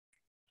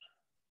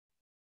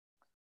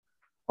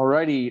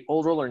Alrighty,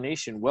 Old Roller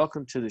Nation,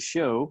 welcome to the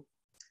show.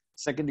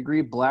 Second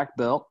degree black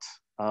belt,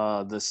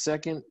 the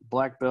second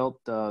black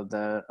belt,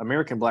 the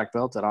American black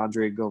belt that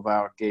Andre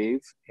Galvao gave,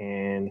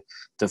 and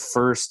the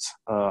first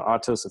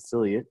Atos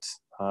affiliate,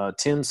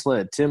 Tim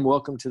Sledd. Tim,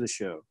 welcome to the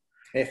show.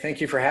 Hey, thank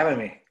you for having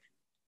me.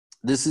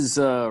 This is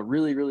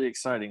really, really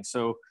exciting.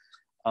 So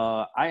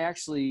I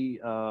actually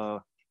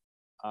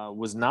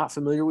was not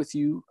familiar with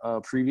you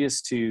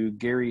previous to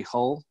Gary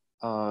Hull,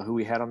 who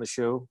we had on the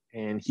show,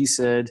 and he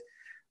said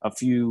a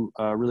few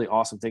really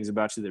awesome things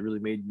about you that really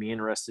made me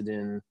interested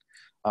in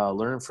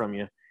learning from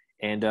you.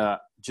 And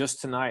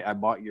just tonight, I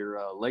bought your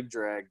leg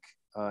drag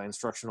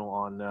instructional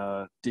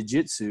on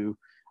jiu-jitsu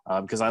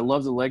because I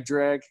love the leg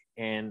drag.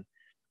 And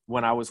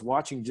when I was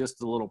watching just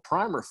the little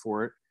primer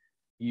for it,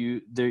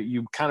 you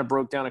kind of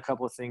broke down a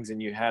couple of things,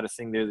 and you had a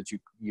thing there that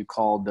you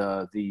called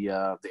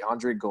the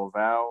Andre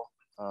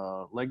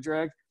Galvao leg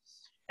drag.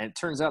 And it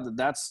turns out that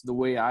that's the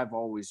way I've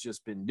always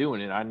just been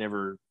doing it. I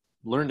never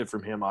learned it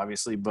from him,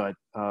 obviously, but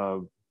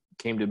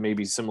came to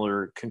maybe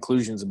similar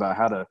conclusions about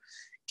how to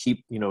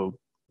keep,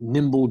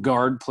 nimble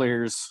guard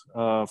players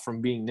from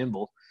being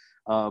nimble.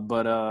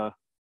 But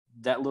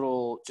the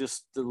little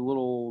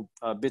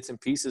bits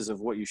and pieces of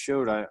what you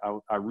showed,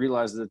 I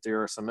realized that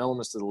there are some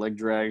elements to the leg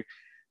drag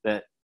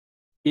that,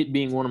 it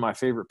being one of my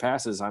favorite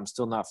passes, I'm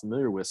still not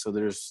familiar with. So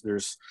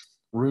there's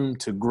room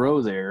to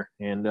grow there,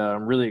 and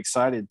I'm really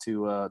excited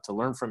to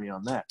learn from you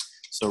on that.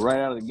 So right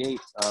out of the gate,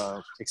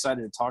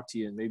 excited to talk to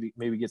you and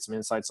maybe get some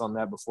insights on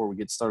that before we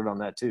get started on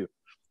that too.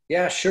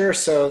 Yeah, sure.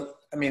 So,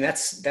 I mean, that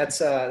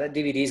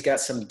DVD's got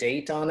some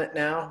date on it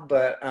now,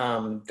 but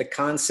the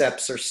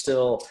concepts are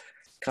still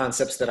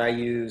concepts that I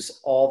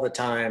use all the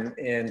time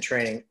in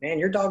training. Man,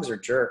 your dogs are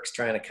jerks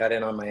trying to cut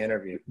in on my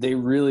interview. They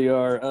really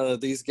are.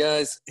 These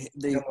guys,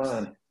 Come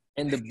on.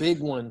 And the big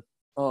one,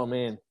 oh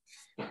man,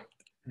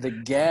 the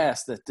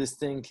gas that this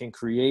thing can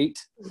create.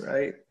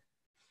 Right.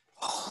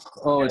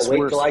 Oh, it's wait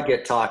worse. till I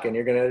get talking.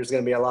 There's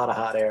gonna be a lot of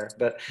hot air.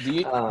 But do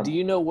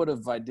you know what a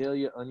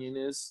Vidalia onion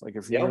is? Like,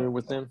 if you're familiar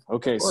with them?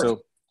 Okay,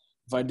 so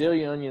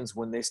Vidalia onions,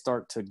 when they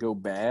start to go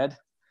bad,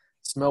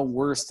 smell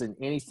worse than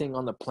anything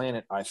on the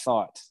planet, I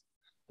thought,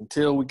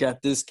 until we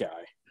got this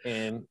guy,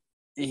 and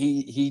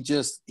he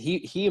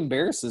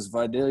embarrasses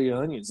Vidalia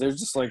onions. They're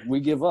just like, we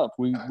give up,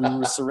 we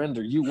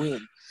surrender, you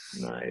win.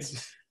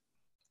 Nice.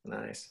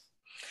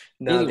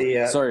 No,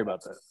 anyway, sorry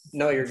about that.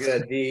 No, you're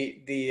good.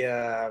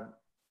 The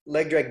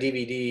leg drag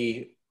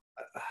DVD,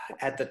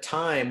 at the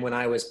time when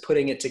I was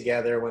putting it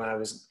together, when I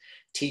was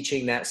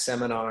teaching that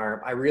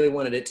seminar, I really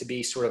wanted it to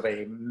be sort of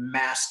a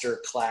master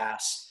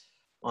class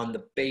on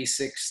the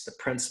basics, the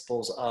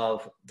principles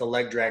of the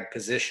leg drag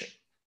position,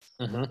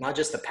 not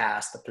just the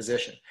pass, the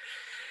position.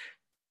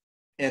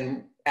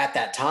 And at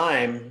that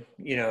time,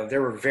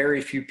 there were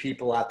very few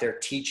people out there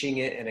teaching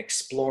it and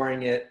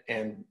exploring it.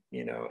 And,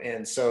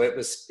 and so it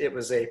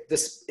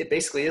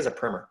basically is a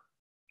primer.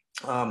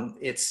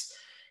 It's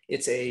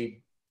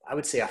I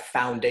would say a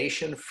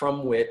foundation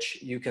from which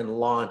you can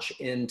launch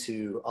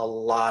into a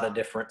lot of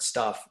different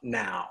stuff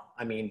now.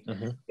 I mean,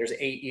 there's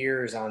 8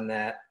 years on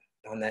that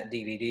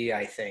DVD,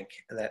 I think,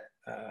 that,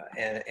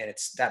 and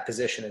that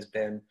position has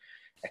been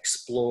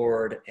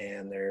explored,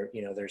 and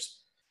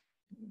there's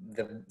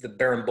the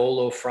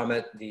berimbolo from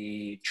it,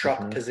 the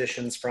truck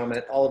positions from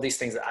it, all of these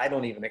things that I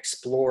don't even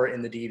explore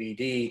in the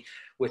DVD,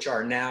 which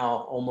are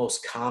now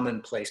almost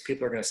commonplace.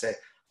 People are going to say,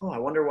 oh, I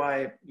wonder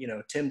why,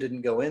 Tim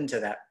didn't go into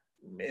that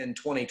in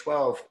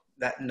 2012.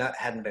 That nut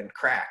hadn't been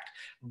cracked,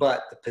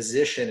 but the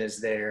position is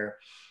there,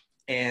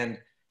 and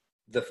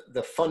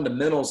the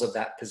fundamentals of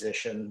that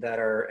position that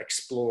are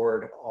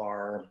explored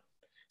are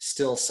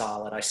still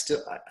solid. I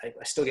still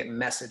get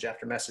message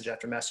after message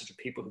after message of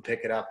people who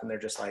pick it up, and they're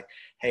just like,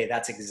 hey,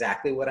 that's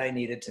exactly what I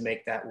needed to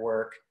make that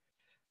work.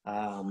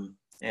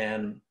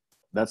 And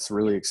that's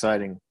really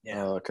exciting,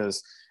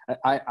 because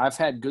yeah. I've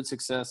had good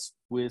success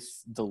with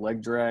the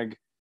leg drag.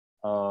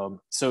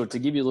 So to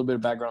give you a little bit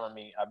of background on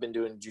me, I've been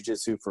doing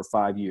jiu-jitsu for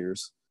 5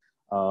 years.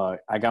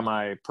 I got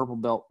my purple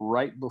belt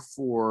right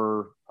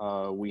before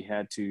we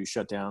had to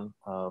shut down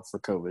for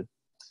COVID,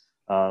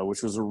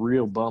 which was a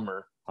real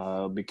bummer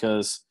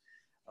because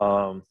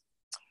I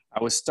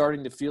was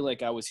starting to feel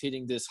like I was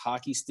hitting this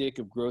hockey stick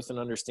of growth and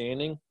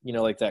understanding,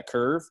 like that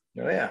curve.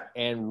 Oh, yeah.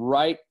 And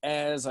right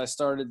as I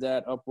started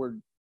that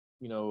upward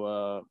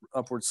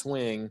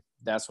swing,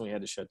 that's when we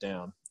had to shut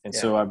down. And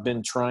so I've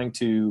been trying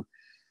to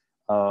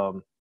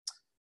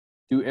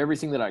do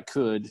everything that I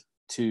could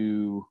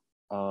to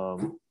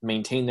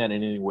maintain that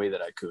in any way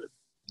that I could.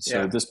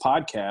 So this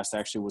podcast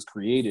actually was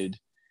created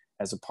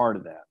as a part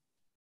of that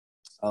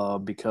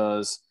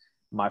because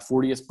my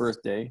 40th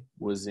birthday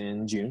was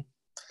in June.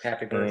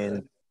 Happy birthday.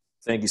 And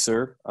thank you,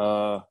 sir.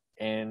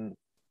 And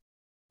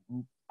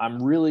I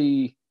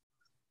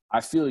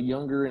feel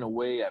younger in a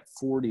way at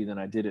 40 than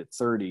I did at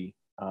 30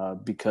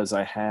 because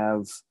I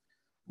have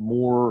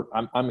more,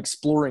 I'm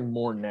exploring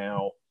more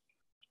now.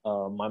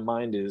 My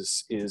mind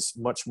is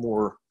much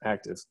more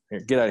active. Here,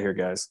 get out of here,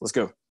 guys. Let's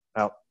go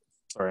out.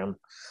 Sorry, I'm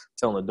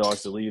telling the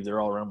dogs to leave. They're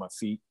all around my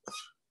feet.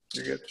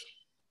 You're good.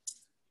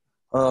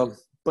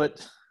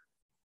 But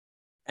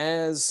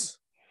as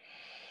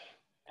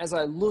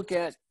I look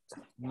at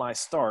my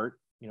start,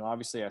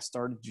 obviously I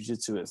started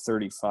jiu-jitsu at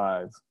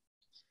 35.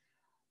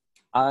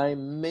 I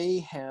may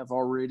have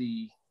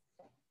already,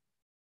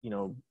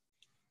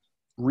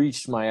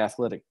 reached my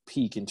athletic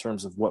peak in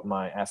terms of what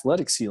my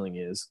athletic ceiling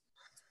is.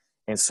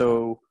 And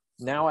so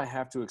now I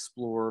have to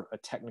explore a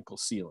technical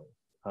ceiling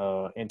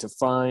and to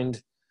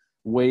find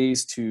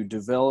ways to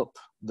develop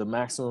the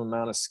maximum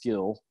amount of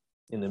skill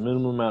in the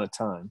minimum amount of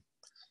time,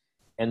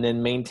 and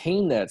then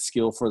maintain that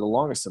skill for the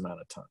longest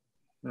amount of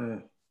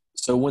time.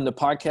 So when the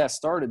podcast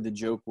started, the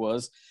joke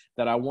was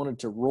that I wanted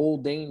to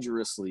roll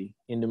dangerously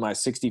into my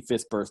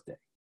 65th birthday.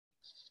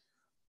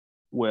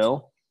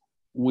 Well,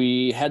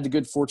 we had the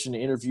good fortune to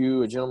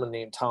interview a gentleman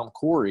named Tom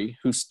Corey,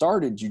 who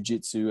started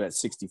jiu-jitsu at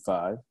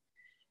 65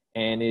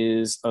 and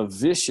is a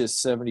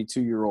vicious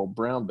 72-year-old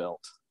brown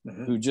belt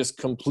who just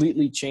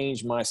completely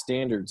changed my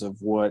standards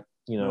of what,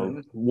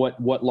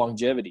 what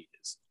longevity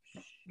is.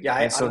 Yeah,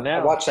 I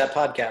watched that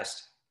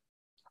podcast.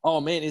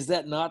 Oh, man, is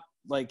that not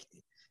like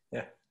 –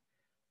 yeah.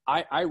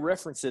 I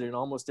reference it in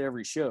almost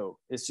every show.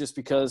 It's just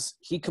because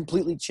he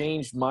completely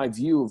changed my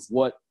view of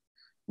what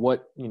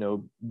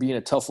being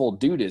a tough old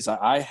dude is.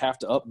 I have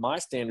to up my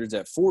standards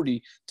at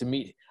 40 to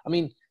meet. I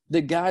mean, the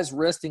guy's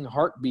resting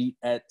heartbeat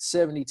at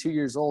 72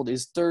 years old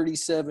is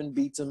 37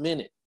 beats a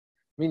minute.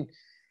 I mean,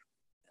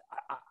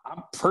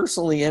 I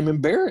personally am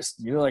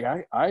embarrassed.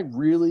 I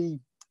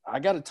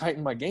got to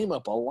tighten my game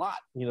up a lot,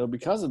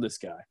 because of this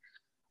guy.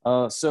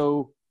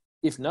 So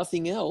if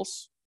nothing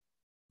else,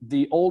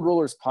 the Old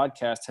Rollers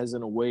podcast has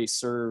in a way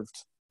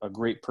served a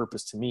great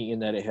purpose to me in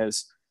that it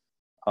has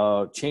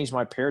changed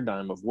my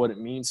paradigm of what it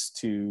means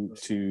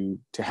to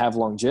have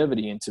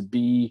longevity and to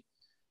be,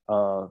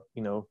 a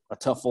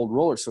tough old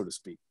roller, so to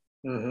speak.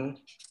 And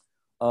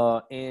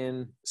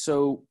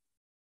so,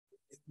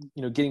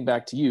 getting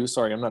back to you,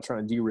 sorry, I'm not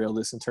trying to derail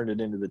this and turn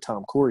it into the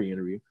Tom Corey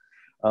interview.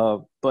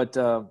 But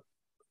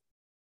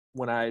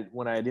when I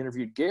had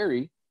interviewed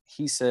Gary,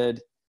 he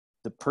said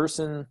the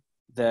person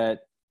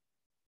that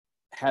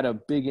had a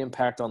big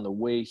impact on the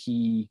way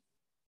he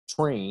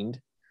trained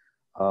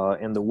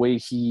and the way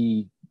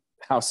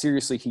how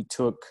seriously he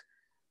took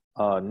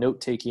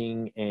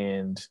note-taking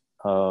and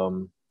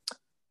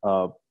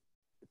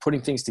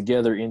putting things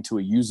together into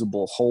a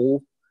usable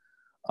whole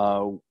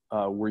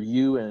were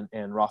you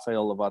and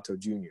Rafael Lovato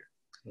Jr.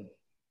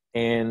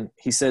 And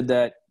he said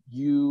that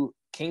you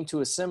came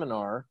to a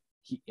seminar,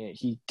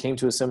 he came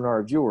to a seminar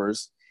of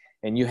yours,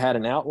 and you had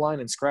an outline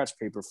and scratch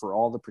paper for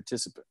all the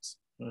participants.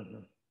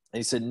 And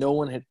he said no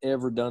one had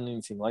ever done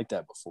anything like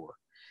that before.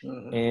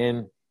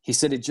 And he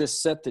said it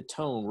just set the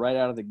tone right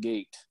out of the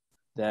gate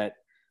that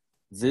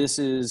this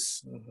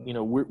is,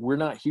 we're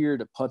not here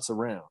to putz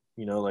around,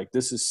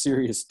 this is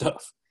serious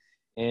stuff.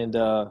 And,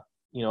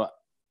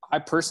 I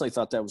personally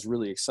thought that was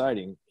really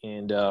exciting.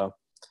 And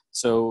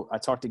so I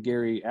talked to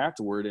Gary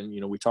afterward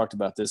and, we talked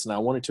about this, and I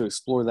wanted to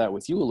explore that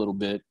with you a little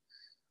bit.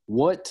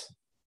 What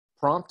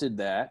prompted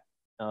that?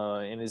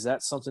 And is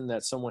that something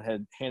that someone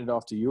had handed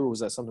off to you, or was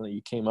that something that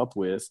you came up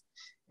with?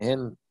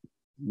 And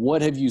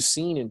what have you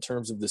seen in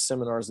terms of the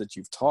seminars that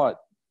you've taught,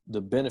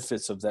 the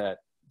benefits of that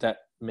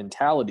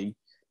mentality,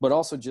 but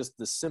also just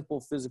the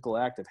simple physical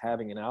act of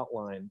having an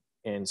outline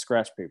and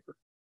scratch paper?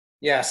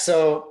 Yeah.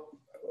 So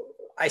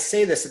I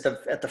say this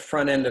at the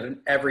front end of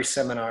every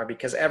seminar,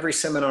 because every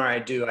seminar I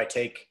do, I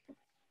take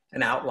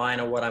an outline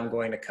of what I'm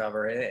going to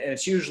cover. And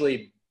it's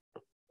usually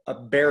a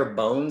bare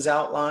bones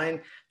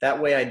outline.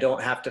 That way I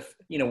don't have to,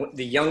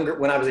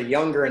 when I was a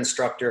younger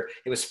instructor,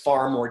 it was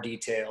far more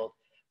detailed,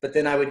 but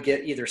then I would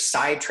get either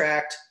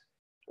sidetracked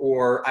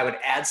or I would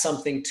add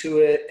something to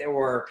it,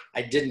 or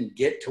I didn't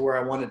get to where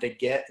I wanted to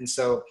get. And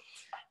so,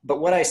 but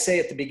what I say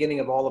at the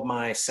beginning of all of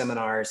my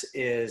seminars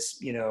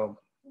is,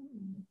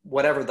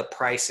 whatever the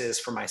price is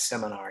for my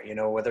seminar,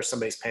 whether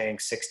somebody's paying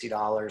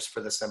 $60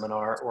 for the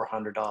seminar or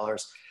 $100, I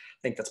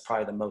think that's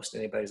probably the most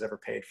anybody's ever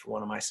paid for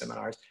one of my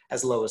seminars,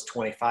 as low as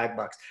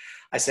 $25.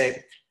 I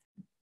say,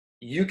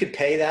 you could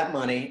pay that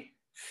money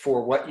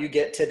for what you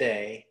get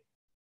today.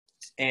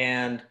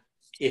 And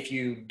if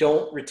you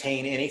don't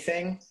retain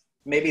anything,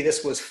 maybe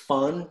this was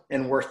fun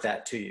and worth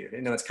that to you.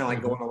 It's kind of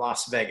like going to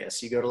Las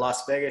Vegas. You go to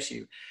Las Vegas,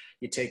 you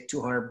take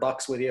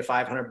 $200 with you,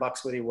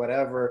 $500 with you,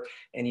 whatever,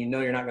 and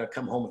you're not going to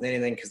come home with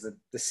anything because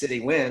the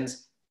city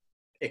wins.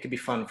 It could be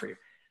fun for you.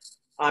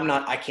 I'm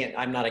not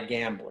a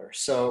gambler.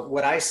 So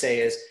what I say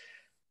is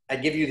I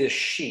give you this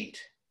sheet.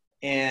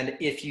 And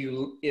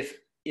if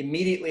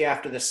immediately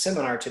after the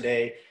seminar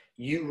today,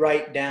 you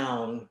write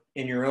down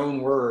in your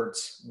own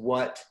words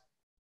what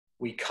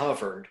we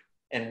covered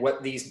and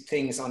what these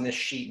things on this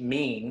sheet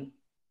mean,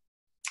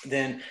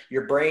 then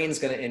your brain's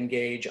going to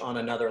engage on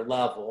another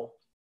level.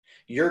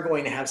 You're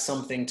going to have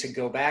something to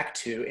go back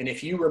to. And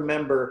if you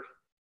remember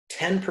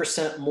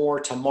 10% more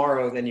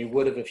tomorrow than you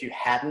would have if you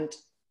hadn't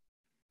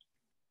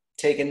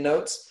taken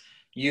notes,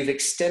 you've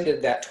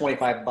extended that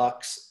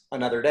 $25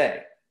 another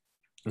day.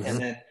 And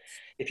then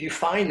if you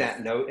find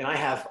that note, and I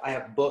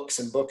have books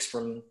and books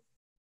from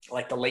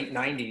like the late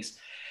 90s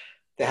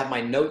they have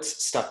my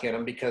notes stuck in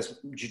them because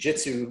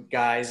jiu-jitsu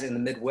guys in the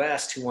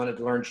Midwest who wanted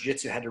to learn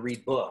jiu-jitsu had to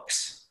read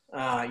books. You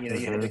know,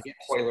 you had to get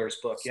Hoyler's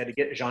book, you had to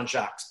get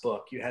Jean-Jacques'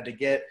 book, you had to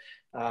get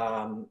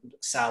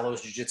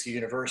Salo's Jiu-Jitsu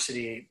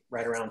University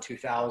right around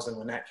 2000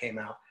 when that came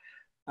out.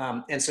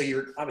 And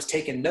so I was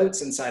taking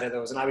notes inside of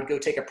those, and I would go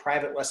take a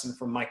private lesson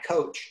from my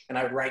coach, and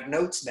I would write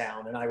notes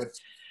down, and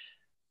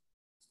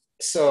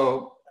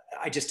so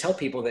I just tell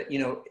people that, you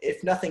know,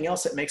 if nothing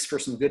else, it makes for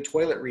some good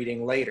toilet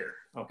reading later.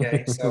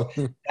 Okay. So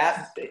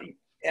that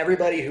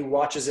everybody who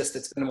watches this,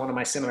 that's been in one of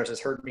my seminars, has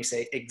heard me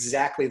say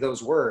exactly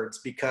those words,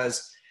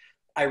 because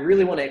I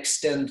really want to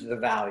extend the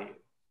value.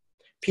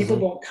 People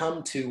don't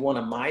come to one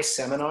of my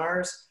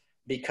seminars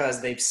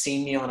because they've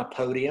seen me on a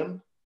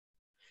podium,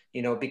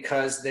 you know,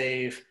 because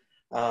they've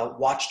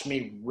watched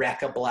me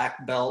wreck a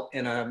black belt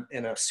in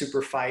a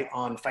super fight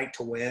on Fight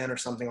to Win or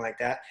something like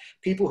that.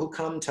 People who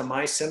come to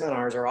my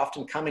seminars are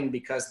often coming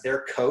because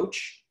their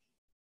coach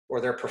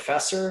or their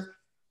professor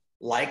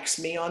likes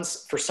me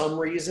for some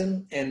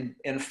reason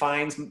and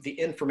finds the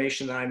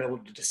information that I'm able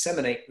to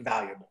disseminate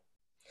valuable.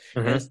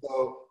 And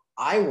so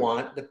I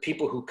want the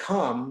people who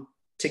come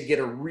to get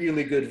a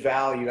really good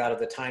value out of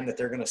the time that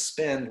they're going to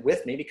spend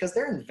with me, because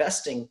they're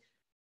investing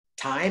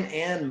time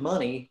and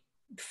money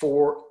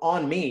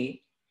on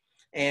me.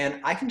 And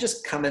I can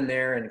just come in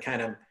there and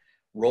kind of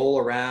roll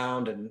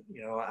around and,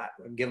 you know,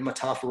 give them a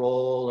tough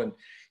roll and,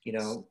 you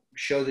know,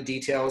 show the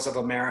details of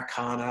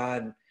Americana,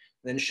 and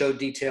then show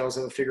details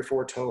of a figure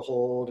four toe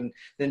hold, and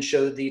then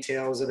show the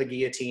details of a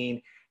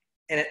guillotine,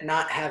 and it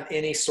not have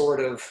any sort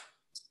of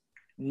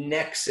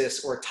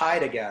nexus or tie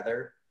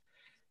together.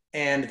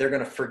 And they're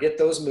going to forget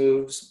those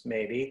moves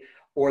maybe,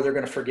 or they're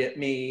going to forget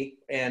me.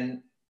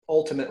 And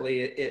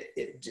ultimately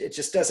it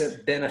just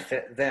doesn't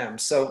benefit them.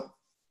 So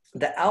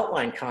the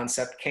outline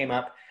concept came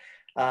up.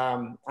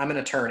 I'm an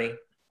attorney,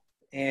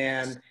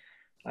 and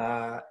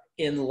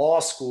in law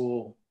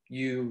school,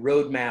 you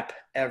roadmap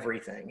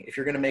everything. If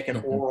you're going to make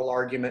an oral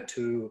argument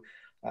to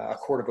a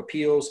court of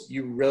appeals,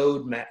 you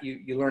roadmap,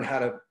 you learn how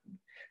to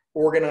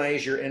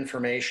organize your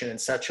information in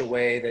such a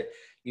way that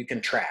you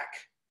can track.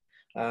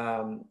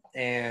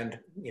 And,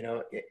 you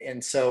know,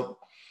 and so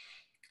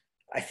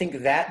I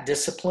think that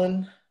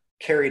discipline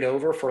carried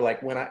over for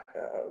like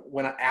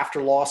when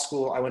after law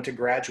school, I went to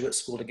graduate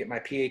school to get my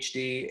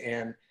PhD,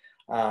 and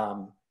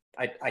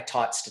I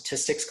taught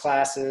statistics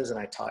classes and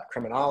I taught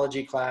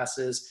criminology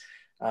classes.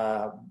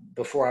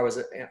 Before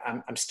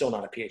I'm still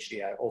not a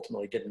PhD. I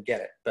ultimately didn't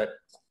get it, but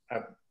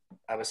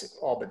I was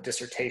all but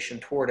dissertation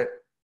toward it.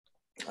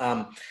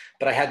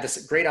 But I had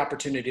this great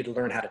opportunity to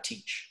learn how to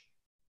teach.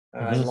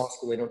 In law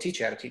school, they don't teach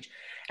you how to teach.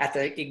 At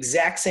the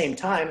exact same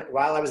time,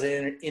 while I was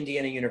at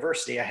Indiana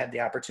University, I had the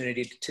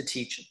opportunity to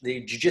teach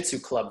the jiu-jitsu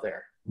club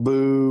there.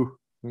 Boo.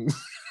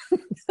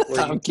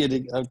 I'm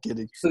kidding.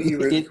 Who you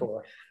rooting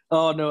for?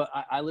 Oh no,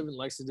 I live in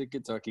Lexington,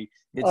 Kentucky.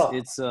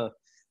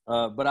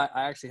 But I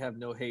actually have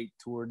no hate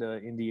toward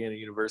Indiana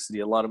University.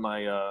 A lot of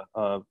my,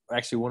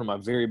 actually one of my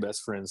very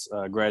best friends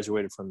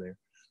graduated from there.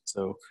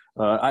 So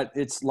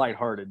it's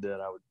lighthearted that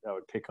I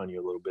would pick on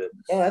you a little bit.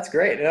 Oh, that's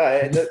great.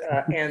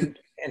 And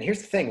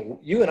here's the thing: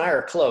 you and I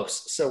are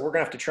close, so we're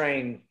gonna have to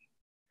train.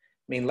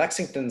 I mean,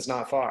 Lexington's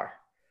not far.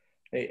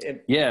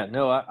 Yeah,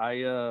 no,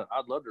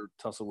 I'd love to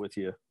tussle with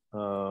you.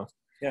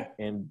 Yeah,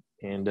 and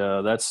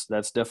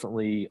that's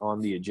definitely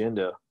on the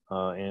agenda.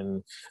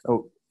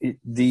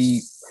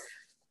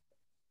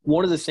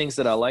 One of the things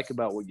that I like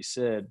about what you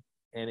said,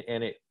 and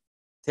it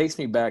takes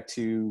me back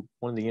to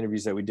one of the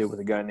interviews that we did with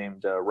a guy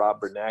named Rob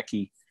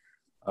Bernacki,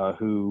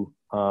 who,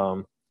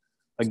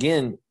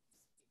 again,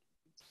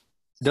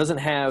 doesn't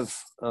have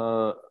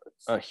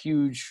a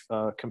huge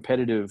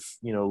competitive,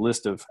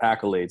 list of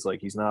accolades. Like,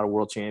 he's not a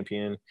world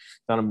champion,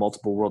 not a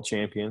multiple world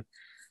champion,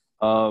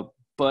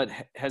 but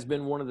has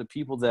been one of the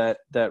people that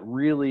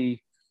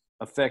really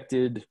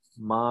affected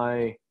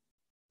my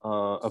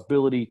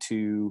ability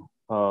to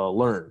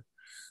learn.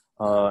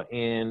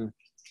 And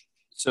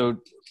so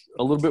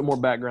a little bit more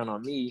background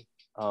on me.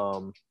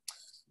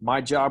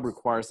 My job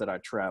requires that I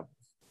travel.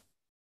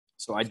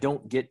 So I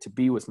don't get to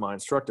be with my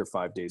instructor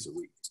 5 days a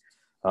week.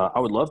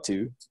 I would love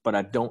to, but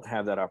I don't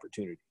have that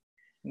opportunity.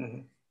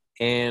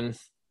 And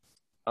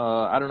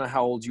I don't know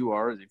how old you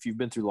are. If you've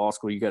been through law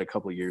school, you got a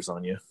couple of years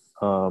on you.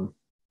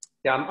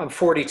 Yeah, I'm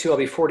 42. I'll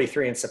be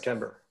 43 in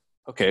September.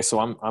 Okay, so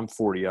I'm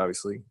 40,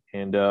 obviously.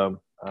 And I'm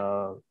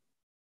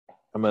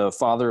a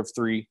father of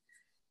 3.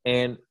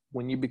 And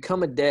when you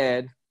become a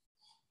dad,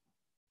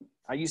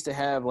 I used to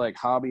have like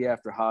hobby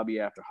after hobby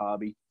after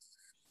hobby.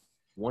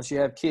 Once you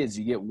have kids,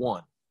 you get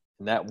one.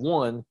 And that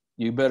one,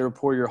 you better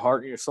pour your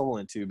heart and your soul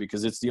into,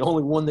 because it's the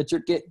only one that you're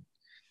getting.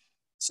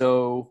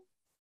 So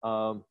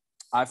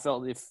I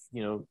felt if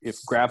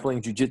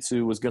grappling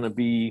jiu-jitsu was going to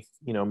be,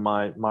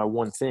 my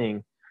one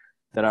thing,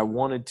 that I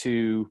wanted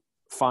to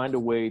find a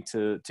way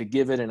to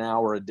give it an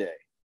hour a day.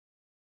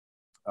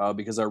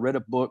 Because I read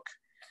a book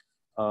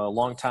a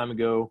long time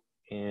ago,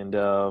 and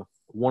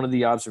one of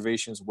the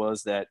observations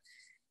was that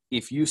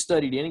if you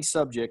studied any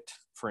subject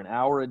for an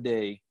hour a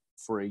day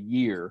for a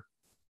year,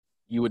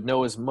 you would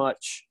know as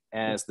much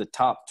as the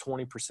top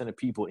 20% of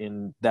people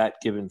in that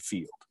given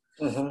field.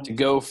 Mm-hmm. To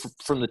go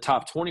from the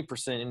top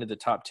 20% into the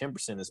top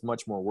 10% is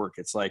much more work.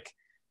 It's like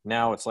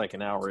now it's like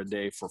an hour a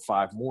day for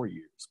 5 more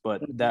years.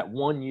 But that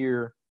 1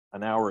 year,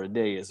 an hour a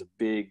day is a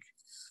big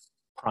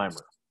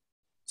primer.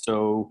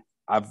 So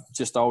I've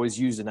just always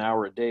used an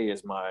hour a day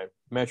as my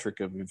metric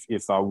of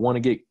if I want to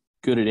get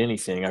good at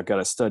anything, I've got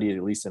to study it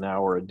at least an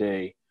hour a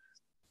day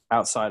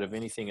outside of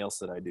anything else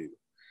that I do.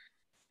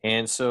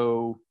 And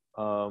so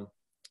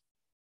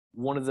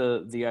one of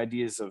the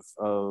ideas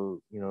of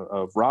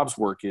Rob's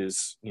work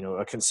is,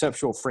 a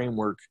conceptual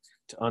framework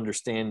to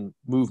understand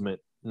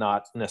movement,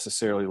 not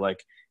necessarily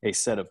like a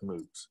set of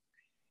moves.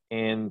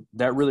 And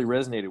that really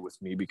resonated with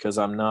me because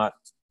I'm not,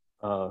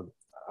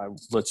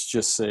 let's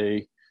just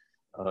say,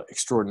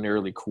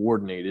 extraordinarily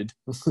coordinated,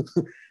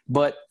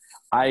 but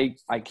I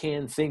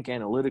can think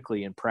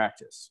analytically in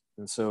practice.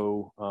 And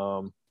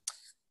so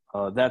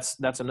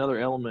that's another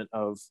element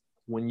of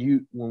when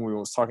we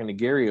was talking to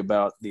Gary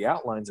about the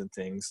outlines and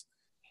things,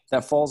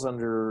 that falls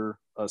under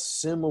a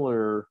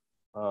similar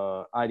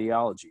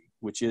ideology,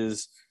 which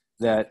is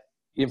that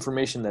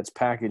information that's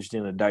packaged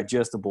in a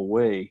digestible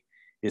way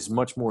is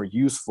much more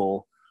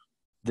useful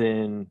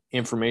than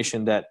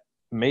information that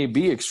may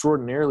be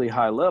extraordinarily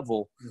high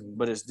level,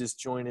 but is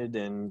disjointed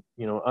and,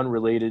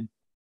 unrelated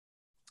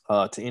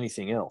to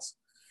anything else.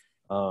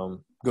 Go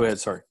ahead.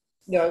 Sorry.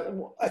 Yeah.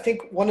 I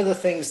think one of the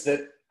things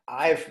that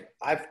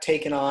I've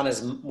taken on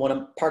as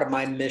part of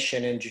my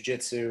mission in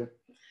jiu-jitsu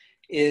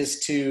is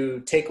to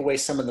take away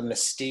some of the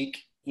mystique.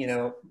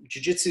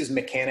 Jiu-jitsu is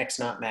mechanics,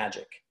 not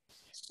magic.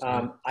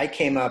 I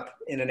came up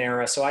in an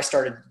era, so I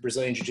started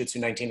Brazilian jiu-jitsu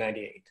in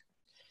 1998,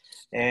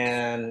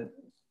 and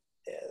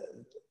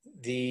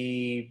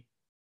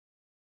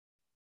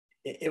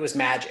it was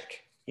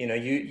magic.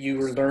 You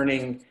were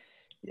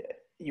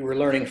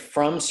learning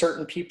from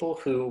certain people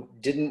who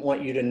didn't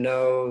want you to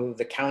know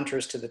the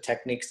counters to the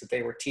techniques that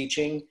they were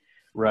teaching.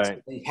 Right.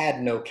 So they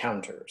had no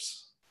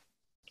counters.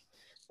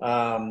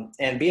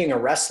 And being a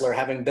wrestler,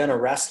 having been a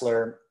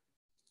wrestler,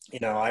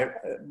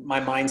 my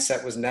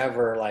mindset was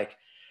never like,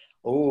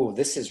 oh,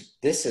 this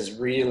is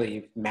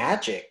really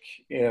magic.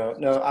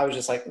 No, I was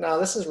just like, no,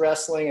 this is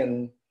wrestling,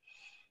 and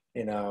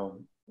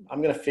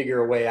I'm going to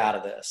figure a way out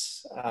of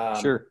this.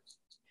 Sure.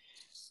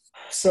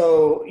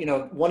 So,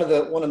 one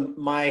of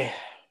my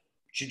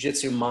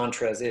jiu-jitsu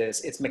mantras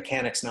is it's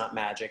mechanics, not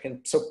magic. And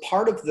so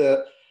part of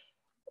the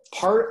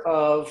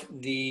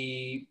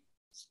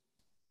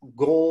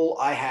goal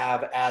I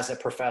have as a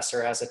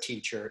professor, as a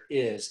teacher,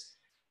 is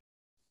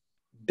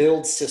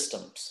build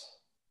systems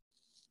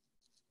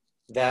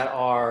that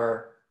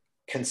are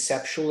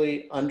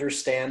conceptually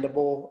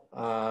understandable,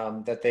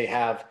 that they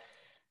have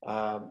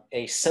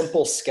a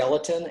simple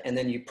skeleton, and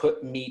then you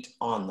put meat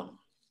on them.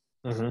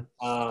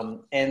 Mm-hmm.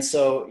 And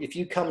so if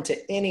you come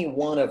to any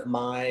one of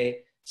my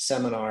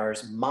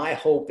seminars, my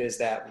hope is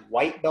that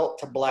white belt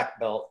to black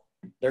belt,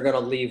 they're going to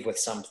leave with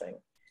something.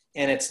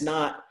 And it's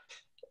not,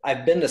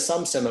 I've been to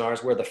some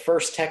seminars where the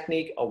first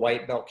technique a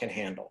white belt can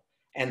handle,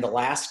 and the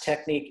last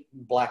technique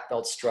black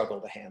belts struggle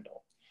to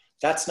handle.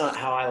 That's not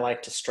how I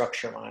like to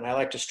structure mine. I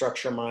like to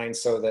structure mine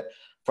so that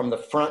from the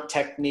front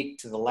technique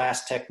to the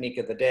last technique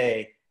of the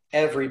day,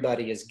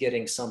 everybody is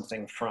getting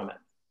something from it.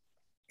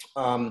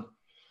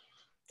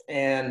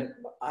 And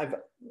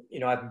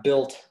I've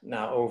built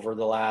now over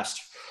the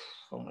last,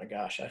 oh my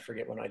gosh, I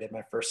forget when I did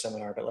my first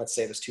seminar, but let's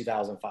say it was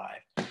 2005.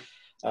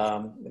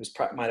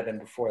 Might have been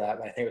before that,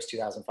 but I think it was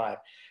 2005.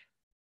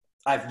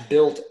 I've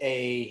built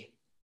a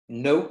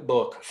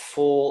notebook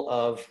full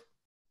of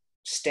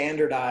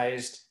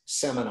standardized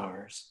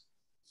seminars.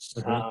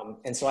 Mm-hmm.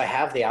 And so I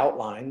have the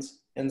outlines.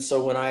 And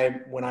so when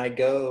I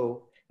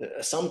go,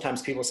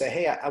 sometimes people say,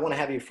 hey, I want to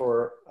have you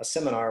for a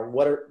seminar.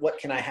 What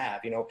can I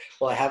have?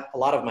 Well, I have a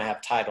lot of them I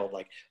have titled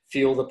like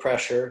Feel the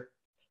Pressure,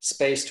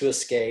 Space to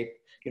Escape.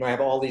 I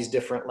have all these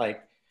different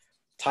like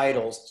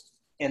titles,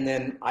 and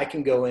then I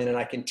can go in and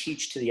I can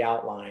teach to the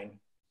outline.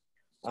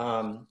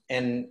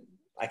 And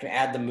I can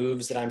add the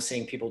moves that I'm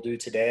seeing people do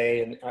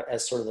today and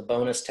as sort of the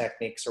bonus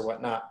techniques or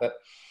whatnot. But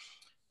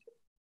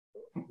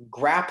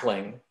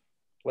grappling,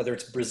 whether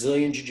it's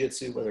Brazilian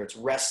jiu-jitsu, whether it's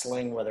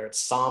wrestling, whether it's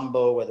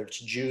sambo, whether it's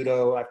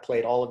judo, I've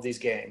played all of these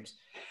games.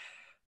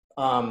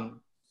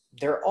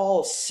 They're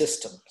all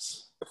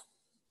systems.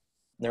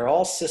 They're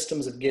all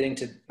systems of getting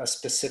to a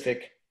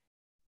specific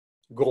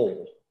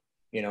goal.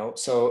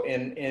 So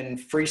in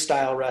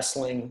freestyle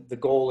wrestling, the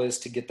goal is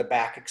to get the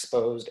back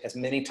exposed as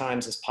many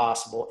times as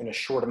possible in a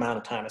short amount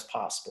of time as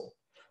possible.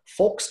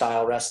 Folk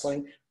style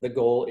wrestling, the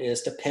goal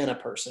is to pin a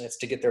person. It's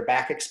to get their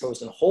back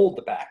exposed and hold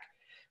the back.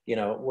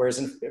 Whereas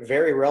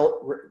very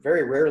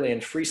rarely in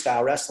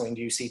freestyle wrestling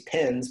do you see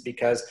pins,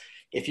 because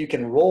if you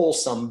can roll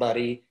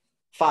somebody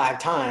 5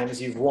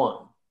 times, you've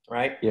won,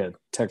 right? Yeah,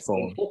 tech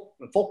falling.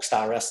 In folk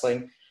style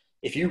wrestling,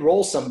 if you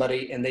roll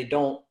somebody and they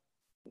don't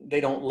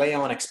lay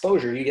on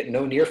exposure, you get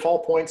no near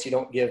fall points. You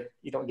don't get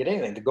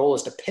anything. The goal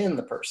is to pin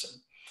the person.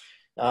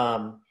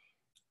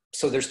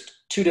 So there's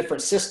 2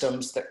 different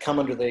systems that come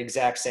under the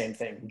exact same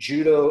thing.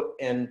 Judo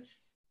and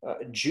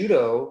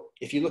Judo,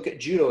 if you look at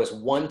judo as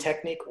one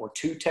technique or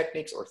two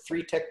techniques or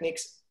three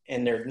techniques,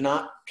 and they're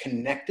not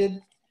connected,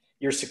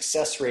 your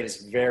success rate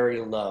is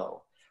very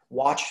low.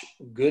 Watch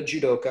good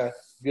judoka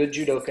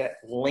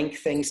link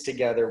things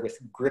together with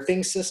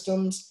gripping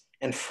systems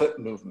and foot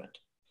movement.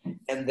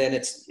 And then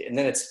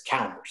it's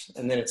counters.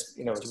 And then it's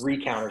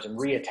re-counters and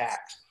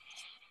re-attacks.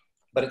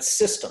 But it's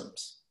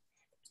systems.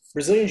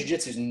 Brazilian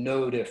Jiu-Jitsu is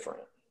no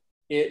different.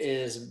 It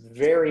is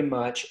very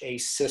much a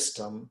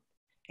system.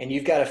 And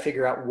you've got to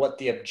figure out what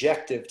the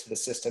objective to the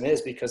system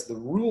is, because the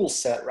rule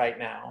set right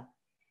now,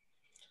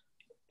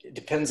 it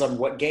depends on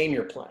what game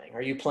you're playing.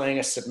 Are you playing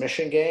a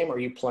submission game, or are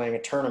you playing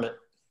a tournament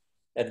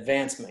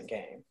advancement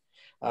game?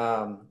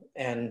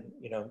 And,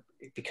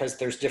 because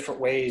there's different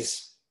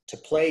ways to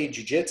play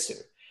jiu-jitsu.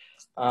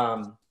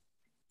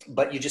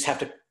 But you just have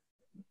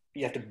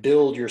to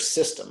build your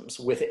systems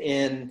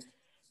within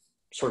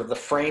sort of the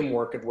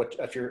framework of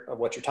what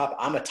you're top.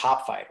 I'm a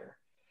top fighter.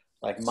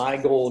 Like, my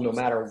goal, no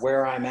matter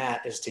where I'm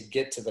at, is to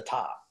get to the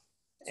top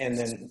and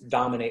then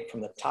dominate from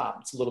the top.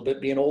 It's a little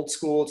bit being old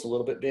school. It's a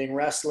little bit being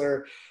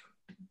wrestler.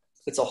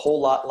 It's a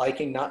whole lot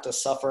liking not to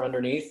suffer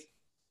underneath.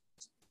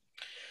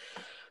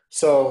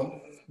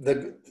 So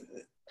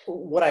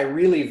what I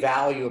really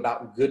value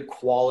about good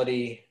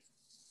quality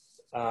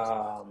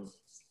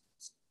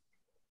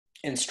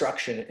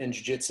instruction in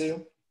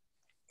jiu-jitsu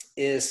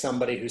is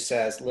somebody who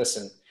says,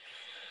 listen,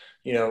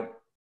 90%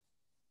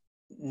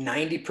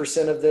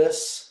 of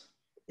this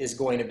is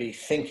going to be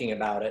thinking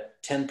about it.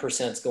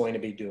 10% is going to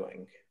be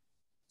doing.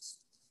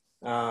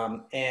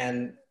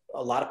 And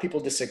a lot of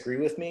people disagree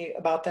with me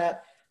about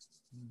that,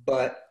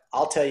 but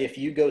I'll tell you, if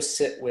you go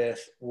sit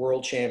with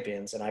world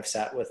champions, and I've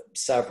sat with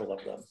several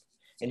of them,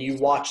 and you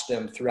watch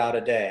them throughout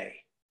a day,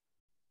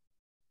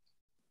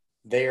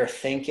 they are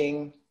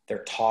thinking,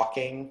 they're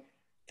talking,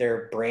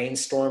 they're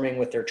brainstorming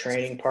with their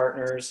training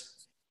partners,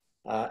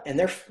 and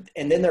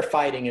then they're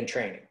fighting and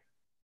training.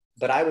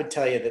 But I would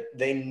tell you that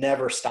they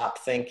never stop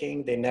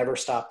thinking. They never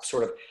stop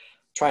sort of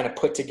trying to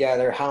put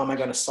together, how am I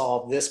going to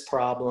solve this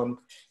problem?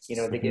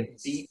 They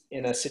get beat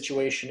in a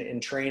situation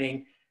in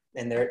training,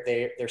 and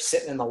they're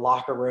sitting in the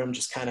locker room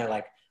just kind of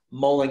like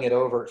mulling it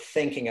over,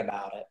 thinking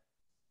about it.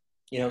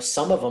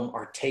 Some of them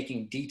are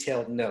taking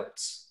detailed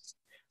notes.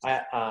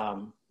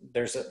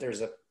 There's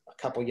a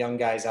couple young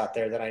guys out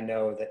there that I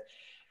know that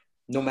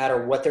no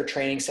matter what their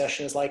training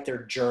session is like,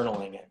 they're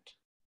journaling it.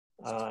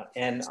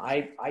 And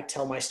I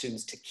tell my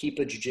students to keep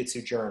a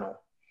jiu-jitsu journal.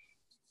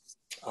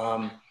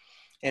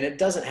 And it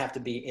doesn't have to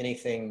be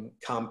anything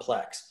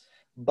complex,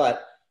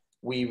 but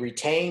we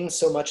retain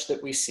so much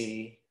that we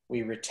see,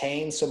 we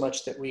retain so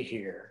much that we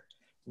hear,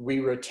 we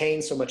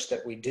retain so much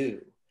that we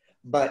do.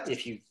 But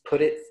if you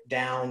put it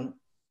down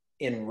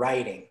in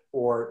writing,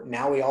 or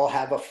now we all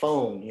have a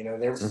phone,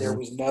 there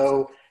was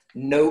no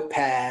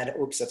notepad.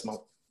 Oops, that's my,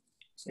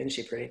 isn't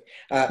she pretty?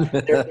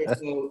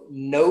 There's no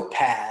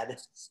notepad.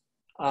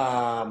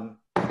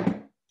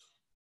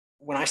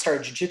 When I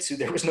started jiu-jitsu,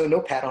 there was no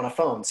notepad on a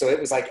phone. So it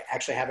was like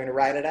actually having to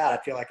write it out. I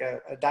feel like a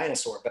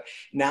dinosaur, but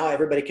now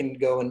everybody can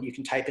go and you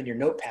can type in your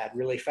notepad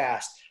really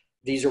fast.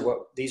 These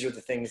are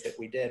the things that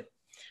we did,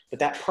 but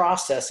that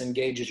process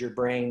engages your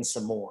brain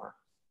some more.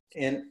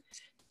 And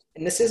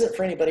this isn't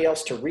for anybody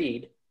else to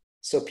read.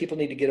 So people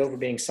need to get over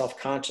being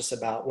self-conscious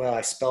about, well,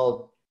 I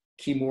spelled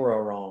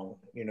Kimura wrong,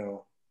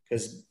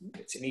 because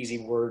it's an easy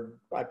word.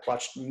 I've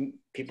watched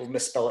people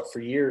misspell it for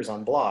years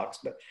on blogs,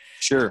 but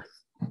sure,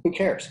 who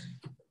cares?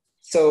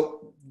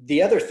 So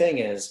the other thing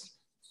is,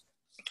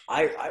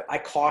 I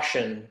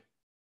caution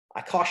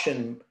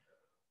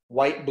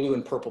white, blue,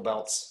 and purple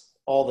belts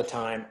all the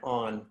time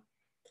on,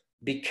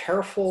 be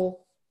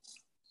careful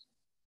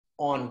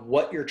on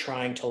what you're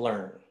trying to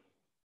learn.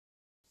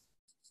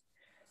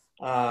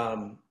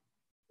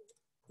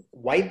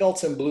 White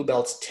belts and blue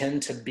belts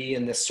tend to be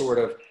in this sort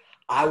of,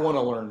 I want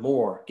to learn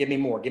more. Give me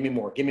more, give me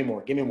more, give me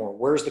more, give me more.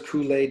 Where's the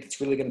Kool-Aid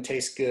that's really going to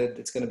taste good,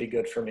 that's going to be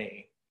good for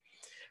me?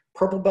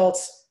 Purple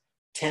belts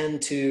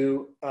tend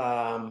to,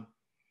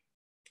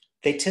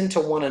 they tend to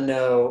want to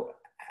know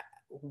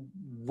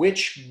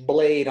which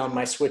blade on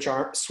my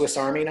Swiss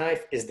Army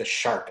knife is the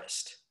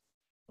sharpest.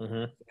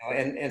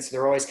 And so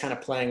they're always kind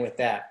of playing with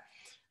that.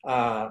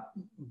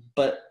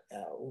 But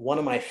one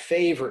of my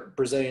favorite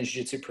Brazilian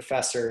Jiu-Jitsu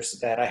professors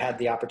that I had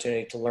the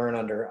opportunity to learn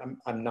under,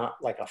 I'm not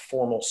like a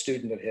formal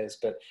student of his,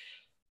 but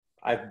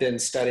I've been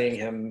studying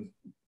him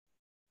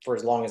for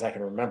as long as I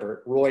can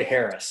remember, Roy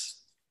Harris.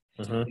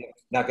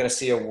 Not going to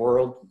see a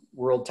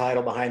world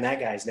title behind that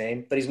guy's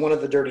name, but he's one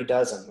of the Dirty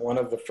Dozen, one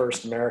of the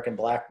first American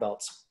black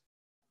belts.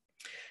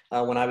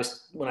 When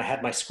I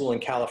had my school in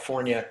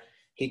California,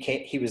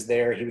 he was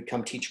there. He would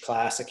come teach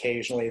class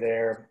occasionally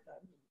there,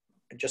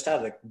 just out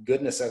of the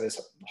goodness of his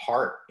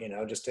heart,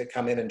 just to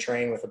come in and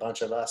train with a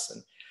bunch of us.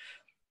 And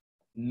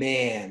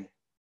man,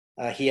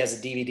 he has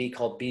a DVD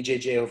called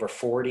BJJ Over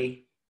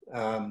 40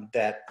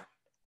 that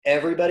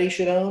everybody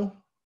should own,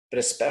 but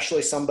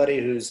especially somebody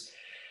who's,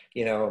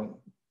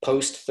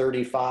 post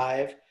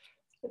 35,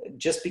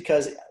 just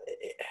because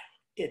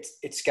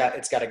it's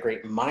got a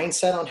great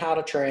mindset on how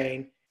to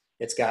train.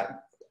 It's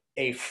got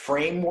a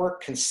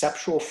framework,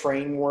 conceptual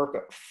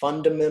framework,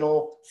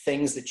 fundamental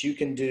things that you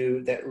can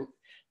do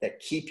that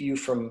keep you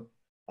from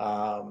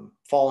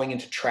falling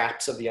into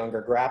traps of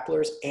younger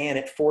grapplers, and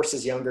it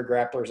forces younger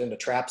grapplers into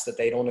traps that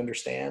they don't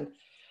understand.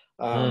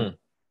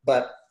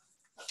 But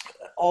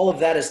all of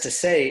that is to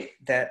say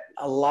that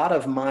a lot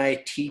of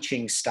my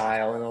teaching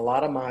style and a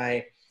lot of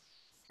my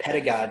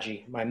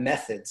pedagogy, my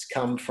methods,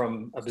 come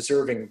from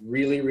observing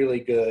really, really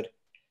good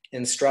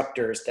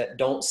instructors that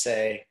don't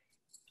say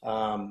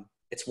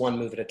it's one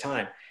move at a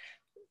time.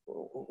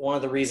 One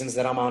of the reasons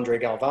that I'm Andre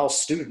Galvao's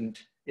student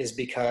is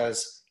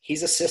because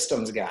he's a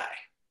systems guy.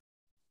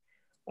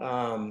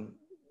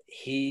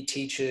 He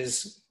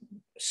teaches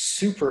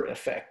super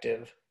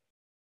effective,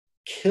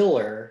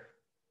 killer,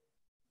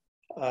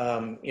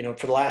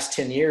 for the last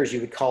 10 years,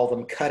 you would call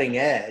them cutting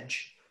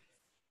edge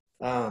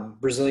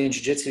Brazilian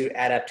Jiu-Jitsu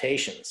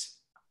adaptations.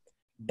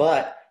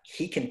 But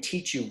he can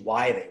teach you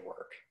why they work.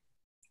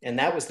 And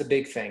that was the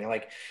big thing.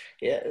 Like,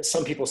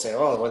 some people say,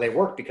 oh, well, they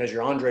work because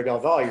you're Andre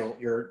Galvao.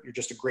 You're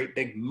just a great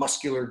big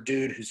muscular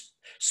dude who's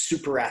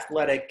super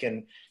athletic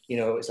and,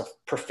 is a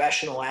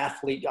professional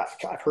athlete.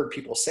 I've heard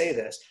people say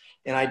this.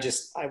 And I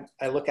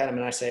look at him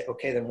and I say,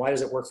 okay, then why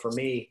does it work for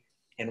me?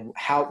 And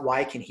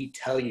why can he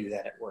tell you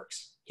that it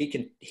works? He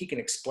can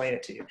explain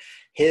it to you.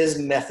 His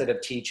method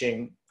of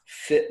teaching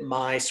fit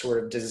my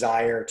sort of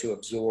desire to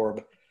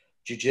absorb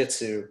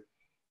jiu-jitsu.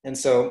 And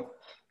so,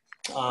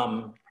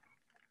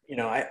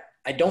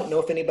 I don't know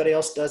if anybody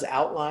else does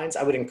outlines.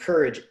 I would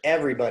encourage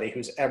everybody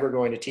who's ever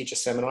going to teach a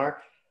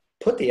seminar,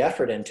 put the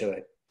effort into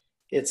it.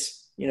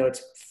 It's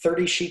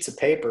 30 sheets of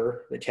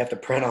paper that you have to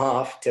print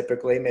off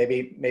typically.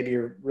 Maybe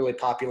you're really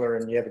popular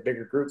and you have a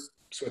bigger group,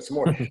 so it's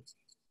more.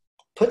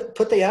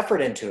 Put the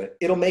effort into it.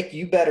 It'll make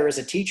you better as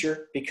a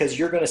teacher because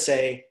you're going to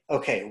say,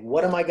 okay,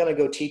 what am I going to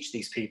go teach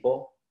these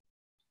people?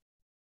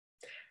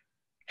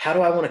 How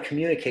do I want to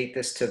communicate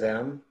this to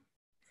them?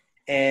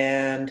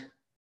 And,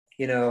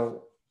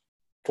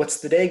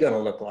 what's the day going to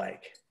look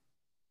like?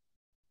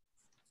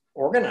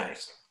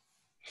 Organized.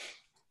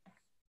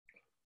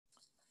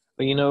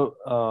 But,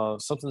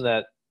 something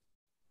that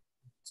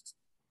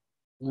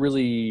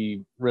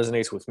really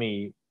resonates with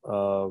me,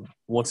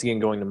 once again,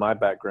 going to my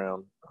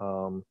background,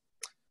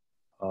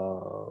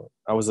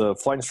 I was a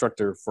flight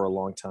instructor for a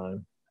long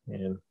time,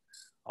 and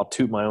I'll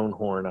toot my own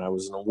horn. I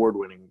was an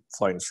award-winning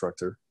flight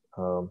instructor.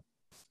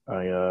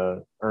 I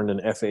earned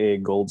an FAA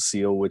Gold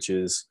Seal, which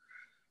is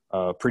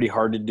pretty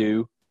hard to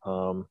do.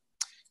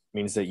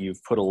 Means that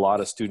you've put a lot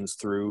of students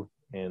through,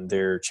 and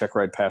their check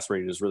ride pass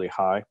rate is really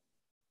high.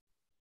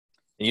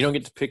 And you don't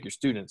get to pick your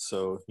students,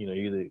 so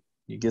you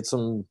get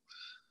some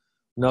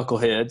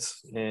knuckleheads,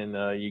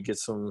 and you get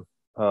some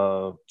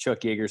Chuck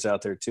Yeagers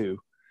out there too.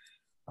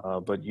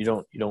 But you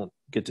don't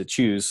get to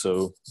choose,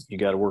 so you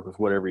got to work with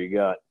whatever you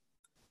got.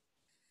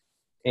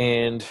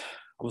 And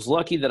I was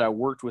lucky that I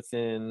worked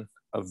within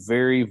a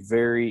very,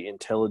 very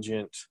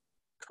intelligent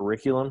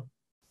curriculum,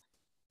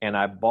 and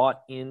I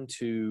bought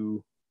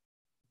into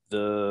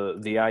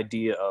the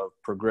idea of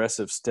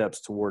progressive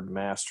steps toward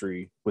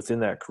mastery within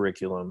that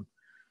curriculum.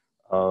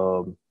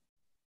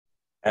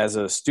 As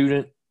a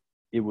student,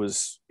 it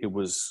was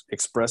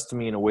expressed to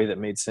me in a way that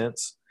made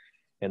sense.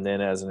 And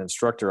then as an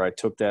instructor, I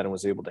took that and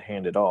was able to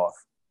hand it off.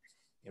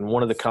 And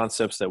one of the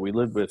concepts that we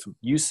lived with,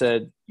 you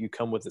said you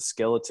come with a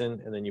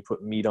skeleton and then you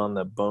put meat on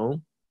the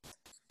bone.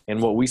 And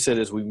what we said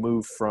is we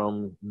move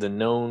from the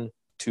known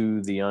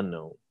to the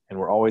unknown. And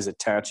we're always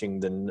attaching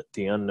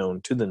the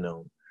unknown to the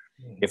known.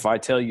 Mm-hmm. If I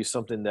tell you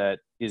something that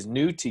is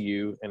new to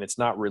you and it's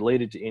not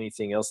related to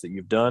anything else that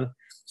you've done,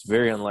 it's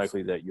very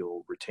unlikely that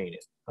you'll retain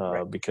it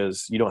right.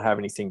 Because you don't have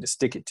anything to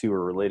stick it to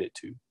or relate it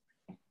to.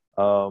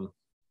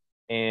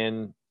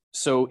 And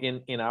so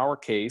in our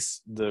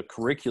case, the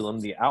curriculum,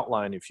 the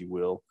outline, if you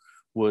will,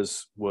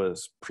 was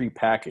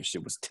prepackaged.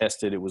 It was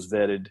tested. It was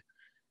vetted.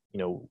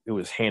 It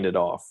was handed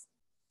off.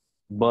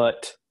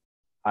 But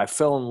I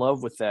fell in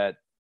love with that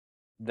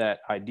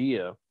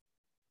idea.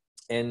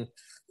 And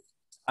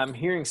I'm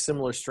hearing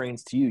similar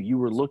strains to you. You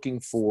were looking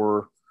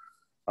for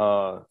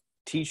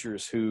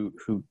teachers who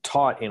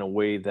taught in a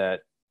way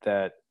that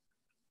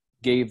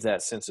gave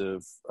that sense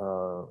of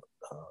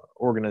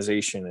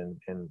organization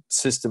and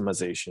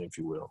systemization, if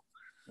you will.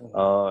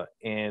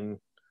 And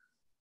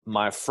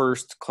my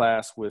first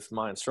class with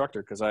my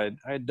instructor, because I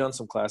had done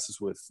some classes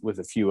with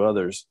a few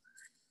others,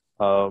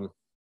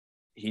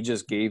 he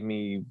just gave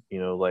me,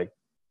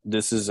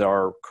 this is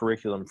our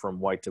curriculum from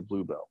white to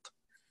blue belt,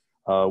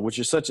 which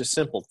is such a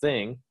simple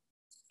thing.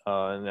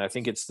 And I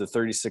think it's the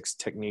 36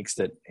 techniques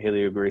that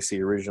Helio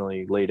Gracie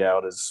originally laid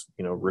out as,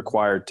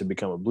 required to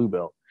become a blue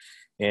belt.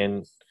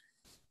 And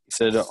he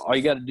said, all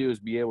you got to do is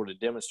be able to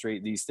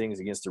demonstrate these things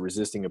against a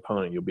resisting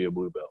opponent. You'll be a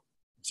blue belt.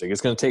 It's like,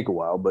 it's going to take a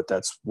while, but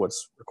that's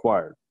what's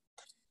required.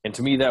 And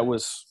to me, that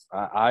was,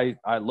 I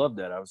loved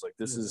that. I was like,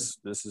 this is,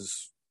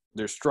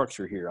 there's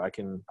structure here. I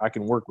can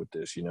work with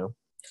this,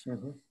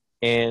 Mm-hmm.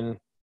 And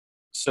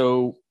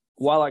so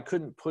while I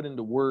couldn't put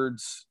into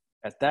words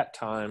at that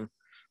time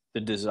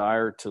the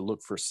desire to look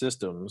for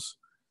systems,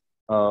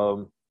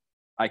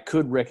 I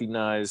could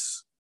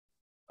recognize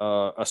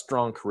a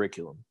strong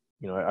curriculum.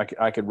 You know,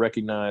 I could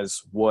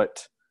recognize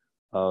what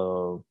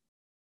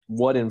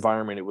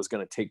environment it was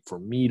going to take for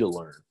me to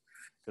learn,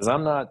 because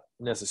I'm not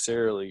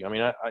necessarily, I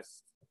mean,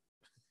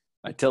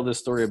 I tell this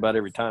story about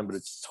every time, but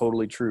it's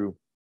totally true.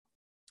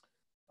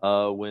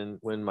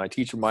 When my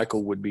teacher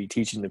Michael would be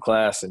teaching the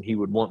class and he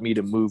would want me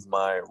to move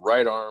my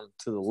right arm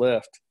to the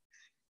left,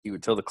 he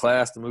would tell the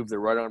class to move their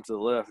right arm to the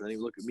left, and then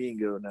he'd look at me and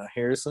go, "Now,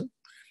 Harrison,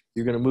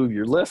 you're going to move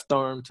your left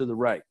arm to the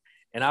right."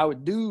 And I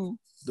would do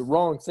the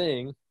wrong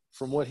thing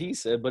from what he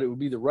said, but it would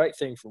be the right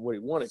thing from what he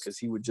wanted, because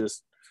he would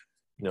just,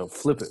 you know,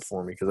 flip it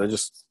for me,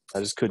 because I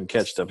just couldn't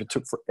catch stuff. It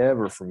took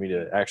forever for me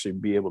to actually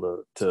be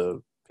able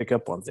to pick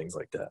up on things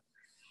like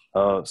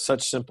that.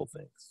 Such simple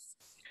things.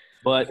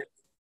 But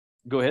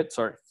go ahead.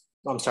 Sorry.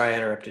 I'm sorry I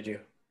interrupted you.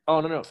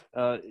 Oh, no.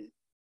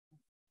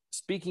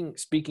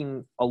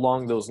 Speaking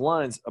along those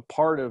lines, a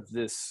part of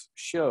this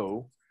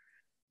show,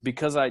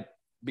 because I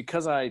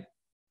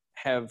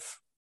have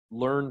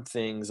learned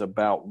things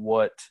about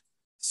what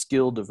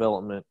skill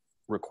development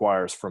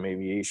requires from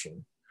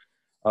aviation.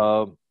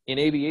 In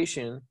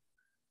aviation,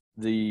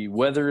 the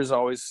weather is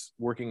always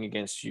working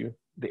against you.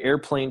 The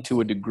airplane,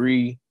 to a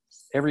degree,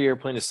 every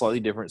airplane is slightly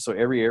different. So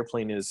every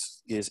airplane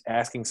is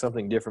asking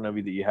something different of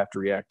you that you have to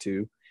react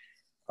to.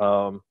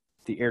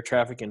 The air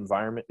traffic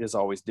environment is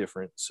always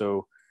different.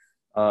 So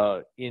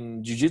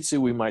in jiu-jitsu,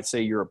 we might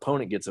say your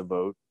opponent gets a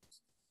vote.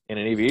 And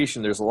in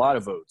aviation, there's a lot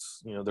of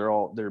votes. You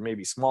know, they're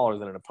maybe smaller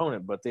than an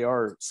opponent, but they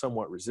are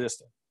somewhat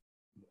resistant.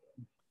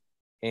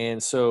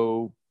 And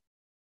so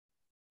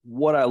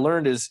what I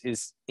learned is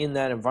in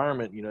that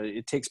environment, you know,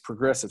 it takes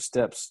progressive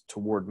steps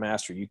toward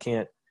mastery. You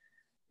can't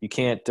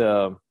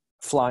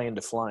fly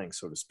into flying,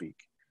 so to speak.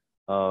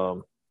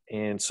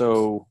 And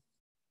so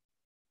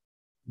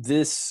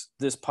this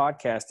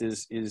podcast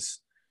is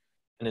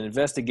an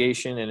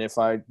investigation, and if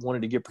I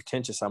wanted to get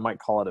pretentious, I might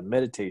call it a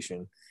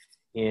meditation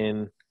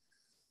in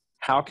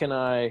how can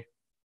I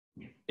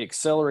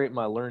accelerate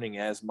my learning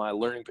as my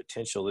learning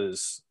potential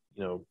is,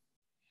 you know,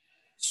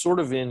 sort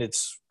of in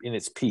its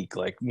peak.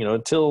 Like, you know,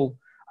 until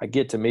I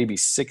get to maybe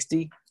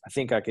 60, I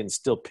think I can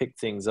still pick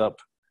things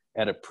up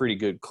at a pretty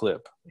good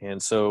clip.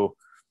 And so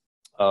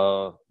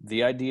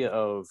the idea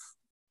of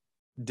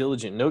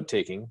diligent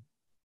note-taking,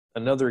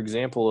 another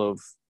example of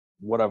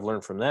what I've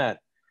learned from that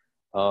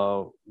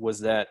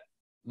was that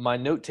my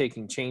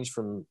note-taking changed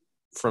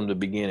from the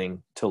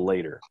beginning till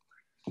later.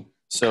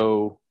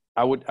 So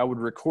I would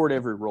record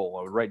every roll.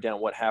 I would write down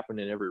what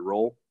happened in every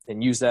roll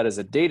and use that as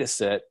a data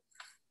set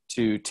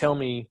to tell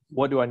me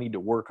what do I need to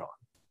work on.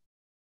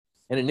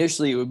 And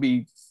initially it would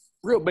be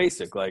real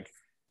basic, like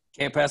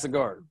can't pass a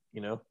guard,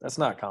 you know, that's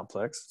not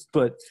complex.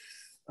 But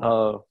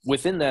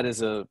within that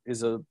is a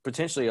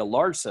potentially a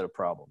large set of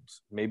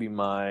problems. Maybe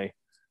my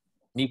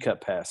knee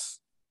cut pass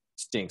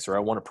stinks, or I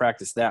want to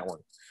practice that one.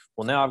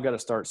 Well, now I've got to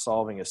start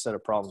solving a set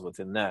of problems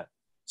within that.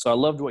 So I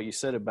loved what you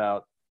said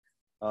about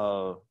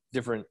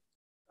different,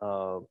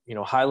 you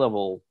know, high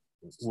level,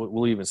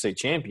 we'll even say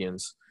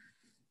champions,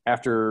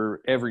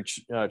 after every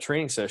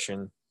training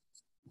session,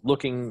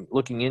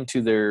 looking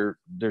into their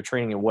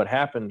training and what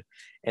happened,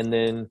 and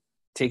then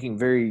taking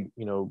very,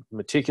 you know,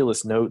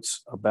 meticulous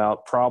notes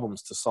about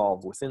problems to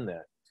solve within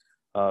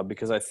that,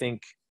 because I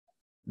think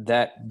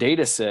that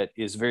data set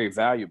is very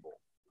valuable.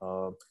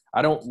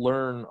 I don't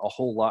learn a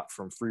whole lot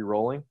from free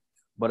rolling,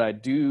 but I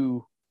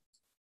do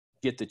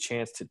get the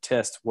chance to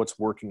test what's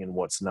working and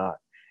what's not,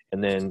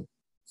 and then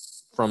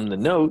from the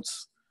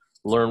notes,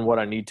 learn what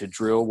I need to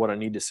drill, what I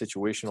need to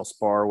situational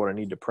spar, what I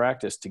need to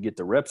practice to get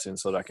the reps in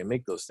so that I can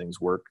make those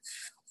things work,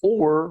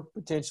 or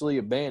potentially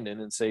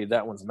abandon and say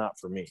that one's not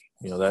for me.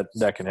 You know,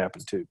 that can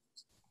happen too.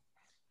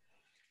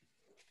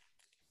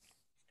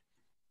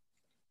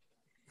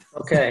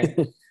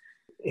 Okay.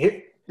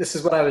 This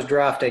is what I was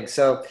drafting.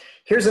 So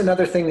here's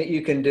another thing that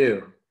you can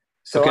do.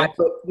 So okay.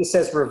 This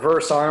says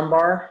reverse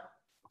armbar.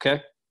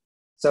 Okay.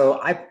 So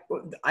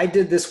I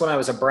did this when I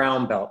was a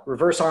brown belt.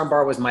 Reverse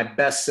armbar was my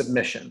best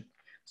submission.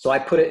 So I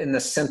put it in the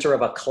center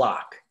of a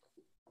clock.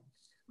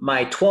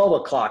 My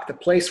 12 o'clock, the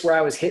place where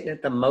I was hitting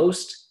it the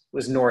most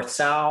was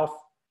north-south.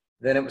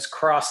 Then it was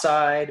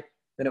cross-side.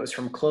 Then it was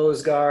from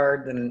closed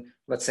guard. Then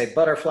let's say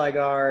butterfly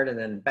guard, and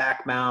then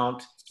back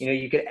mount. You know,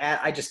 you could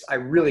add, I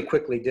really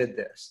quickly did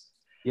this.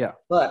 Yeah.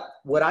 But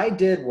what I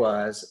did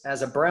was,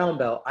 as a brown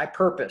belt, I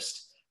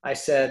purposed. I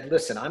said,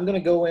 listen, I'm going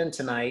to go in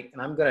tonight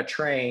and I'm going to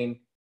train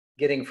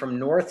getting from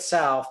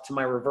north-south to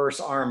my reverse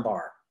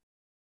armbar.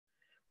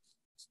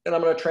 And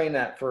I'm going to train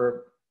that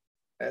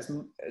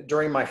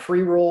during my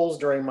free rolls,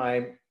 during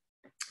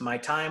my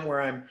time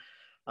where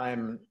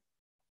I'm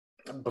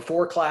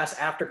before class,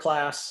 after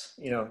class,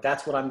 you know,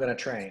 that's what I'm going to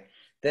train.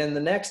 Then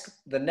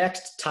the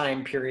next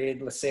time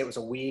period, let's say it was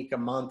a week, a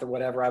month, or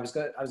whatever, I was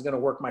going to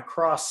work my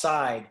cross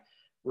side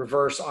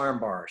reverse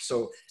armbar.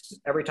 So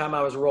every time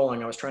I was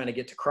rolling, I was trying to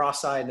get to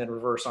cross side and then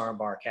reverse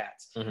armbar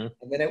cats. Mm-hmm.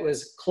 And then it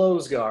was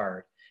close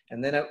guard.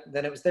 And then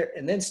it was there.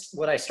 And then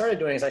what I started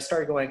doing is I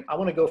started going, I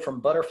want to go from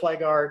butterfly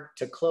guard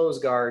to close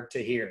guard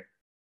to here.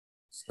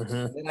 Mm-hmm.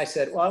 And then I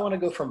said, well, I want to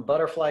go from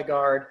butterfly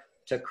guard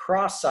to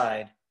cross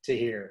side to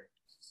here.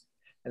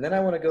 And then I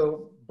want to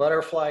go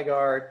butterfly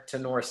guard to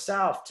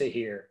north-south to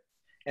here.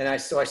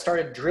 And so I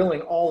started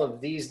drilling all of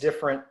these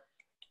different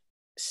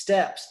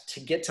steps to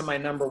get to my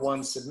number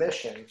one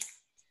submission.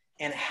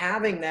 And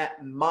having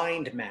that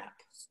mind map,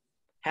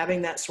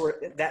 having that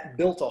that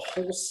built a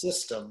whole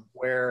system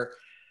where,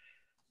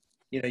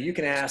 you know, you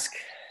can ask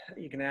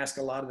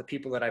a lot of the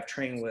people that I've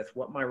trained with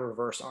what my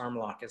reverse arm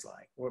lock is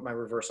like, what my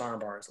reverse arm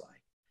bar is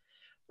like.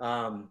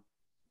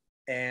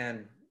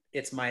 And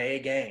it's my A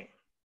game.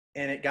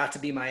 And it got to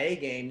be my A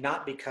game,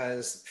 not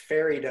because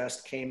fairy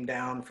dust came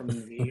down from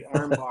the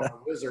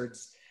armbar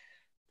wizards.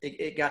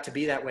 It got to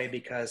be that way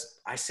because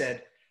I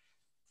said,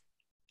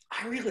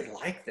 I really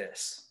like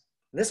this.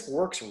 This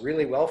works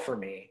really well for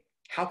me.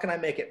 How can I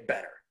make it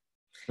better?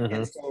 Mm-hmm.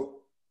 And so,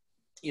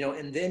 you know,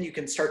 and then you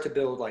can start to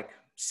build like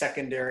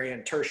secondary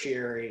and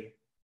tertiary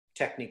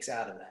techniques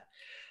out of that.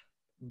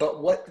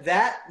 But what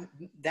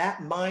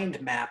that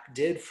mind map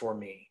did for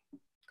me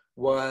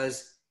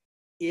was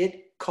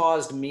it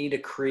caused me to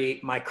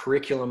create my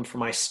curriculum for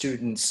my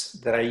students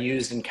that I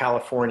used in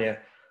California,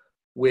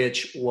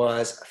 which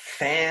was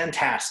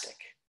fantastic.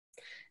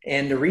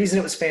 And the reason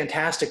it was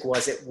fantastic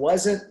was it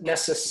wasn't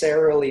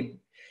necessarily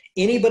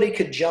anybody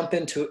could jump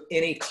into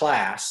any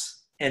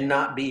class and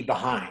not be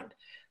behind,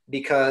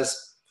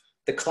 because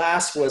the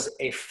class was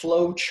a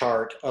flow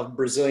chart of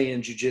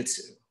Brazilian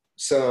jiu-jitsu.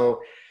 So,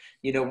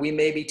 you know, we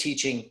may be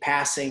teaching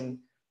passing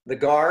the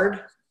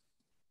guard,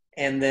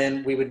 and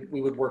then we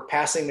would work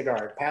passing the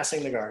guard,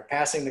 passing the guard,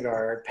 passing the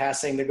guard,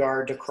 passing the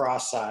guard to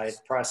cross side,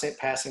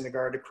 passing the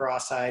guard to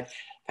cross side,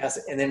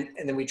 and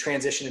then we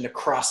transition into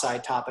cross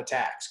side top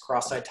attacks,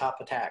 cross side top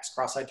attacks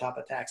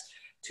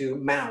to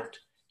mount,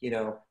 you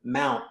know,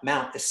 mount,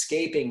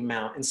 escaping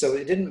mount. And so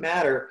it didn't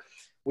matter.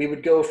 We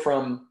would go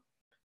from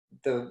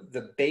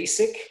the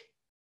basic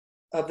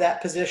of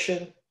that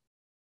position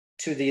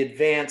to the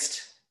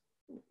advanced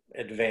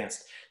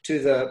to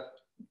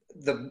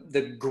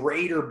the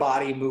greater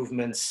body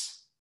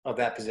movements of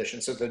that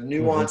position. So the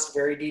nuanced,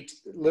 very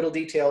little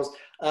details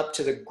up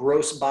to the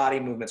gross body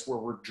movements where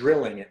we're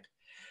drilling it.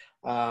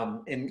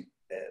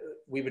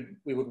 We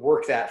would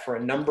work that for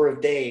a number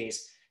of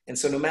days. And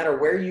so no matter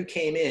where you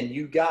came in,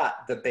 you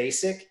got the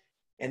basic.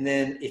 And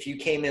then if you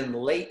came in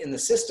late in the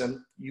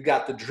system, you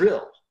got the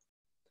drill.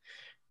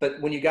 But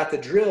when you got the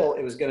drill,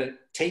 it was going to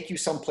take you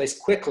someplace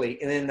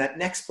quickly. And then that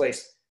next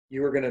place,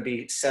 you were going to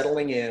be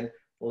settling in,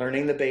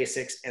 learning the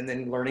basics, and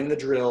then learning the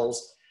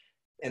drills.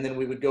 And then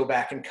we would go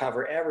back and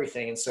cover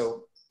everything. And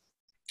so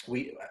I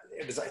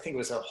think it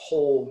was a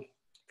whole,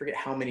 forget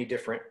how many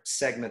different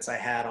segments I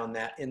had on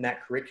that, in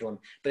that curriculum,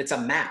 but it's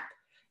a map.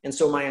 And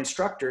so my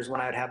instructors,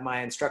 when I would have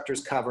my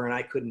instructors cover and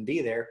I couldn't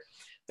be there,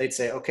 they'd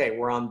say, okay,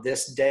 we're on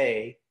this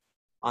day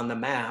on the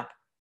map.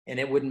 And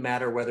it wouldn't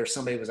matter whether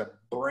somebody was a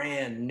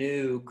brand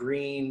new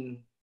green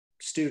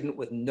student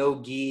with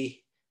no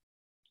gi,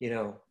 you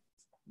know,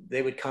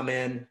 they would come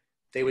in,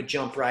 they would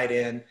jump right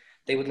in,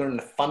 they would learn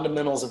the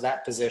fundamentals of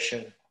that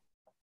position.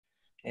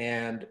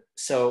 And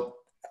so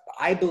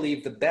I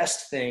believe the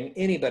best thing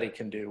anybody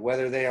can do,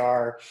 whether they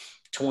are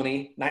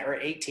 20 or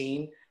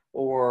 18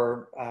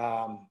 or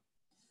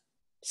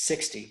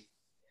 60,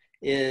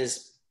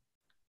 is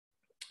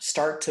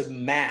start to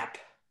map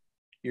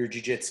your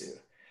jiu-jitsu.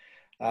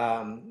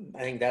 I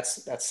think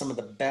that's some of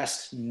the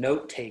best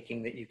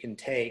note-taking that you can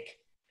take,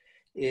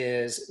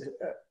 is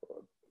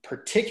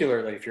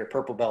particularly if you're a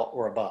purple belt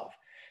or above.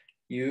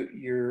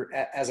 You're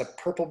as a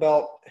purple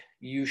belt,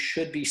 you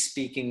should be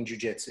speaking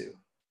jiu-jitsu.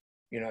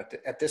 You know,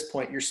 at this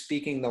point, you're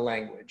speaking the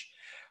language.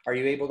 Are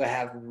you able to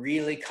have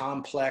really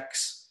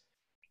complex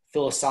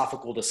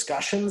philosophical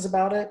discussions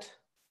about it?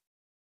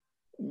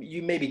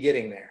 You may be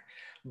getting there,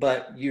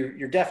 but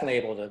you're definitely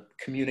able to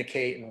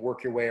communicate and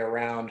work your way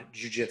around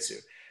jiu-jitsu.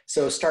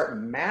 So start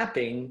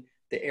mapping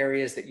the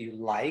areas that you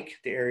like,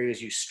 the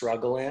areas you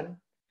struggle in.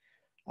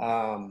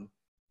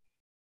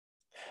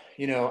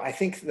 You know, I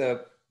think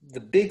the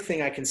big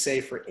thing I can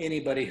say for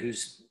anybody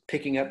who's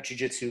picking up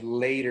jiu-jitsu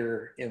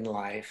later in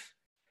life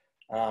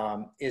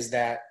is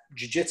that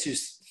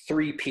jiu-jitsu's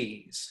 3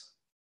 Ps: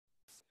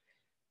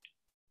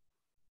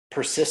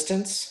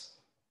 persistence,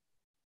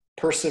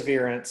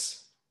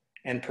 perseverance,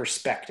 and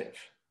perspective.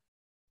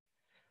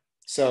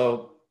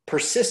 So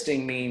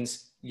persisting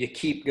means you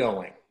keep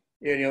going.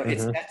 You know,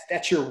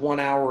 that's your 1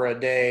 hour a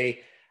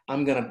day.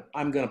 I'm gonna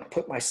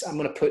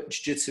put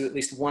jiu-jitsu at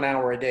least 1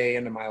 hour a day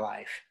into my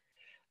life.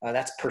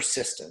 That's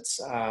persistence.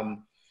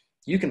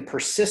 You can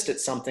persist at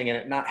something and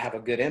it not have a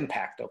good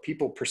impact, though.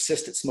 People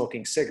persist at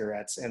smoking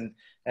cigarettes and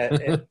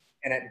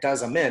it does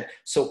them in.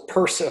 So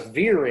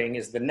persevering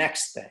is the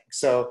next thing.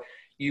 So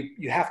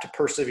you have to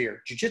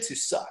persevere. Jiu-jitsu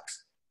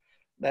sucks.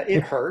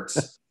 It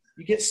hurts.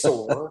 You get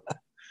sore.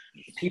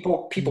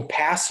 People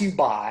pass you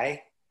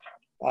by.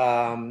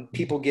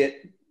 People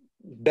get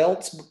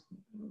belts.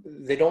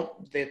 They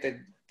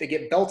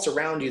get belts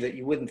around you that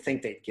you wouldn't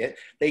think they'd get.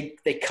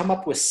 They come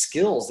up with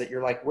skills that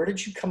you're like, where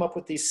did you come up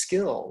with these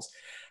skills?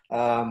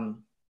 You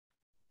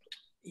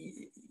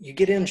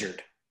get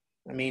injured.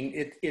 I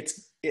mean,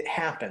 It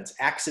happens.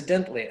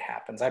 Accidentally, it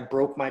happens. I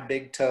broke my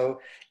big toe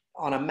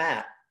on a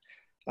mat.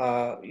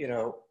 You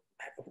know,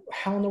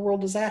 how in the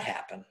world does that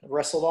happen? I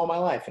wrestled all my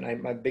life,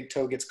 and my big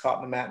toe gets caught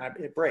in the mat,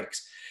 and it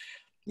breaks.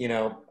 You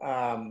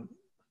know,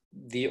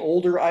 the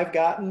older I've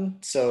gotten,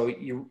 so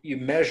you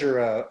measure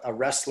a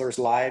wrestler's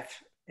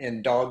life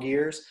in dog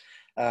years.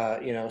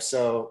 You know,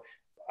 so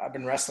I've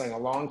been wrestling a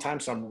long time,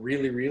 so I'm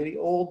really, really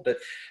old, but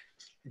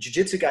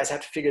jiu-jitsu guys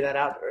have to figure that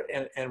out,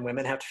 and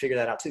women have to figure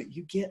that out too.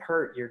 You get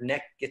hurt, your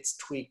neck gets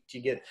tweaked,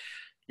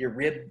 your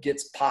rib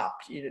gets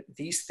popped.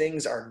 These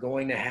things are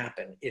going to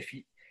happen.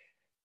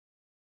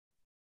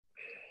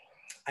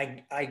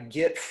 I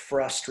get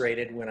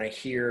frustrated when I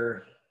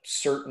hear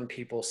certain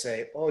people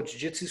say, oh,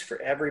 jiu-jitsu's for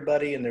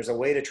everybody, and there's a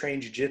way to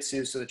train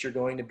jiu-jitsu so that you're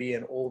going to be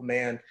an old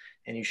man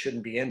and you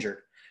shouldn't be injured.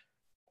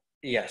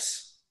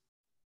 Yes,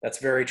 that's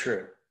very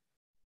true.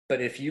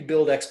 But if you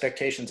build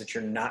expectations that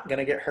you're not going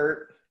to get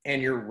hurt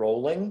and you're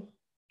rolling,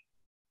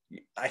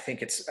 I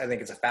think it's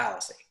a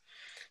fallacy.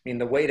 I mean,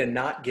 the way to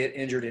not get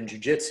injured in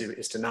jiu-jitsu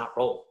is to not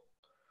roll.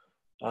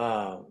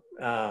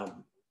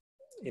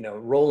 You know,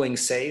 rolling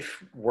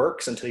safe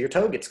works until your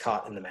toe gets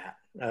caught in the mat.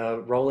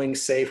 Rolling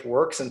safe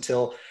works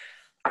until,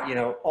 you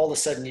know, all of a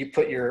sudden you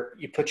put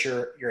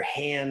your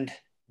hand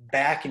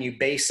back and you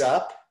base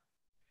up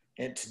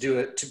and to do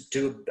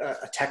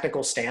a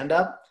technical stand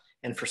up,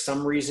 and for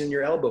some reason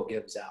your elbow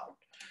gives out.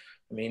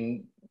 I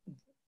mean,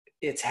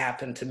 it's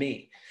happened to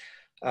me.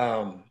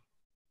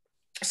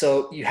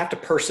 So you have to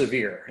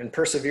persevere, and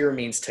persevere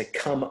means to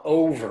come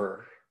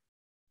over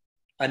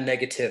a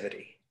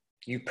negativity.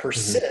 You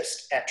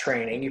persist at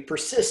training, you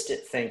persist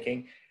at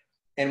thinking,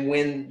 and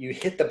when you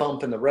hit the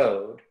bump in the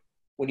road,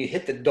 when you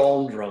hit the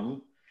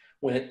doldrum,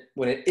 when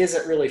it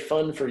isn't really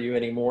fun for you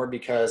anymore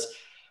because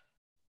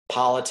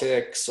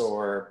politics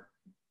or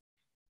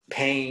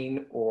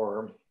pain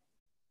or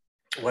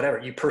whatever,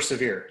 you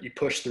persevere, you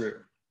push through.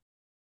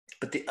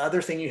 But the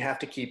other thing you have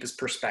to keep is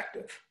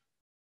perspective.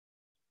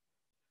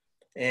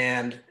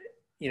 And,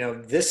 you know,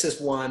 this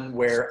is one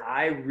where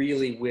I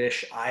really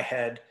wish I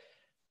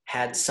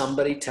had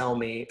somebody tell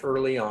me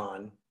early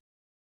on,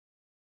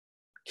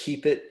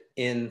 keep it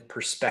in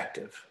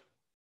perspective.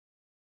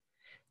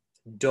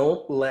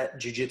 Don't let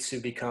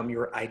jiu-jitsu become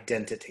your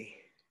identity.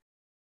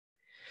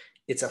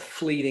 It's a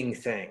fleeting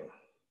thing.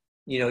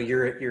 You know,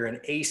 you're an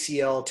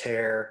ACL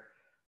tear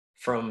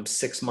from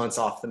 6 months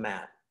off the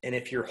mat. And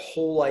if your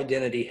whole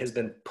identity has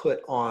been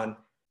put on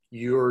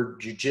your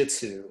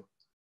jiu-jitsu,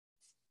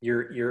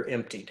 you're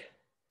emptied.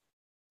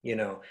 You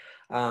know,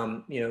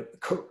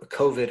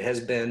 COVID has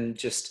been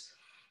just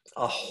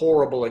a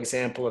horrible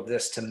example of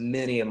this to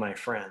many of my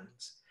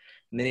friends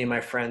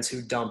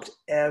who dumped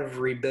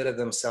every bit of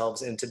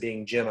themselves into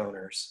being gym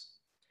owners,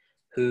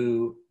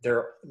 who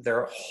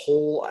their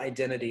whole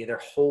identity,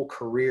 their whole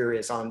career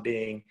is on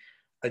being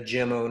a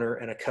gym owner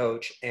and a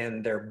coach,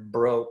 and they're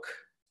broke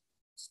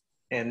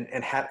and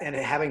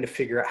having to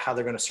figure out how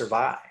they're going to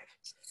survive.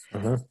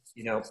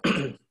 You know,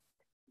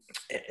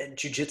 and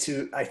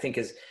jiu-jitsu, I think,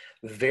 is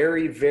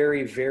very,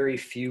 very, very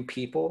few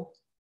people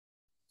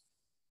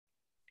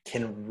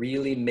can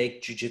really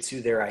make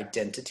jiu-jitsu their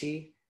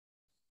identity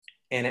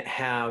and it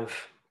have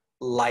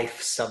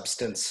life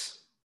substance,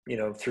 you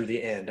know, through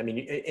the end. I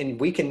mean, and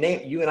we can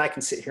name, you and I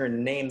can sit here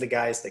and name the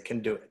guys that can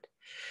do it,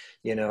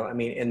 you know, I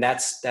mean, and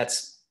that's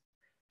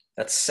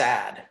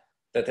sad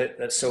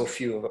that so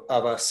few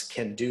of us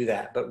can do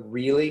that, but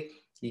really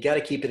you got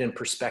to keep it in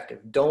perspective.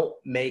 Don't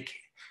make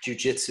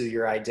jiu-jitsu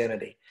your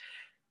identity.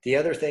 The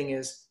other thing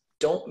is,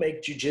 don't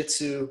make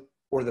jiu-jitsu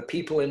or the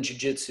people in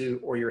jiu-jitsu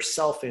or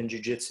yourself in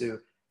jiu-jitsu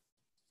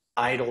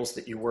idols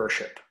that you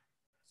worship.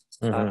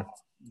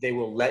 They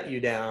will let you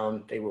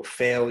down. They will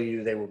fail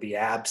you. They will be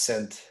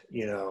absent.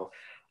 You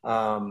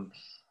know,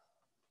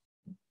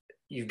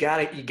 you got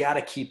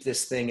to keep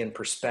this thing in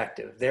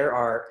perspective.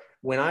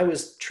 When I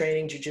was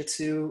training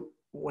jiu-jitsu,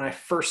 when I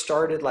first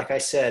started, like I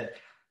said,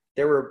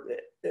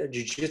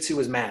 jiu-jitsu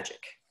was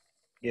magic.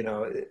 You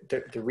know,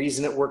 the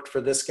reason it worked for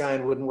this guy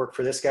and wouldn't work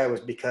for this guy was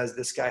because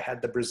this guy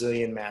had the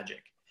Brazilian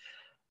magic,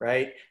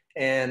 right?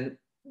 And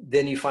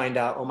then you find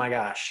out, oh my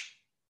gosh,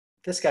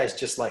 this guy's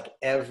just like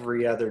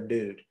every other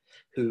dude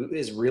who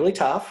is really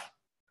tough,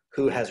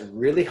 who has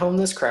really honed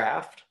this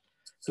craft,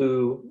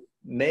 who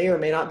may or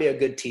may not be a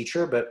good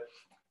teacher, but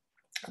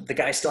the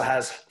guy still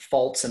has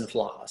faults and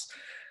flaws.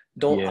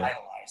 Don't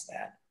idolize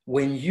that.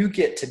 When you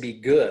get to be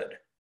good,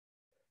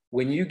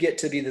 when you get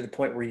to be to the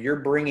point where you're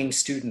bringing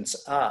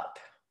students up,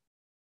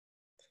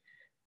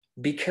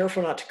 be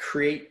careful not to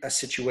create a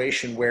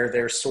situation where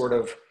there's sort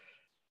of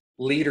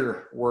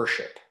leader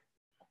worship.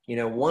 You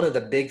know, one of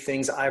the big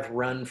things I've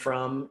run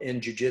from in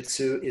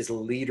jiu-jitsu is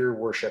leader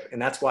worship. And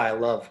that's why I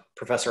love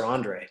Professor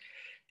Andre.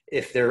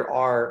 If there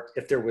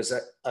was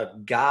a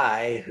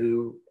guy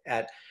who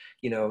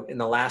in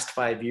the last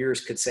 5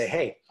 years could say,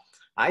 hey,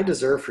 I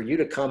deserve for you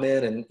to come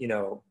in and, you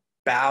know,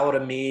 bow to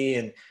me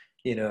and,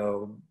 you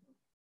know,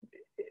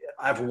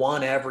 I've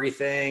won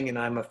everything and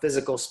I'm a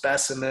physical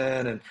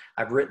specimen and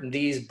I've written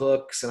these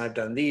books and I've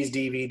done these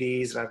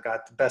DVDs and I've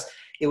got the best.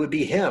 It would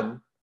be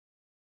him.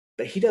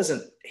 but he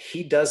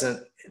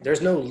doesn't,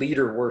 there's no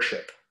leader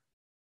worship.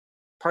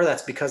 Part of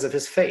that's because of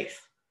his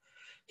faith.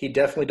 He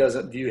definitely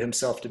doesn't view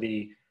himself to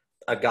be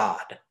a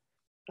god.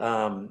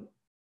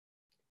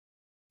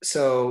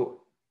 So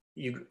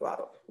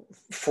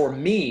for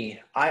me,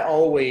 I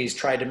always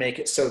tried to make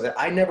it so that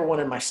I never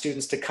wanted my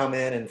students to come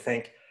in and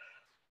think,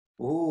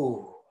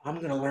 ooh, I'm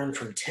going to learn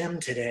from Tim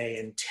today,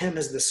 and Tim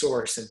is the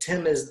source, and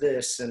Tim is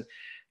this, and,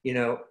 you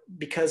know,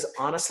 because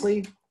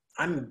honestly,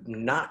 I'm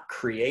not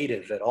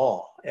creative at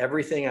all.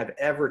 Everything I've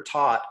ever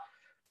taught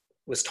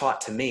was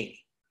taught to me.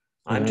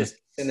 I'm just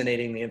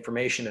disseminating the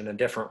information in a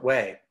different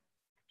way.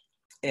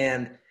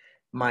 And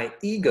my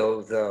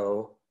ego,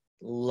 though,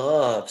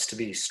 loves to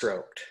be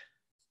stroked.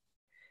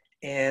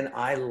 And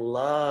I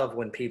love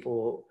when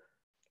people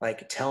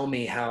like tell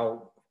me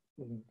how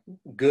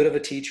good of a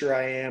teacher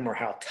I am, or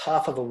how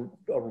tough of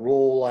a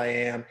role I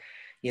am,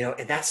 you know,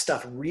 and that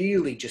stuff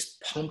really just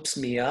pumps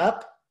me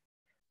up,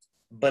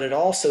 but it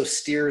also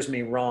steers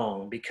me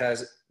wrong,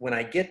 because when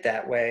I get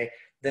that way,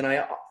 then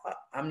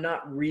I'm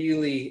not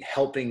really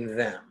helping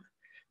them.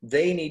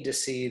 They need to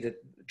see that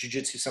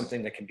jiu-jitsu is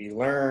something that can be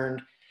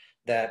learned,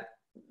 that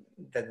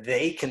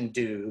they can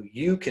do,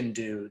 you can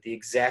do the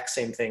exact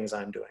same things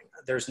I'm doing.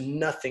 There's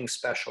nothing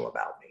special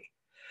about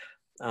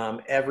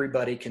me.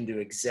 Everybody can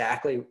do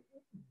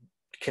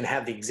can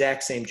have the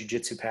exact same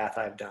jiu-jitsu path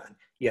I've done.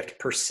 You have to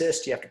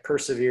persist, you have to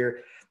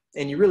persevere,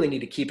 and you really need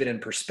to keep it in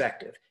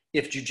perspective.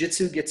 If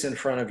jiu-jitsu gets in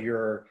front of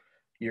your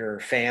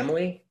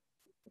family,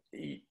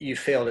 you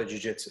failed at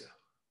jiu-jitsu.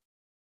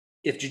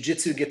 If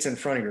jiu-jitsu gets in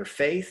front of your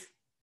faith,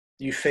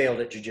 you failed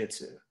at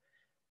jiu-jitsu.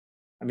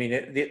 I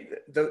mean,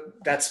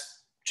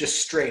 that's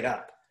just straight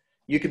up.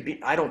 You could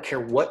be, I don't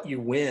care what you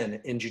win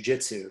in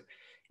jiu-jitsu.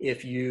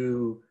 If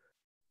you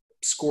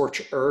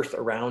scorch earth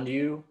around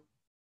you,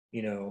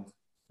 you know,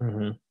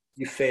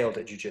 you failed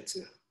at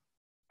jiu-jitsu.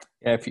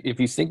 Yeah, if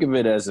you think of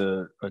it as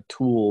a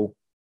tool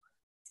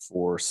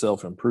for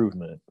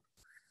self-improvement,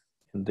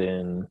 and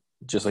then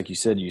just like you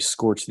said, you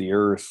scorch the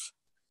earth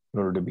in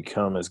order to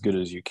become as good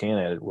as you can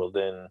at it, well,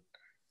 then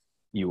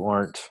you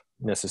aren't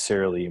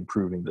necessarily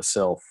improving the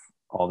self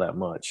all that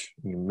much.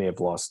 You may have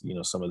lost, you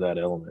know, some of that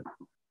element.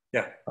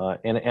 Yeah.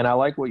 And I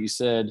like what you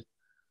said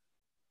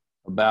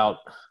about,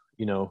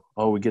 you know,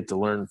 we get to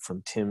learn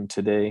from Tim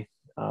today.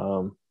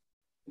 I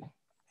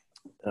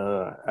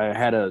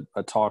had a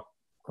talk.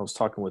 I was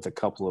talking with a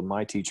couple of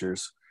my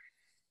teachers,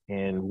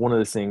 and one of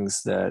the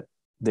things that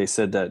they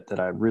said that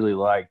I really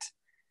liked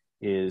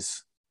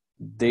is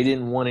they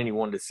didn't want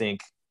anyone to think,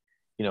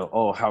 you know,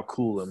 oh, how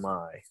cool am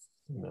I?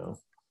 You know,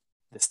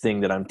 this thing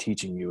that I'm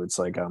teaching you, it's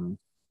like I'm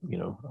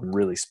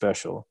really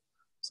special.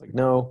 It's like,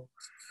 no,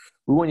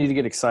 we want you to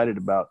get excited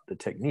about the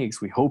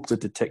techniques. We hope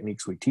that the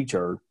techniques we teach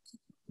are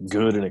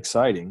good and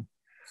exciting,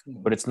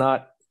 but it's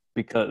not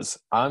because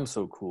I'm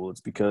so cool.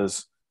 It's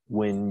because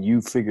when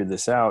you figure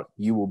this out,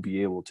 you will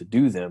be able to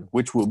do them,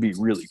 which will be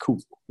really cool,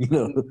 you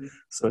know?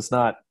 So it's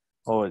not,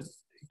 it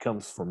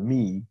comes from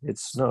me.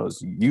 It's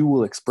you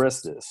will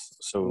express this.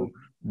 So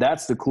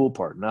that's the cool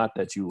part. Not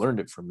that you learned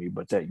it from me,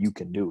 but that you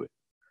can do it.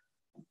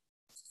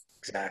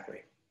 Exactly.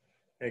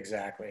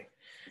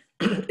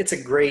 It's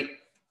a great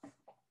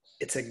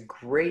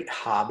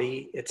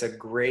hobby. It's a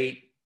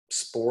great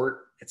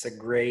sport. It's a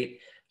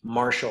great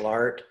martial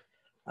art.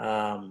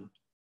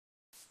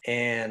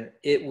 And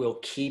it will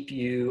keep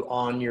you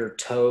on your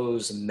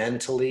toes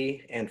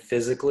mentally and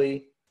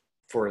physically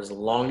for as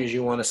long as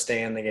you want to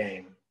stay in the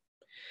game.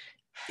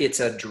 It's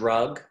a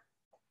drug.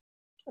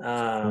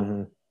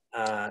 I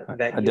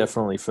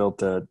definitely felt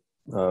that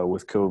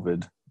with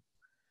COVID.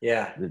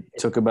 Yeah. It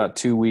took about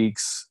 2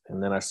 weeks,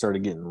 and then I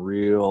started getting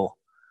real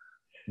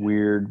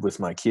weird with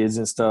my kids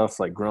and stuff,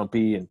 like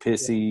grumpy and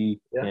pissy.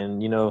 Yeah.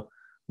 And, you know,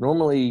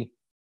 normally,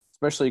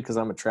 especially because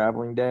I'm a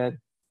traveling dad,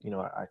 you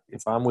know,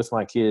 if I'm with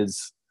my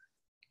kids,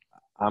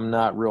 I'm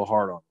not real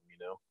hard on them, you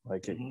know.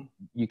 Like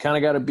you kind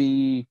of got to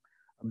be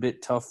a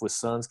bit tough with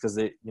sons because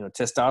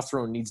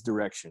testosterone needs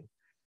direction.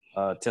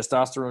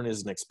 Testosterone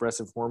is an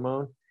expressive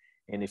hormone,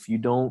 and if you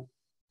don't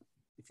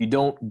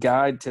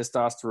guide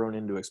testosterone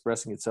into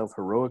expressing itself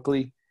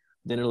heroically,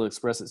 then it'll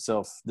express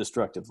itself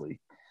destructively.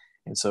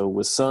 And so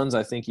with sons,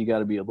 I think you got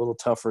to be a little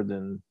tougher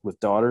than with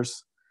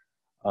daughters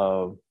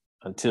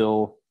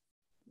until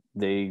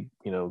they,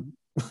 you know,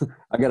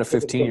 I got a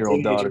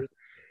 15-year-old daughter.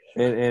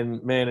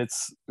 And man,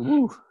 it's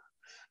woo.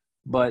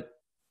 But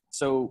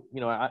so, you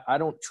know, I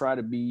don't try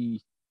to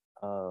be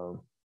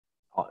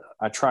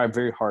I try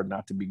very hard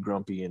not to be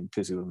grumpy and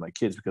pissy with my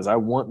kids, because I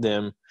want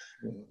them,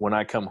 when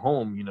I come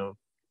home, you know,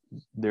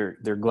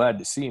 they're glad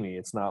to see me.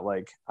 It's not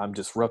like I'm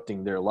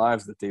disrupting their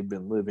lives that they've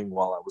been living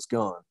while I was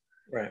gone.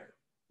 Right.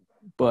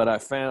 But I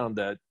found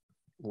that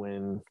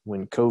when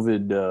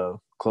COVID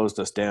closed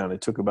us down,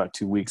 it took about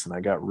 2 weeks, and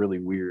I got really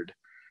weird.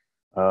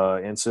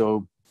 And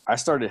so I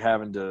started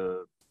having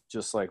to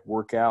just like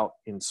work out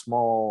in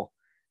small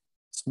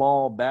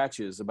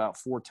batches about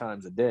 4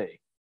 times a day.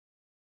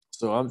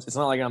 So it's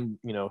not like I'm,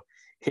 you know,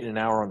 hitting an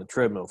hour on the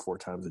treadmill 4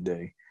 times a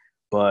day,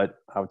 but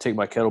I would take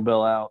my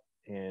kettlebell out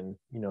and,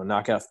 you know,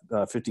 knock out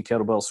 50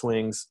 kettlebell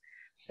swings.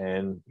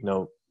 and,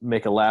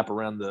 make a lap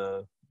around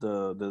the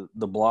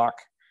block,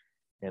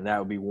 and that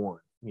would be one,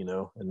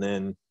 and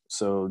then,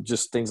 so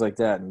just things like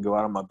that, and go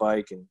out on my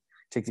bike and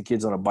take the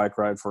kids on a bike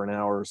ride for an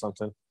hour or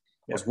something.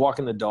 I was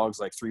walking the dogs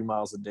like 3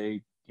 miles a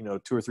day, 2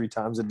 or 3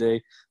 times a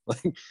day.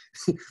 Like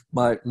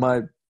my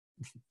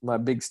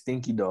big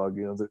stinky dog,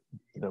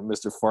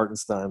 Mr.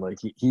 Fartenstein, like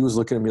he was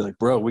looking at me like,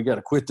 bro, we got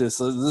to quit this.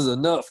 This is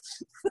enough.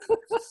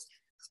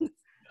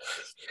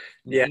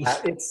 Yeah.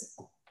 It's,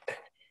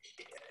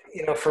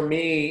 for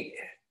me,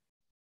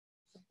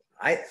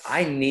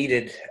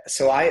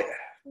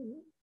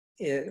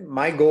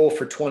 my goal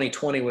for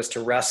 2020 was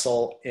to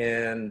wrestle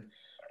in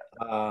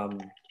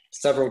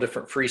several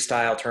different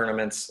freestyle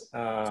tournaments.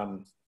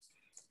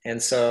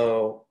 And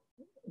so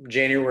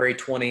January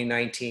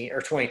 2019 or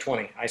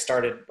 2020, I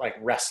started like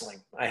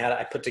wrestling.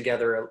 I put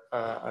together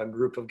a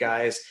group of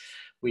guys.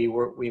 We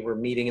were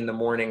meeting in the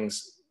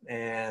mornings,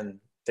 and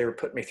they were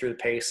putting me through the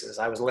paces.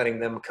 I was letting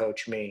them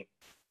coach me.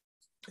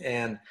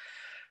 And,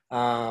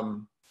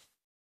 of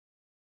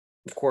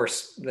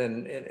course,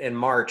 then in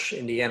March,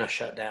 Indiana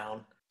shut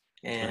down,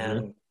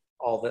 and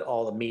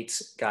all the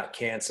meets got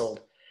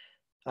canceled.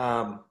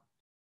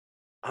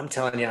 I'm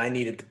telling you, I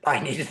needed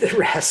the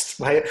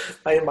rest.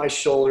 My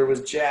shoulder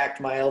was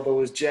jacked, my elbow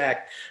was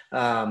jacked,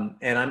 and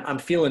I'm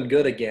feeling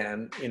good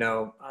again.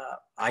 I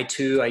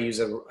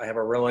have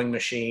a rowing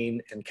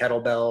machine and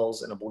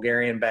kettlebells and a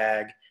Bulgarian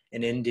bag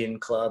and Indian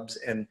clubs,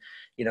 and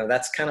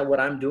that's kind of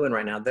what I'm doing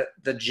right now.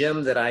 The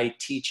gym that I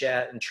teach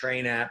at and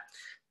train at,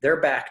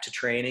 they're back to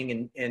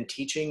training and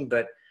teaching,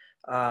 but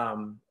I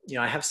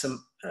have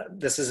some.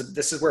 This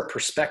is where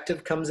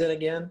perspective comes in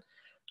again.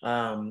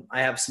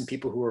 I have some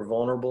people who are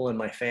vulnerable in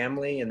my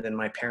family, and then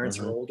my parents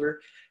are older,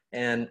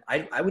 and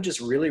I would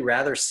just really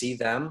rather see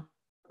them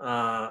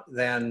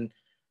than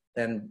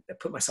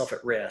put myself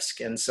at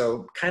risk. And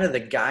so kind of the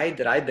guide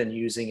that I've been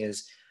using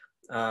is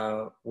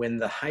when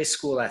the high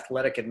school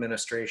athletic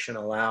administration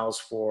allows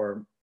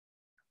for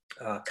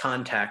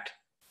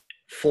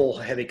full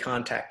heavy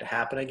contact to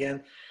happen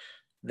again,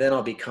 then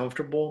I'll be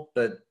comfortable.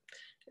 But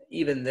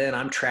even then,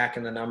 I'm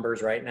tracking the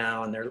numbers right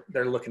now, and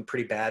they're looking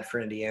pretty bad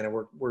for Indiana.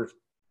 We're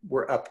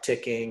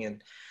upticking,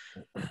 and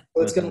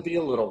it's going to be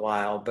a little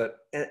while, but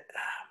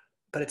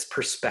it's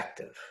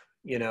perspective.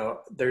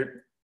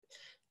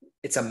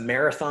 It's a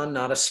marathon,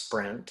 not a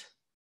sprint.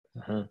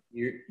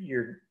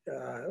 You're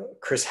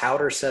Chris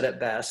Hauter said it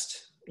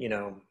best. If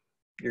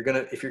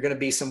you're gonna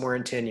be somewhere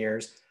in 10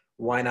 years,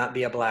 why not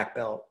be a black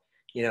belt?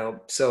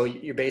 So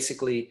you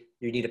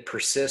need to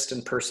persist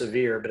and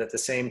persevere, but at the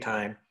same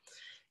time,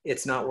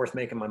 it's not worth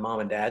making my mom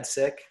and dad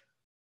sick.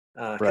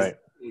 Right.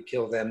 You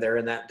kill them. They're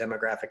in that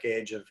demographic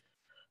age of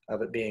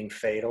it being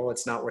fatal.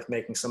 It's not worth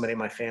making somebody in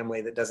my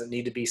family that doesn't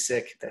need to be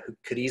sick, that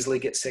could easily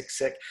get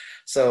sick.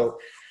 So,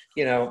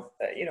 a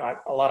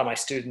lot of my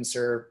students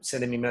are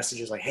sending me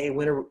messages like, hey,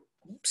 we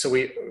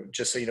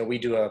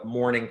do a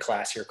morning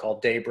class here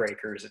called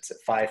Daybreakers. It's at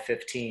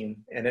 5:15,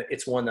 and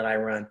it's one that I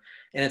run,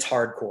 and it's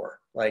hardcore.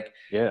 Like,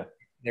 yeah,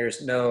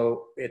 there's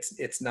no,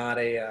 it's not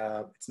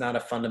a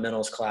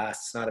fundamentals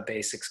class. It's not a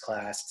basics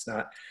class.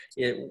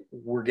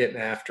 We're getting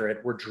after it.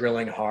 We're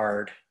drilling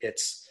hard.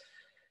 It's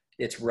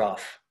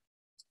rough.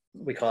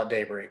 We call it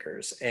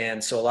Daybreakers.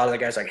 And so a lot of the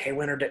guys are like, hey,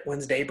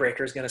 when's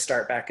Daybreakers going to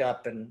start back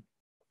up? And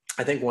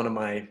I think one of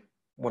my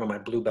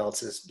blue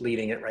belts is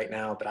leading it right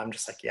now, but I'm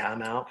just like, yeah,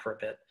 I'm out for a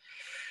bit.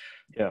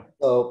 Yeah.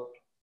 So,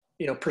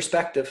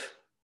 perspective,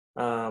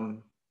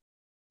 people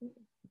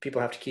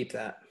have to keep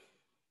that.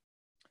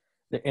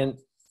 And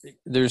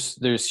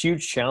there's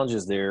huge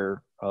challenges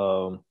there.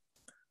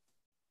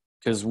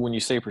 Because when you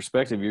say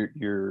perspective,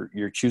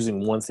 you're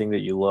choosing one thing that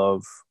you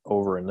love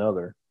over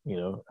another,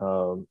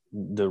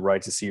 the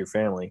right to see your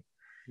family.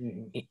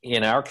 Mm-hmm.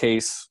 In our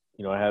case,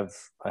 I have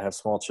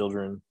small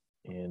children,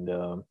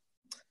 and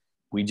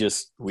we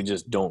just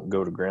don't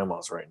go to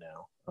grandma's right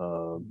now.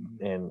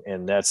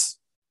 And that's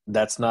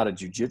not a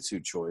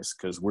jiu-jitsu choice,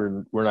 because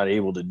we're not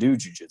able to do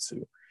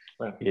jiu-jitsu.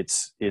 Right.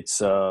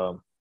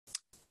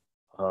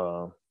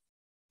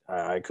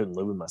 I couldn't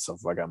live with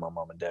myself if I got my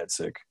mom and dad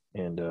sick,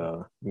 and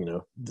it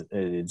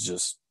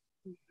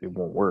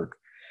won't work.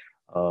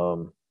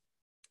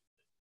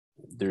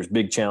 There's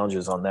big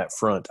challenges on that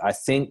front. I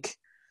think,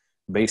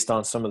 based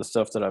on some of the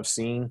stuff that I've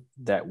seen,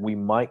 that we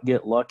might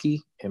get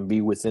lucky and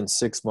be within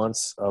 6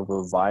 months of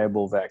a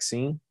viable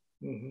vaccine.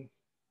 Mm-hmm.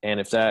 And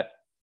if that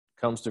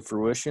comes to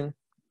fruition,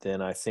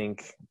 then I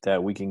think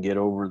that we can get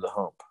over the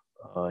hump,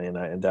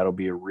 and that'll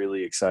be a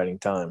really exciting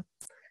time.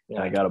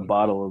 Yeah, I got a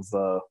bottle of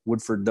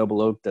Woodford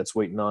Double Oak that's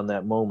waiting on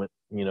that moment,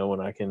 when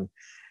I can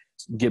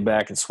get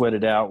back and sweat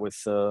it out with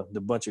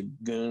the bunch of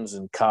goons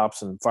and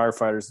cops and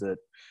firefighters that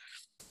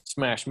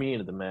smash me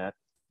into the mat.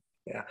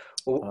 Yeah,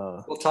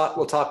 we'll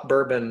talk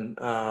bourbon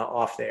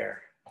off the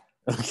air.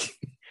 Okay.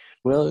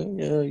 Well,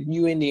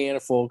 you Indiana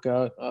folk,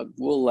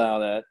 we'll allow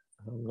that.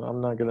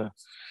 I'm not gonna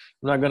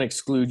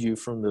exclude you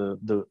from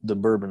the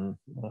bourbon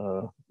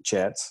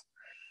chats,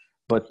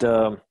 but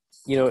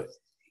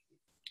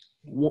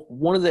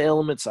one of the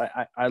elements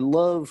I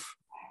love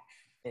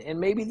and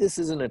maybe this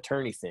is an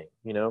attorney thing,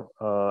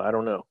 I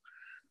don't know,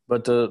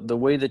 but the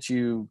way that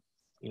you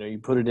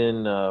put it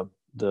in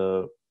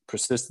the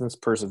persistence,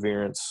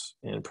 perseverance,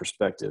 and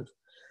perspective,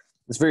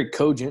 it's very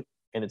cogent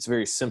and it's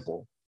very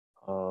simple.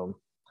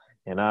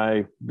 And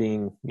I,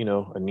 being,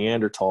 a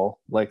Neanderthal,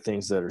 like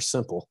things that are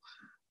simple.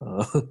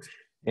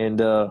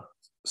 And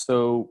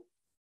so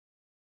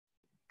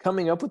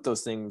coming up with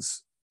those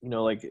things,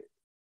 like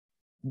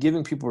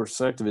giving people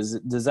perspective,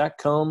 does that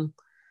come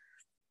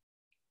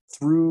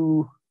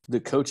through the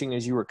coaching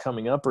as you were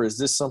coming up, or is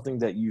this something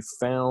that you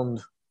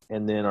found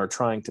and then are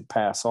trying to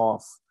pass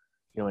off,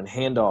 and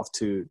hand off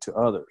to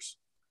others?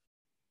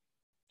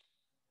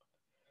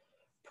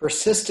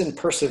 Persist and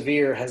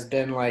persevere has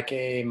been like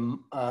a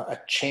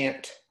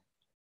chant.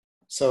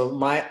 So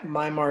my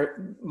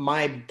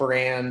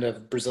brand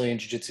of Brazilian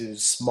Jiu-Jitsu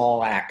is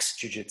small axe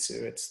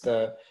Jiu-Jitsu. It's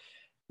the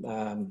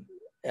SMALLAXE.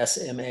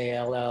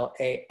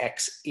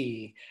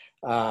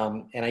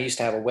 And I used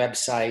to have a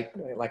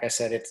website. Like I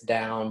said, it's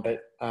down,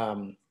 but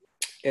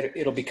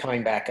it'll be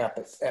coming back up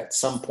at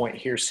some point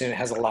here soon. It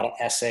has a lot of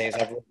essays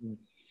I've written.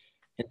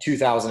 In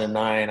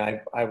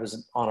 2009, I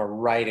was on a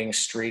writing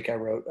streak. I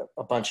wrote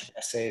a bunch of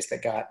essays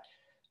that got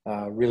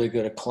really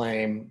good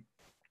acclaim.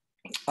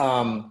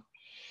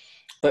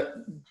 But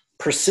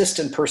persist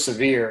and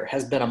persevere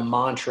has been a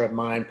mantra of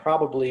mine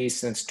probably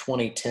since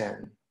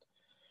 2010.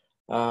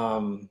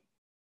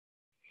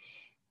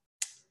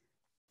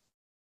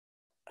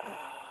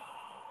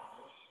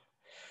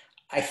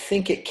 I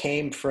think it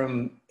came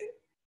from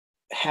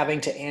having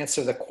to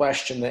answer the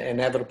question that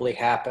inevitably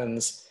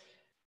happens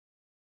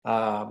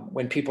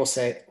when people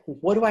say,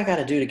 what do I got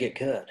to do to get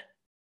good?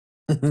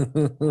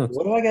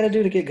 What do I got to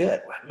do to get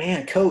good?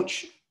 Man,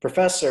 coach,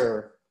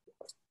 professor,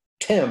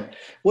 Tim,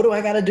 what do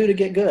I got to do to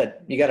get good?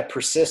 You got to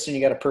persist and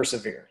you got to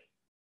persevere.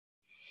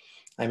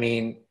 I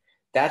mean,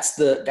 that's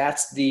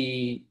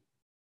the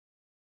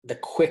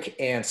quick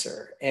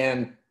answer.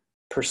 And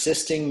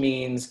persisting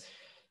means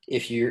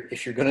if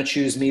you're going to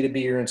choose me to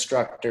be your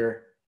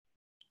instructor,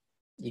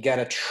 you got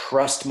to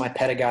trust my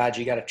pedagogy.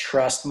 You got to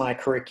trust my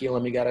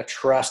curriculum. You got to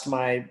trust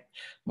my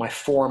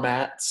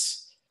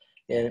formats.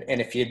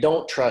 And if you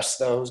don't trust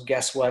those,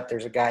 guess what?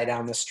 There's a guy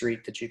down the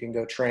street that you can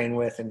go train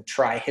with and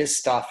try his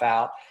stuff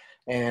out.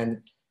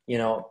 And,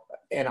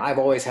 and I've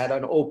always had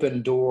an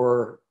open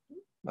door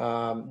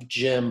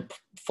gym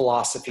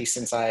philosophy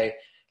since I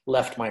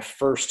left my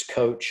first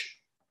coach.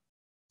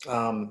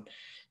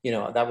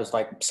 That was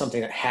like something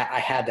that I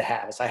had to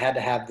have. I had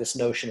to have this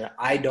notion that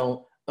I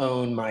don't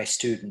own my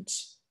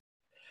students.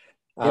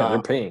 Yeah,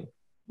 they're paying.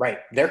 Right.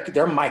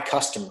 They're my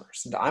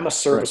customers. I'm a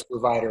service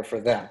provider for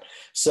them.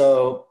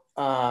 So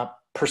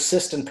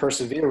persist and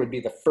persevere would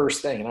be the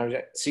first thing.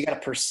 And so you got to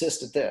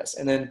persist at this.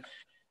 And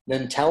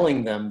then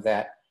telling them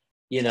that,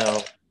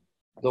 the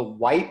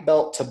white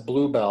belt to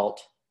blue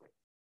belt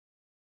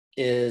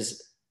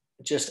is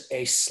just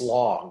a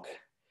slog.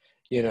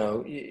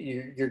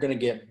 You're going to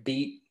get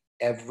beat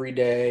every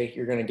day.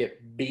 You're going to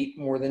get beat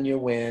more than you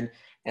win.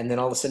 And then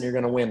all of a sudden you're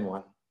going to win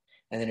one.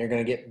 And then you're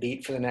going to get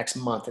beat for the next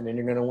month. And then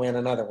you're going to win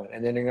another one.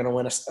 And then you're going to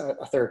win a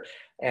third.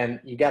 And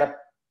you got to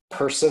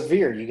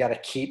persevere. You got to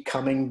keep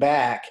coming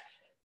back.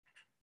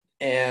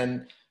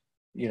 And,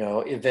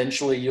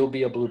 eventually you'll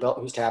be a blue belt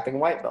who's tapping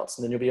white belts.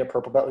 And then you'll be a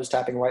purple belt who's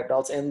tapping white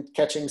belts and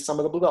catching some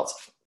of the blue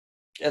belts.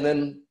 And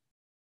then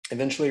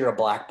eventually you're a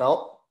black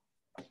belt.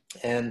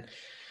 And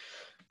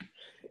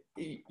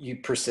you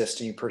persist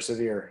and you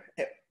persevere.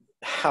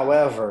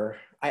 However,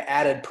 I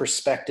added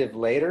perspective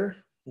later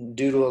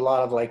due to a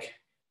lot of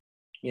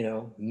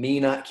me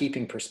not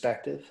keeping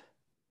perspective,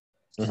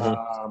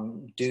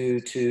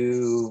 due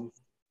to,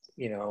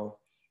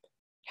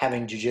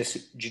 having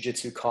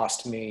jiu-jitsu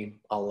cost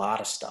me a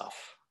lot of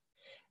stuff,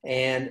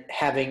 and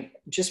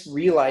just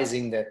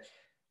realizing that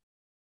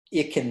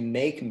it can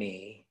make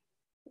me,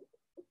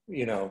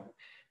 I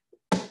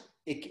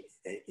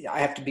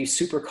have to be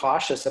super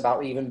cautious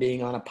about even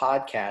being on a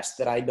podcast,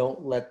 that I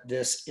don't let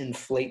this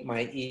inflate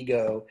my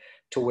ego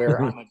to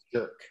where I'm a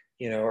jerk,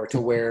 or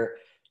to where,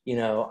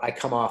 I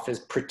come off as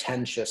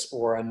pretentious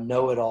or a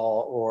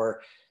know-it-all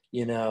or,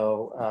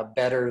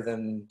 better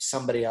than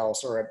somebody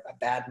else, or a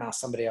badmouth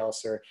somebody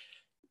else, or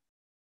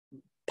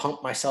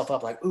pump myself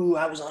up like, ooh,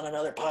 I was on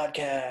another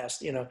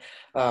podcast,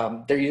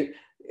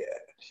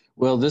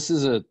 Well, this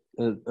is a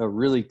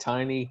really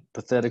tiny,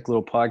 pathetic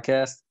little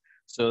podcast.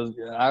 So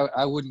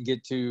I wouldn't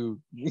get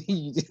too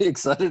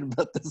excited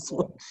about this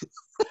one.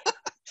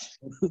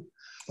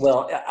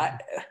 Well,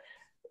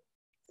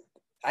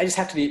 I just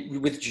have to be,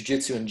 with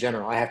jiu-jitsu in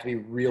general, I have to be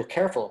real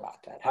careful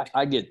about that.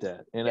 I get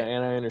that. And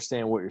I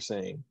understand what you're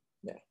saying.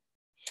 Yeah.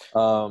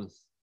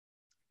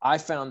 I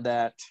found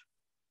that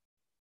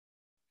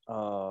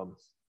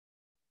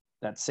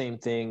that same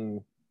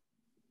thing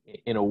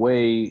in a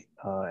way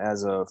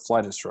as a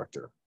flight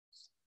instructor,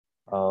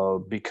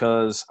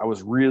 because I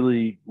was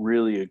really,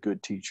 really a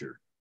good teacher.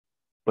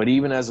 But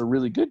even as a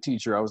really good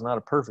teacher, I was not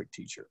a perfect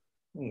teacher.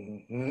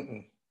 Mm-hmm.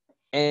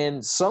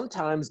 And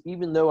sometimes,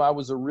 even though I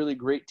was a really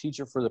great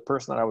teacher for the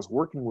person that I was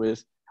working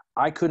with,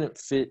 I couldn't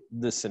fit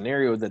the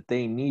scenario that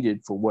they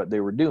needed for what they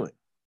were doing.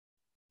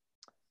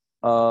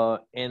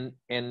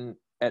 And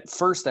at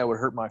first that would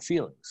hurt my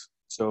feelings.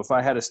 So if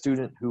I had a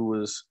student who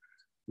was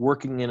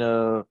working in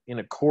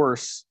a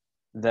course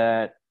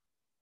that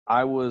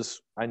I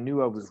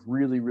knew I was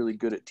really, really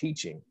good at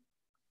teaching,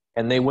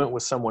 and they went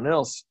with someone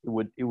else, it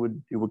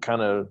would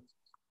kind of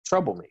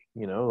trouble me,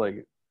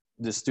 like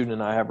this student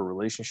and I have a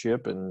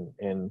relationship,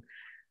 and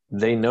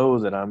they know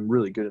that I'm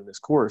really good in this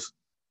course.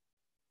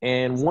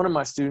 And one of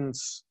my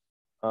students,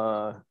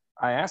 I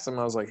asked him,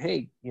 I was like,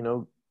 hey,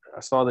 I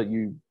saw that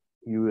you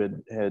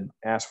had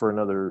asked for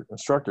another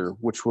instructor,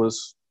 which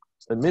was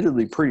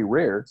admittedly pretty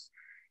rare.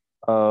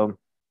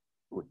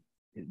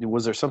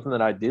 Was there something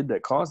that I did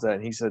that caused that?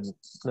 And he said,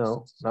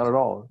 no, not at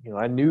all.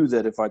 I knew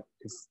that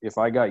if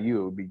I got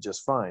you, it would be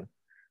just fine.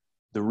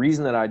 The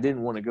reason that I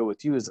didn't want to go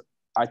with you is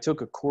I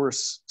took a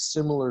course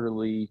similar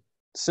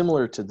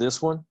to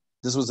this one.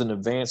 This was an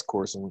advanced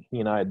course, and he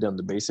and I had done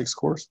the basics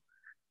course.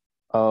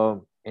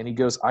 And he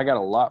goes, I got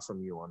a lot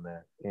from you on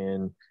that.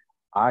 And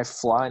I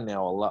fly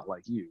now a lot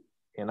like you.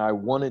 And I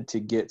wanted to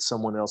get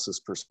someone else's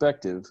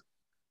perspective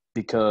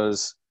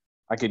because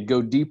I could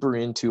go deeper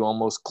into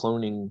almost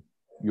cloning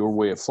your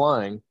way of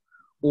flying,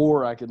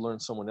 or I could learn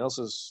someone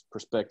else's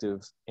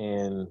perspective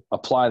and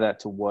apply that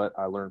to what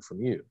I learned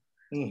from you.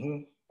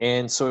 Mm-hmm.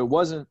 And so it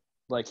wasn't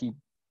like he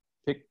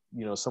picked,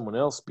 someone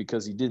else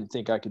because he didn't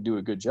think I could do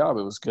a good job.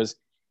 It was because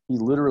he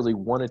literally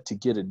wanted to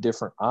get a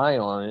different eye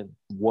on it,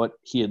 what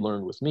he had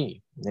learned with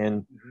me.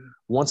 And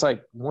once I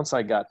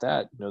got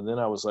that, then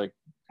I was like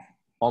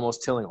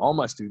almost telling all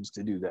my students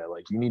to do that.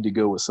 Like, you need to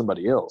go with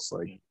somebody else.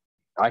 Like,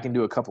 I can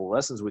do a couple of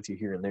lessons with you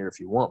here and there if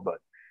you want, but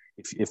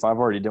if I've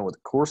already done with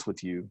the course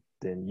with you,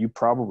 then you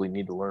probably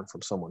need to learn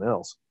from someone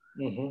else.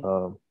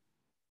 Mm-hmm.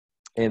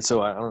 And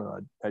so I don't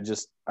know.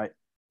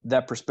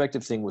 That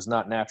perspective thing was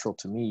not natural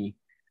to me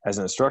as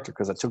an instructor,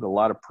 because I took a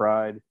lot of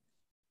pride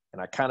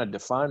and I kind of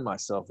defined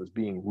myself as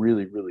being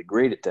really, really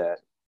great at that.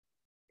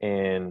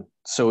 And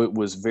so it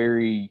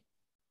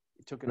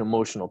took an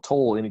emotional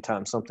toll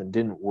anytime something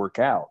didn't work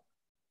out.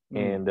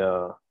 And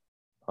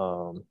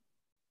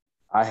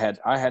I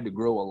had to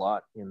grow a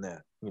lot in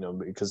that,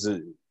 because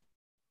it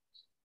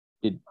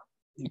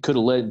could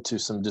have led to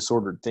some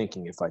disordered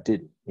thinking if I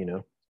didn't,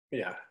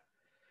 Yeah.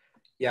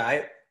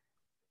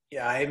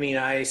 I mean,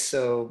 I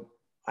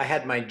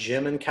had my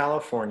gym in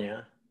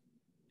California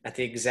at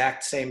the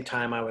exact same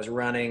time I was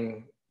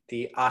running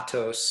the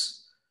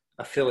Atos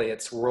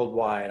affiliates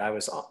worldwide. I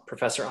was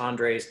Professor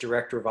Andre's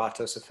director of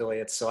Atos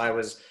affiliates. So I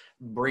was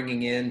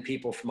bringing in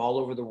people from all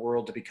over the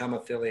world to become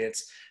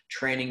affiliates,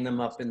 training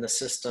them up in the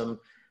system,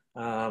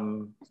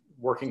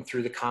 working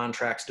through the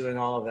contracts, doing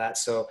all of that.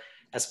 So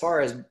as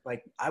far as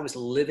like, I was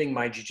living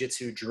my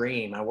jiu-jitsu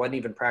dream. I wasn't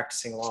even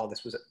practicing law.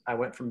 I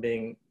went from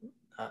being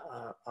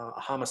a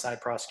homicide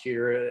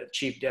prosecutor, a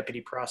chief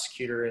deputy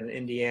prosecutor in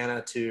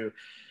Indiana to,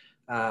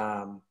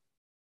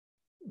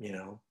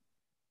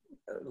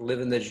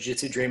 living the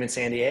jiu-jitsu dream in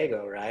San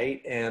Diego.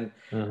 Right. And,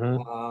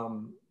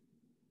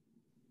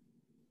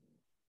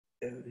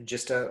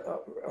 just a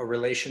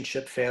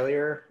relationship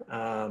failure.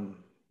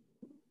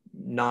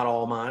 Not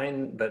all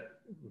mine, but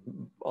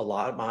a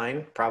lot of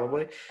mine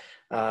probably.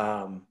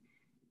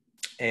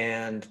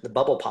 And the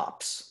bubble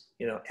pops,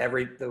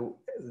 the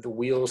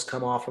wheels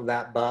come off of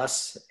that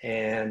bus.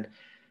 And,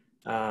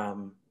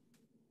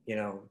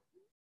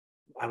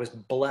 I was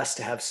blessed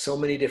to have so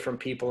many different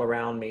people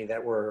around me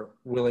that were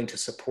willing to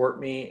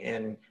support me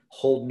and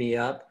hold me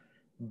up.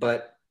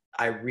 But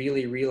I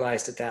really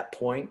realized at that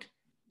point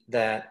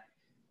that,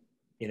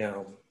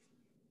 no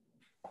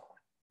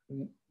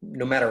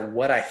matter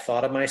what I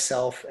thought of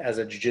myself as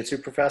a jiu-jitsu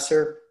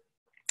professor,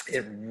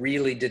 it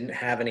really didn't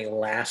have any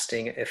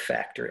lasting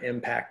effect or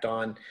impact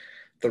on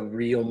the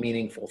real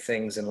meaningful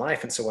things in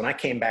life. And so when I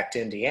came back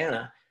to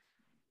Indiana,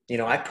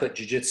 I put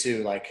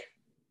jiu-jitsu, like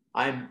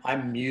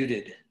I'm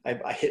muted.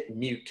 I hit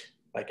mute.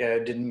 Like, I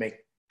didn't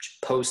make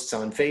posts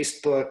on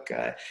Facebook.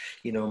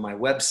 My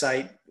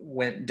website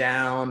went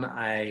down.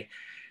 I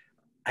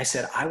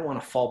said, I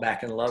want to fall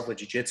back in love with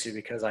jiu-jitsu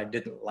because I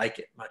didn't like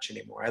it much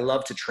anymore. I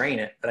love to train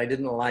it, but I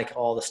didn't like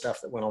all the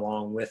stuff that went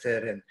along with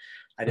it. And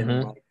I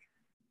didn't like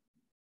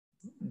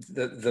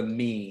the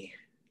me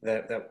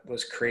that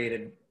was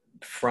created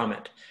from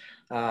it.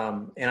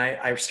 And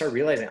I started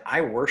realizing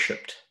I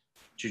worshiped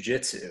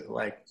jiu-jitsu.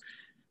 Like,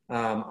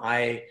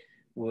 I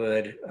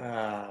would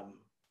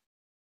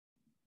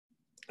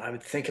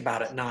think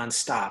about it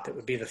nonstop. It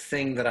would be the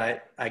thing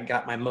that I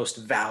got my most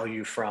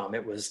value from.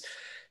 It was,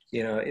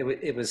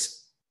 it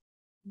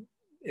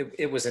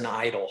was an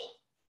idol,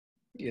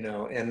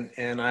 and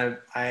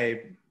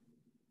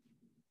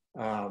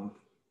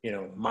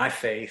my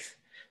faith,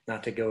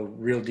 not to go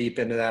real deep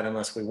into that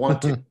unless we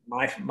want to,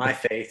 my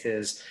faith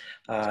is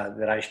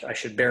that I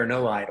should bear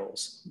no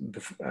idols.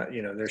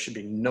 There should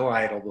be no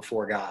idol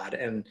before God.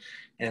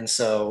 And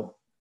so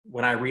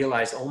when I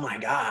realized, oh my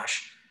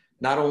gosh,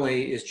 not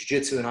only is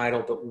jiu-jitsu an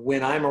idol, but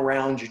when I'm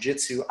around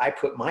jiu-jitsu, I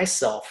put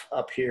myself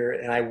up here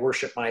and I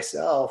worship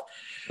myself.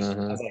 I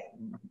was like,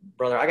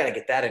 brother, I got to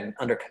get that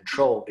under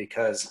control,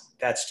 because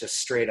that's just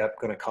straight up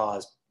going to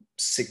cause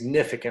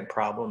significant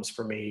problems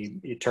for me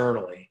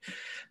eternally.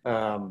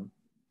 And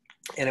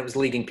it was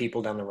leading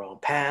people down the wrong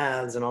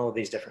paths and all of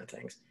these different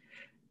things.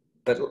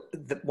 But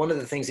one of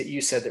the things that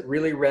you said that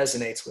really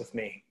resonates with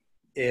me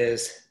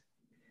is,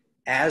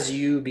 as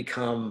you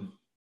become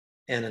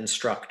an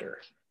instructor,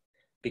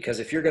 because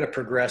if you're going to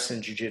progress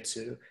in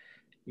jiu-jitsu,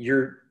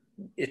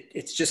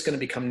 it's just going to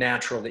become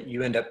natural that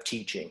you end up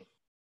teaching.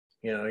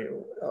 You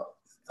know,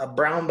 a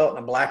brown belt and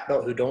a black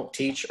belt who don't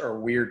teach are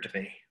weird to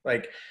me.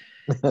 Like,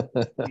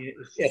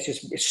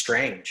 it's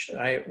strange.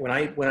 When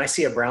I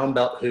see a brown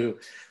belt who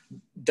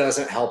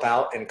doesn't help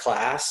out in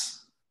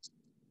class,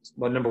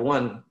 well, number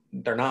one,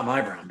 they're not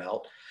my brown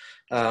belt.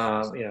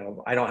 You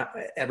know,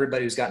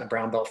 everybody who's gotten a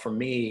brown belt from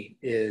me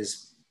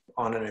is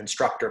on an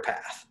instructor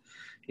path,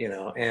 you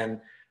know, and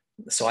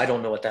so I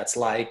don't know what that's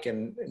like.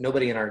 And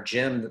nobody in our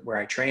gym where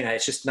I train,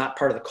 it's just not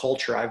part of the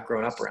culture I've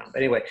grown up around. But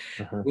anyway,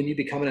 when you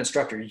become an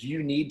instructor,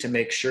 you need to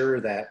make sure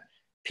that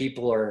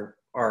people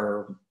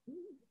are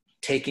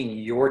taking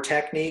your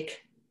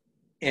technique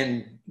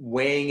and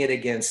weighing it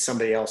against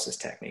somebody else's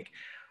technique.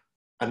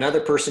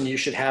 Another person you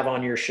should have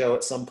on your show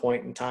at some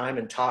point in time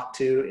and talk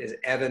to is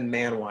Evan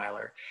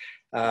Manweiler.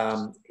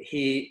 Evan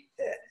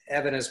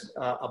is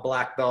a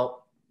black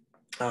belt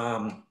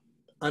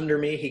under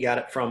me. He got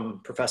it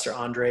from Professor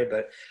Andre,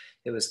 but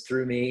it was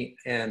through me.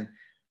 And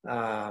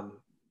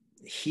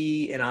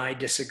he and I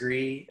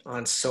disagree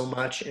on so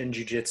much in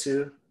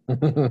jiu-jitsu.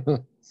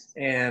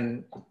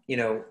 And, you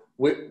know,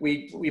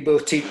 we would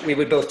both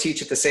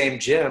teach at the same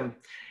gym,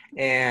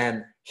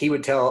 and he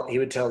would tell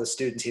the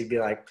students, he'd be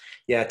like,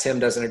 yeah, Tim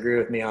doesn't agree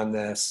with me on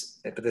this,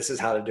 but this is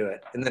how to do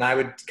it. And then I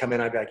would come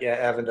in, I'd be like, yeah,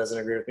 Evan doesn't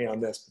agree with me on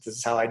this, but this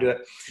is how I do it.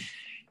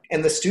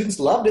 And the students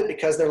loved it,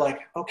 because they're like,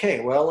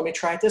 okay, well, let me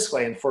try it this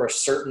way. And for a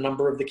certain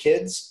number of the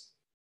kids,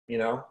 you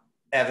know,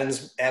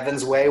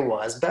 Evan's way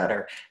was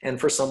better. And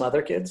for some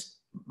other kids,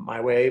 my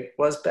way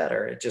was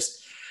better. It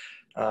just,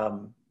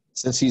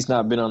 since he's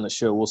not been on the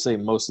show, we'll say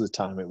most of the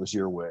time it was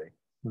your way.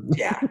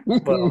 Yeah.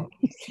 Well,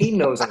 he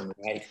knows I'm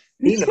right.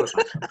 He knows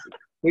I'm right.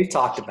 We've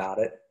talked about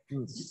it.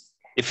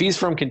 If he's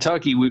from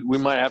Kentucky, we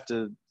might have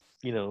to,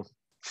 you know,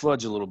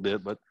 fudge a little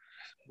bit, but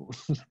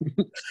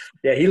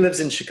yeah, he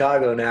lives in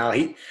Chicago now.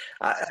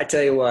 I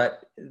tell you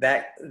what,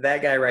 that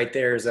guy right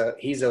there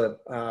he's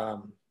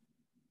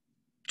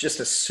just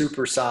a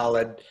super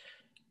solid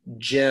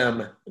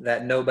gem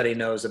that nobody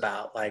knows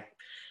about. Like,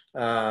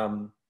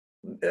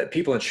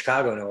 people in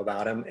Chicago know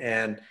about him,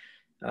 and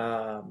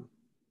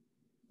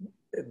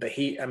but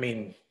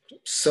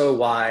so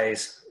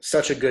wise,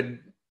 such a good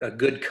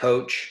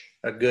coach,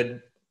 a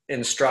good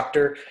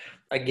instructor.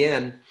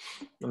 Again,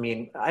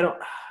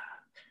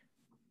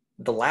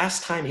 the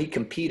last time he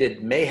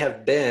competed may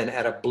have been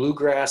at a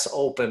Bluegrass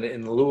Open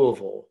in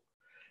Louisville.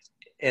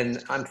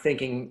 And I'm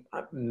thinking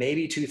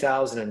maybe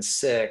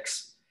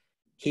 2006,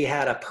 he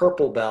had a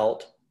purple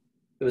belt.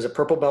 It was a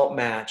purple belt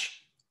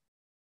match.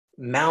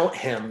 Mount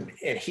him,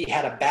 and he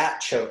had a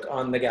bat choke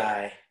on the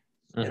guy.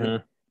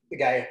 And the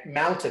guy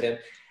mounted him,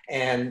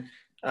 and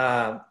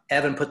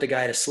Evan put the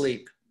guy to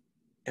sleep.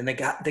 And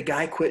the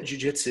guy quit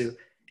jiu-jitsu,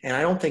 and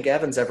I don't think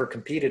Evan's ever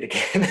competed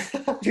again.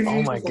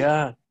 Oh my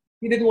God.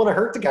 He didn't want to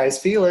hurt the guy's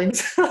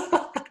feelings.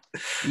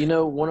 You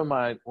know, one of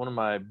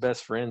my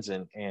best friends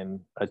and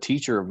a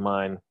teacher of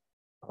mine,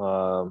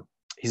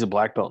 he's a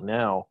black belt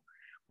now.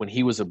 When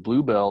he was a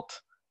blue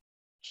belt,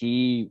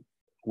 he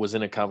was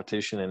in a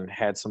competition and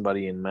had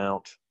somebody in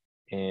mount,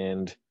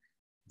 and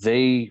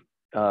they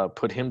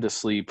put him to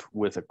sleep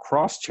with a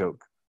cross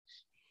choke.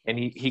 And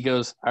he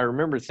goes, I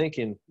remember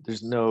thinking,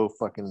 there's no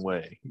fucking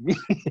way.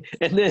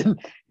 And then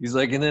he's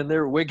like, and then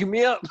they're waking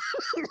me up.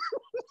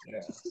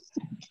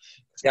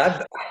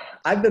 Yeah,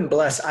 I've been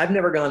blessed. I've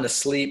never gone to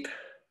sleep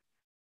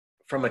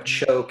from a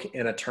choke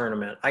in a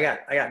tournament. I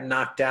got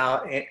knocked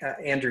out.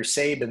 Andrew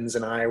Sabins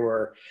and I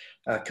were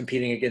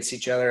competing against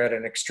each other at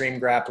an Extreme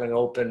Grappling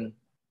Open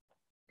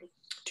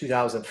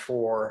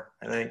 2004,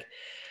 I think.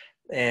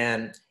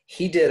 And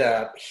he did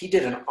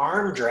an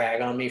arm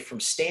drag on me from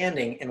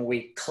standing, and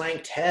we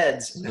clanked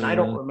heads. And I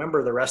don't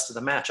remember the rest of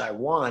the match. I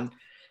won,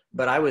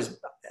 but I was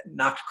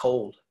knocked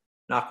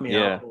me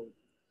out.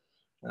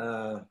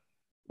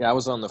 Yeah, I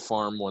was on the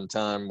farm one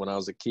time when I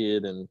was a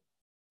kid, and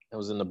I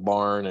was in the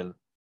barn, and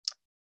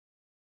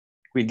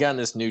we'd gotten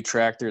this new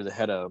tractor that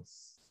had a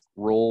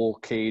roll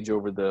cage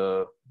over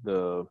the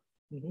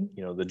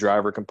the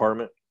driver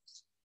compartment.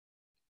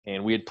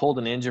 And we had pulled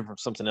an engine from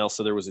something else,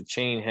 so there was a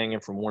chain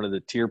hanging from one of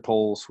the tier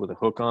poles with a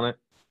hook on it.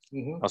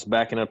 I was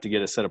backing up to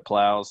get a set of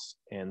plows,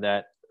 and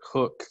that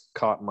hook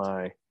caught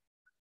my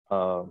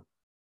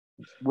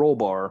roll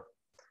bar.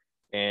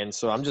 And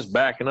so I'm just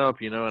backing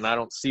up, and I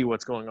don't see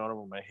what's going on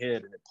over my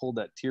head, and it pulled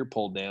that tier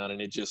pole down,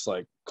 and it just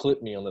like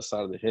clipped me on the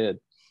side of the head.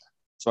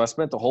 So I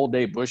spent the whole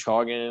day bush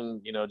hogging,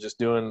 just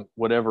doing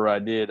whatever I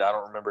did. I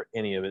don't remember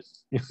any of it.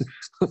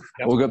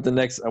 I woke up the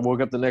next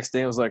day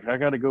and was like, I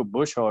got to go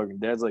bush hog.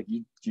 And Dad's like,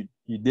 you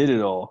did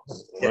it all.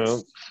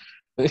 Yes.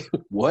 Well,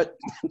 what?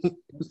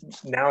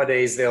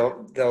 Nowadays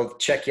they'll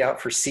check you out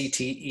for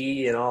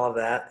CTE and all of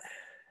that.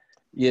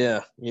 Yeah.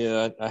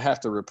 I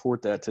have to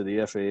report that to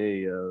the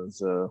FAA as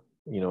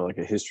like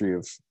a history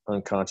of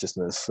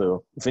unconsciousness.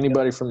 So if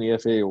anybody from the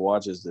FAA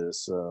watches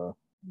this,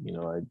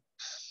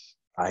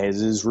 I it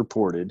is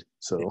reported.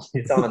 So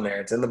it's on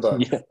there. It's in the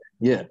book.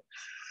 Yeah.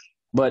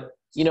 But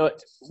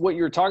what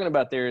you're talking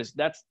about there is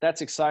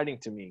that's exciting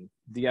to me.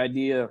 The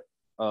idea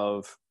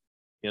of,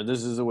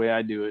 this is the way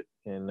I do it.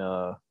 And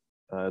I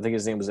think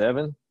his name was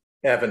Evan.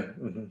 Evan.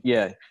 Mm-hmm.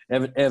 Yeah.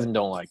 Evan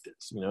don't like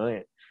this,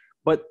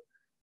 but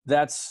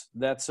that's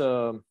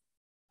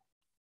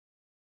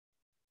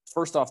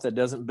first off, that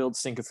doesn't build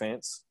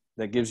sycophants.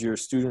 That gives your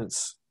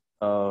students,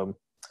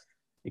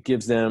 it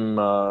gives them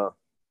a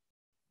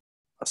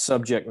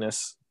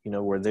subjectness,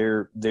 where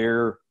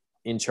they're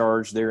in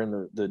charge, they're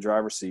in the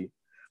driver's seat.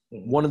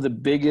 Mm-hmm. One of the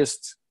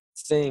biggest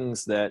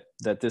things that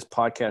this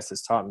podcast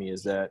has taught me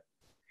is that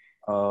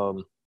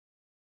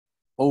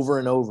over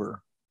and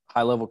over,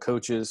 high-level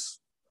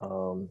coaches,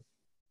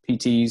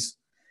 PTs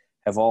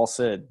have all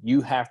said,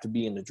 you have to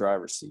be in the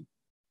driver's seat.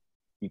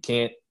 You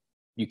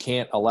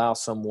can't allow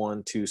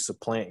someone to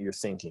supplant your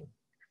thinking.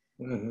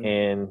 Mm-hmm.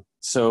 And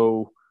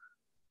so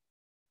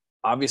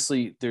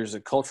obviously there's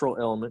a cultural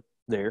element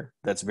there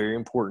that's very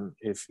important.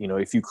 If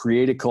you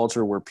create a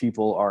culture where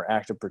people are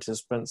active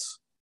participants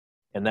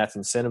and that's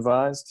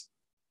incentivized,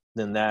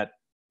 then that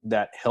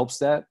helps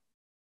that.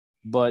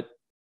 But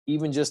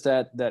even just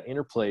that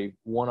interplay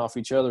one off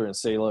each other and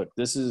say, look,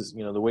 this is,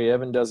 the way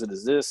Evan does it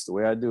is this, the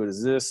way I do it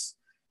is this.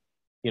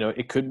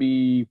 It could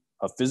be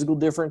a physical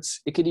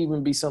difference. It could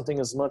even be something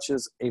as much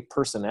as a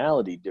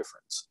personality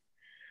difference.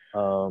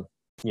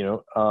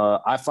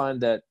 I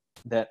find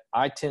that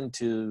I tend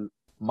to,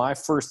 my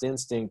first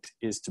instinct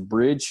is to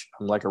bridge.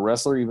 I'm like a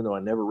wrestler, even though I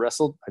never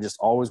wrestled. I just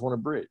always want to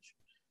bridge.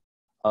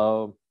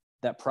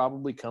 That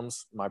probably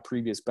comes my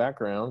previous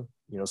background,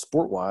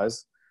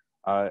 sport-wise.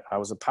 I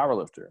was a power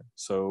lifter.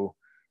 So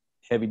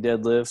heavy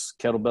deadlifts,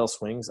 kettlebell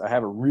swings. I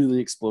have a really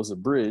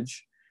explosive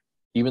bridge.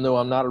 Even though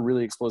I'm not a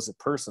really explosive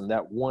person,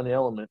 that one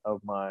element of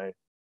my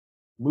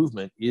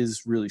movement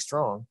is really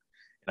strong.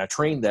 And I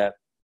trained that,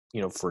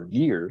 for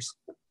years.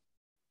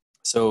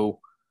 So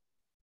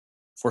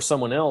for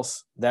someone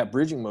else, that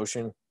bridging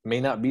motion may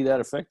not be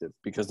that effective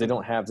because they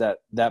don't have that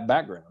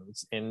background.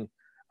 And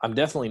I'm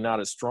definitely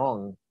not as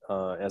strong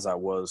as I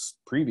was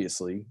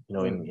previously,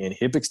 in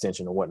hip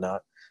extension and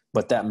whatnot.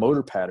 But that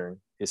motor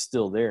pattern is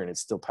still there and it's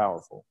still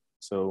powerful.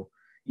 So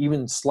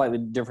even slightly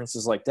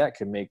differences like that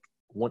can make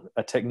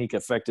a technique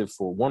effective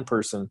for one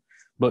person,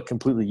 but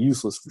completely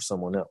useless for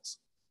someone else.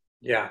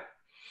 Yeah.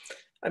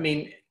 I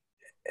mean,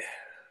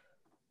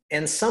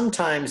 and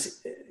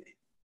sometimes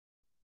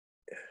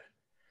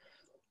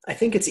I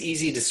think it's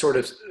easy to sort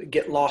of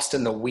get lost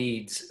in the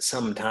weeds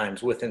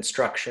sometimes with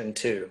instruction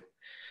too.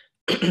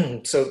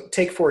 So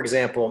take, for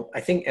example,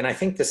 I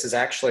think this is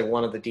actually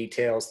one of the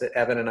details that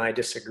Evan and I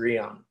disagree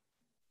on,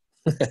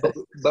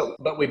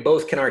 but we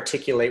both can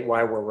articulate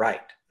why we're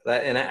right.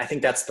 And I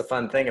think that's the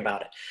fun thing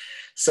about it.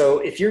 So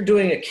if you're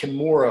doing a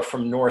Kimura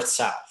from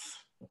north-south,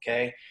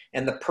 okay,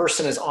 and the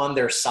person is on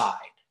their side,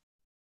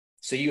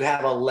 so you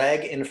have a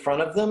leg in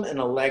front of them and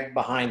a leg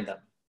behind them.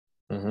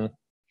 Mm-hmm.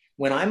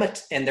 When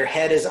and their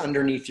head is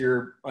underneath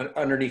your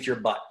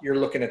butt, you're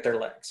looking at their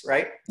legs,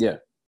 right? Yeah.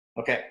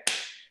 Okay.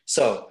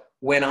 So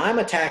when I'm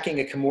attacking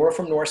a Kimura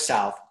from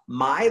north-south,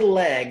 my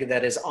leg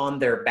that is on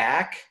their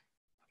back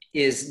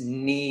is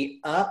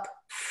knee up,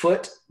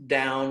 foot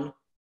down,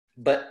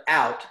 but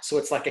out. So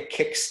it's like a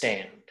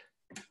kickstand.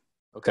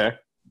 Okay.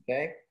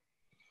 Okay.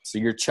 So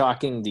you're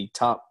chalking the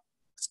top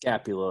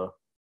scapula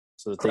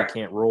so that Correct.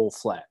 They can't roll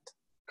flat.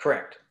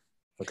 Correct.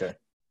 Okay.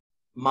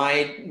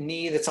 My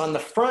knee that's on the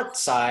front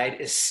side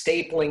is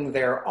stapling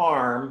their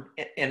arm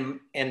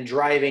and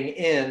driving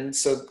in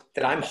so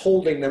that I'm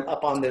holding them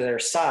up onto their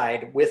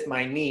side with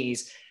my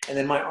knees. And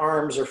then my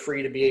arms are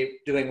free to be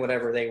doing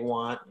whatever they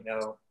want,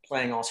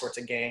 playing all sorts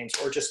of games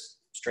or just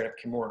straight up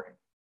Kimuring.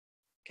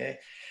 Okay.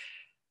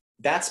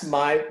 That's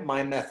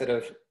my method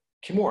of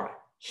Kimura.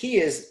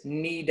 He is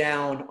knee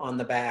down on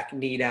the back,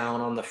 knee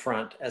down on the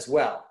front as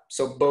well.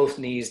 So both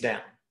knees down.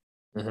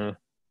 Mm-hmm.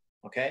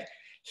 Okay.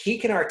 He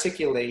can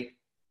articulate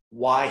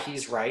why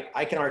he's right.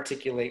 I can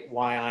articulate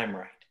why I'm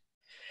right.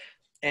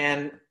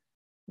 And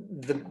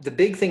the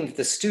big thing that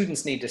the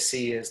students need to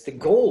see is the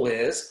goal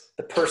is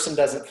the person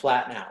doesn't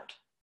flatten out.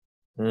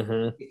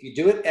 Mm-hmm. If you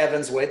do it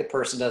Evan's way, the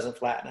person doesn't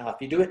flatten out.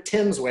 If you do it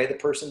Tim's way, the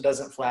person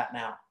doesn't flatten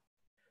out.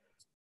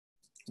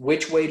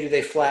 Which way do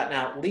they flatten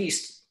out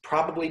least?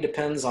 Probably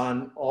depends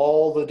on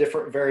all the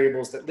different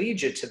variables that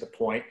lead you to the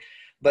point,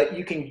 but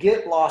you can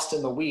get lost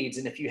in the weeds.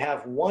 And if you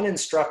have one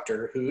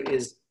instructor who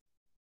is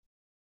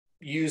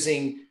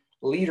using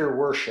leader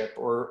worship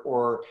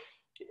or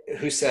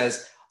who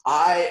says,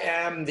 I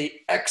am the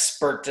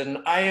expert and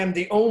I am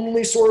the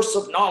only source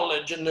of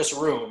knowledge in this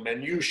room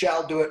and you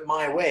shall do it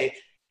my way.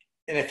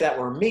 And if that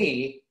were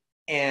me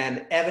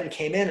and Evan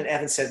came in and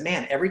Evan said,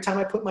 man, every time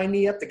I put my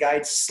knee up, the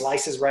guy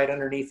slices right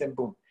underneath and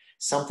boom,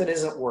 something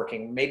isn't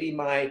working. Maybe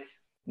my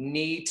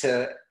knee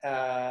to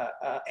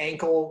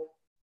ankle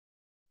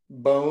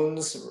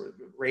bones,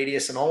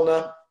 radius and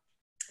ulna,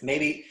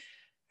 maybe,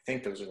 I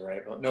think those are the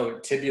right. No,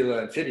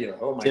 tibula and fibula.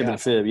 Oh my God. Tib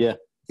and fib, yeah.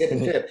 Tib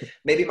and fib.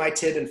 Maybe my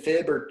tib and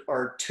fib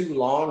are too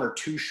long or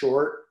too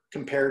short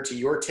compared to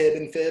your tib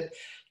and fib.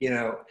 You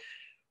know,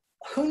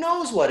 who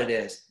knows what it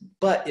is?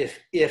 But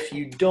if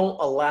you don't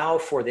allow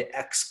for the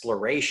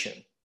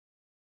exploration,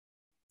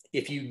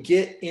 if you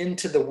get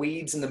into the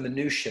weeds and the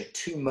minutia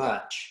too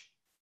much,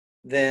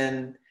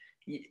 then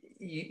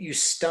you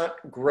stunt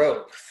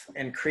growth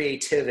and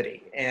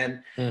creativity.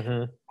 And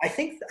I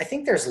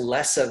think there's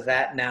less of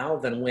that now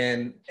than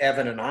when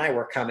Evan and I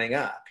were coming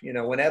up. You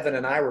know, when Evan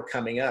and I were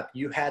coming up,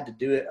 you had to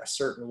do it a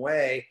certain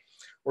way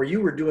or you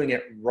were doing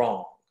it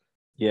wrong.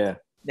 Yeah.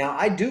 Now,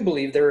 I do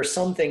believe there are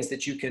some things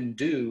that you can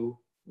do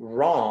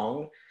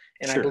wrong.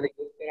 And sure.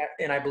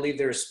 I believe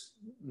there's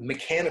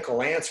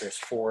mechanical answers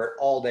for it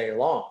all day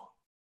long.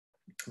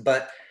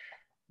 But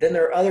then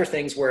there are other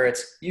things where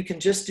you can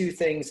just do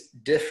things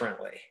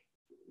differently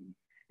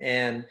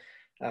and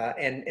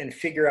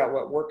figure out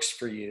what works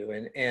for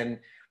you and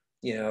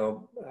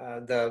how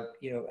to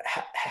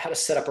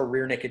set up a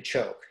rear naked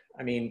choke.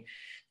 I mean,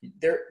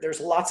 there's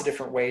lots of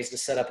different ways to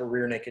set up a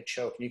rear naked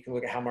choke. You can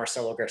look at how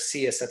Marcelo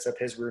Garcia sets up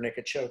his rear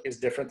naked choke is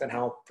different than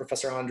how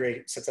Professor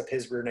Andre sets up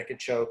his rear naked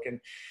choke. And,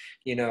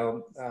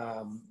 and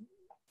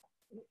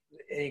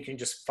you can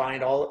just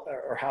find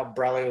or how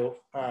Braulio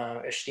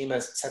Estima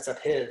sets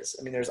up his.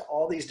 I mean, there's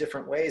all these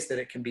different ways that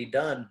it can be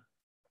done.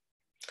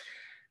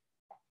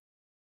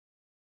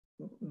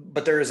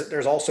 But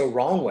there's also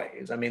wrong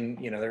ways. I mean,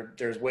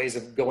 there's ways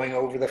of going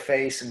over the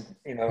face and,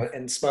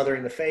 and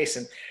smothering the face.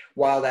 And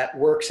while that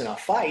works in a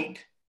fight,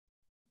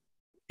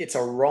 it's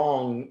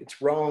wrong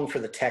for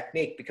the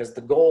technique because the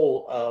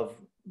goal of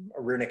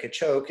a rear naked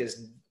choke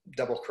is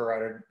double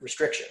carotid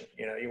restriction.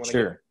 You want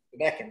to get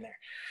the neck in there.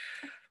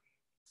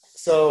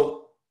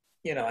 So,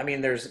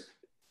 there's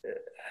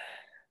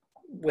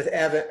with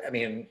Evan,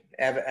 Evan,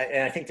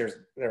 and I think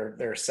there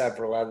are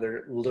several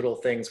other little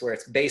things where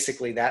it's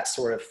basically that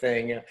sort of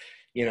thing.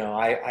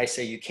 I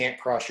say you can't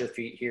cross your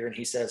feet here, and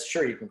he says,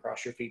 sure, you can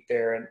cross your feet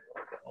there, and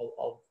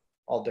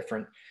all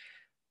different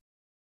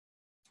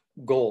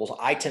goals.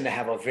 I tend to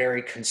have a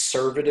very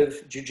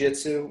conservative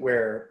jiu-jitsu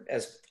where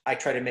as I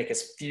try to make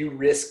as few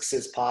risks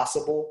as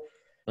possible.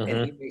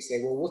 And he may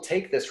say, well, we'll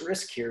take this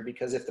risk here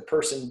because if the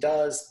person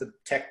does the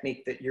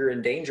technique that you're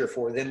in danger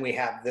for, then we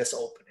have this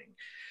opening.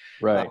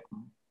 Right.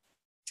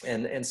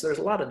 And so there's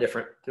a lot of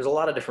different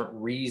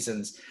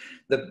reasons.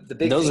 The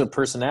big those are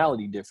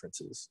personality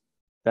differences.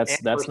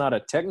 That's not a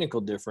technical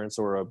difference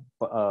or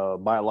a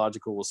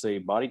biological, we'll say,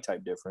 body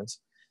type difference.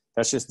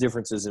 That's just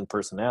differences in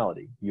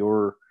personality.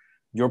 Your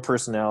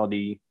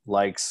personality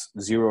likes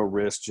zero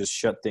risk, just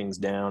shut things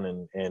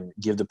down and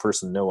give the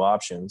person no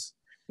options.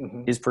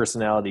 His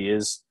personality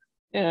is,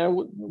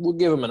 we'll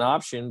give him an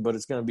option, but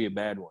it's going to be a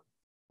bad one.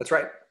 That's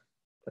right.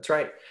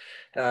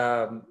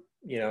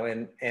 It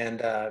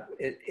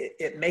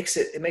makes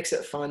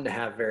it fun to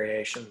have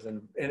variations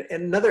and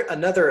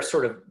another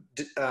sort of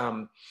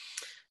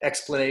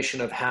explanation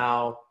of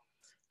how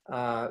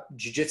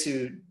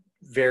jiu-jitsu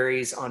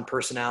varies on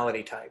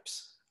personality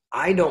types.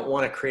 I don't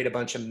want to create a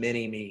bunch of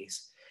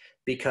mini-me's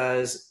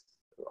because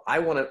I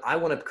want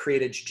to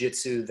create a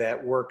jiu-jitsu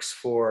that works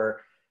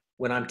for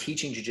when I'm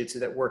teaching jiu-jitsu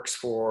that works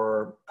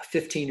for a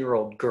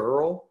 15-year-old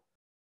girl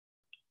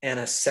and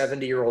a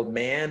 70-year-old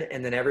man,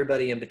 and then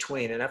everybody in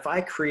between. And if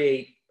I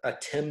create a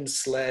Tim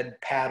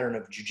Sledd pattern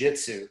of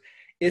jiu-jitsu,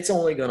 it's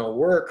only going to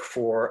work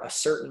for a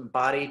certain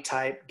body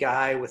type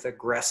guy with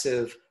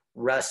aggressive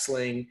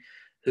wrestling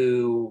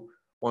who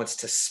wants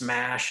to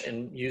smash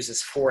and use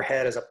his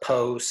forehead as a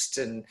post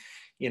and,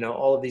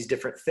 all of these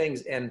different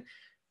things. And,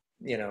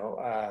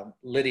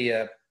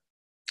 Lydia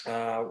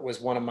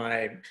was one of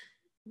my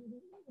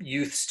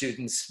youth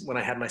students when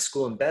I had my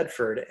school in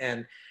Bedford,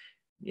 and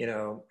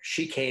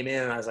she came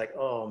in and I was like,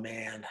 oh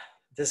man,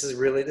 this is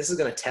going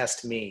to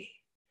test me.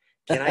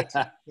 Can I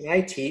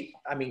teach?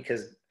 I mean,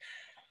 cause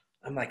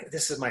I'm like,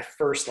 this is my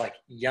first like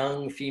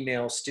young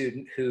female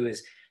student who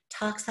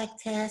talks like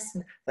this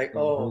and like,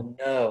 oh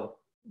no,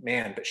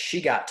 man. But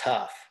she got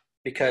tough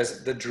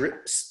because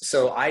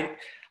so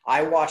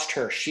I watched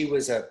her. She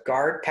was a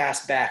guard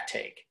pass back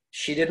take.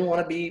 She didn't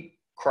want to be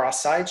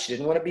cross-side. She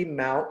didn't want to be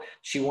mount.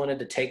 She wanted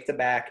to take the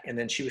back, and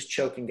then she was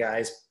choking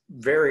guys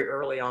very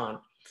early on.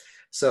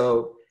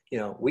 So,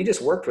 we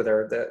just worked with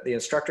her. The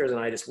instructors and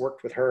I just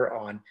worked with her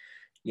on,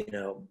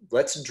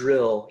 let's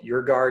drill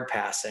your guard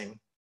passing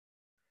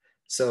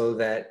so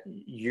that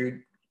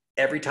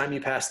every time you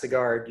pass the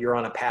guard, you're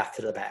on a path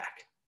to the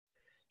back.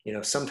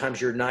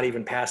 Sometimes you're not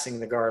even passing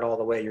the guard all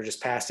the way. You're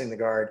just passing the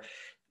guard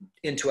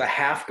into a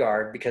half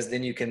guard because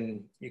then you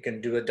can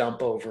do a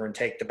dump over and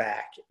take the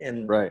back.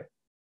 And right.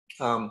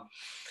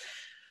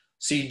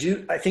 So you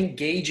do, I think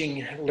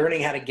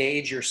learning how to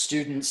gauge your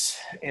students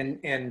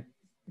and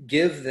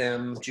give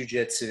them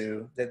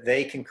jujitsu that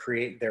they can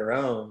create their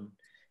own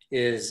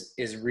is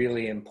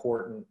really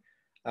important.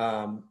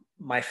 I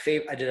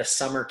did a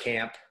summer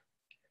camp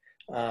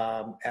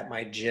at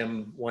my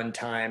gym one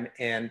time,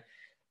 and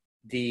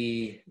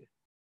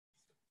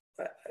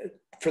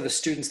for the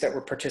students that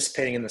were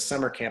participating in the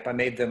summer camp, I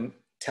made them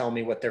tell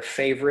me what their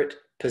favorite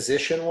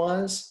position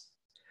was,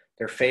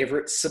 their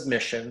favorite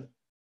submission,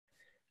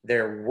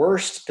 their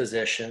worst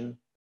position,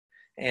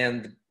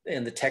 and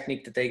the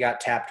technique that they got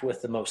tapped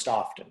with the most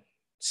often.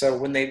 So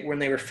when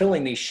they were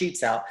filling these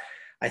sheets out,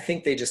 I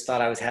think they just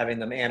thought I was having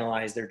them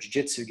analyze their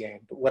jiu-jitsu game.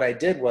 But what I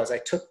did was I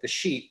took the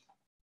sheet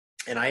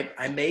and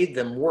I made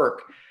them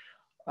work.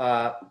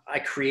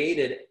 I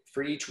created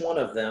for each one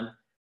of them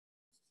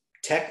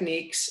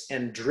techniques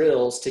and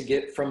drills to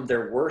get from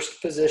their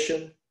worst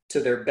position to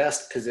their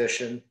best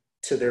position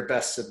to their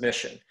best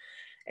submission.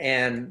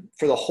 And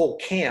for the whole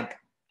camp,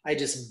 I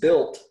just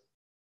built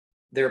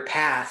their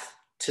path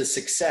to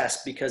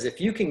success, because if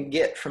you can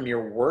get from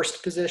your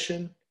worst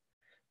position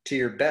to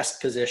your best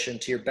position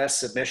to your best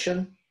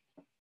submission,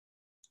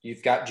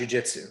 you've got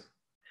jiu-jitsu.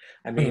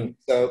 I mean,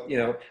 so, you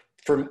know,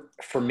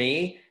 for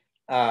me,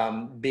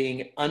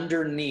 being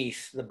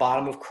underneath the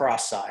bottom of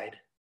cross-side,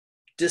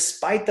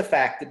 despite the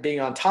fact that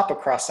being on top of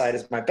cross-side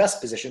is my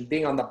best position,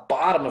 being on the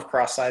bottom of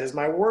cross-side is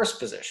my worst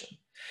position.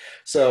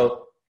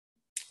 So,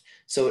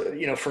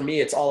 you know, for me,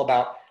 it's all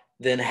about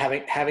then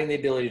having the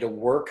ability to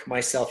work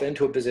myself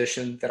into a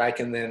position that I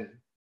can then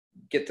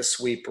get the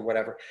sweep or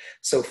whatever.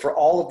 So for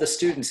all of the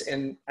students,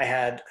 and I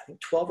had, I think,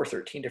 12 or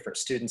 13 different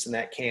students in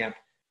that camp,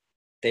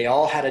 they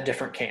all had a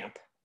different camp.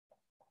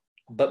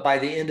 But by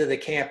the end of the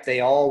camp,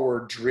 they all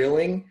were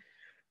drilling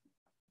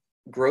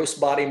gross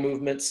body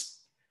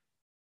movements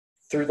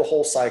through the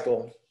whole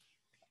cycle.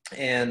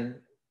 And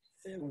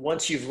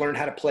once you've learned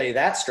how to play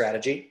that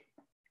strategy,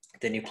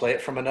 then you play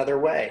it from another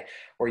way,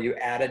 or you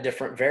add a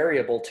different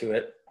variable to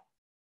it.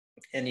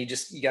 And you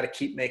got to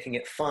keep making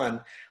it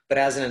fun. But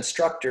as an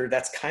instructor,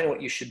 that's kind of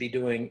what you should be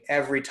doing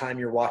every time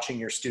you're watching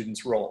your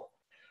students roll.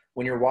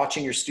 When you're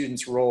watching your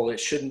students roll, it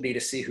shouldn't be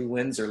to see who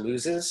wins or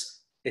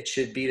loses. It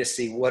should be to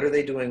see what are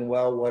they doing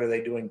well, what are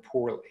they doing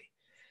poorly.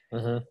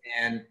 Mm-hmm.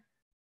 And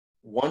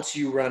once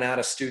you run out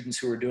of students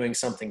who are doing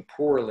something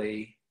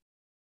poorly,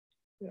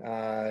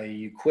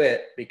 you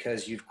quit,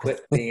 because you've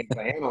quit being able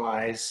to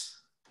analyze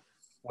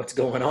what's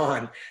going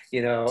on.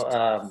 You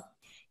know,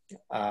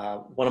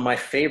 one of my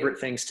favorite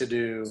things to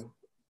do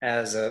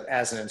as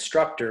an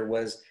instructor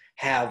was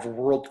have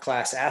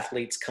world-class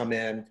athletes come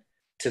in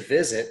to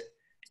visit,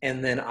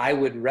 and then I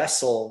would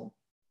wrestle.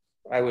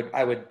 I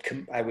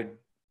would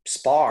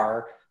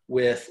spar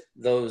with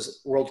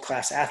those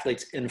world-class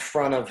athletes in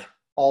front of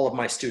all of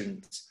my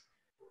students.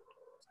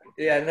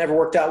 Yeah, it never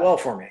worked out well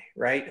for me,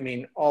 right? I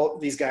mean, all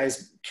these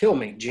guys kill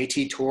me.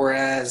 JT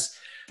Torres,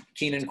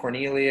 Keenan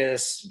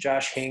Cornelius,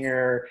 Josh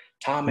Hinger,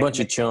 Tom McMahon. Bunch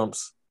of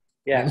chumps.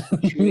 Yeah,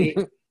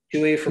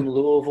 Chewy from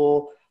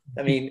Louisville.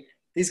 I mean,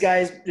 these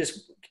guys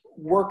just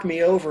work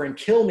me over and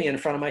kill me in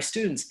front of my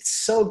students. It's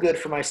so good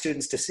for my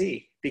students to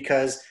see,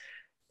 because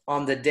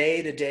on the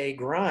day-to-day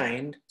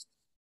grind,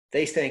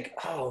 they think,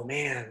 oh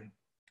man,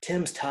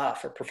 Tim's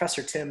tough, or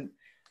Professor Tim,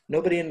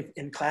 nobody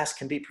in class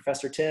can beat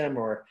Professor Tim,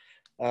 or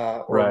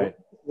right.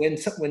 When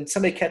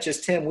somebody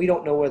catches Tim, we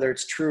don't know whether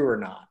it's true or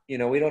not. You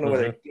know, we don't know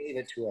whether he gave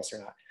it to us or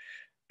not.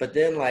 But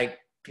then, like,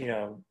 you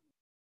know,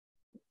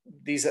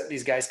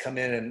 these guys come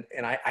in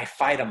and I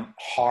fight them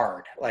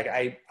hard. Like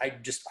I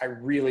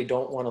really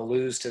don't want to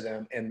lose to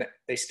them, and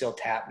they still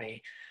tap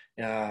me.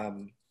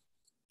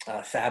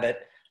 Thabit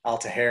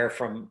Al-Taher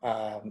from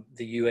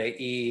the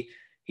UAE,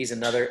 he's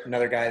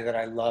another guy that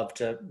I love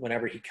to,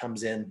 whenever he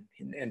comes in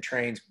and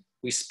trains,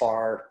 we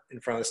spar in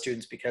front of the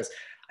students, because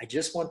I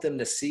just want them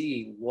to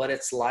see what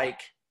it's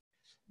like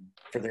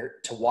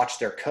to watch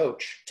their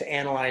coach, to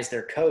analyze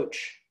their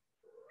coach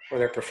or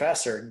their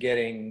professor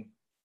getting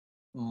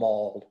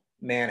mauled,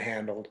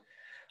 manhandled.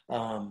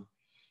 And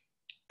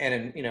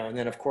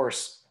then of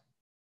course,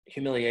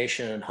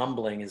 humiliation and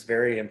humbling is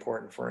very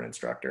important for an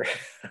instructor.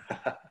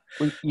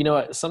 Well, you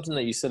know, something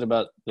that you said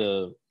about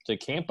the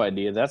camp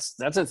idea, that's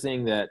a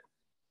thing that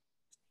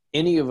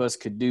any of us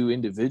could do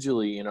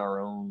individually in our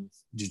own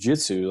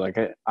jiu-jitsu. Like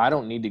I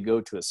don't need to go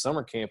to a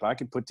summer camp. I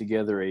could put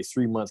together a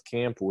 3-month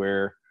camp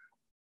where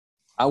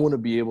I want to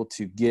be able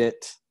to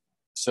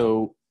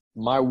so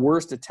my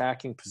worst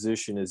attacking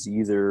position is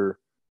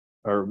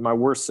or my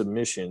worst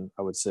submission,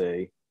 I would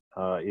say,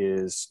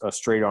 is a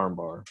straight arm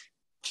bar.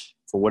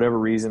 For whatever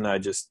reason, I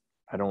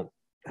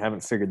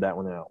haven't figured that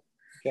one out.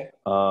 Okay.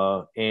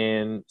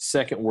 And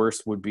second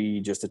worst would be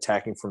just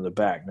attacking from the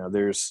back. Now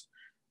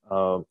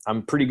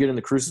I'm pretty good in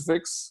the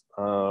crucifix,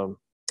 but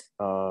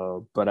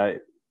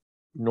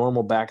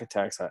normal back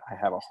attacks, I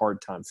have a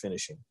hard time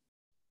finishing.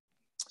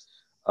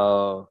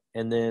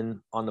 And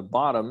then on the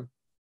bottom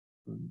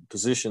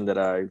position that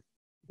I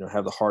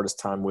have the hardest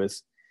time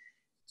with,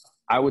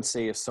 I would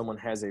say if someone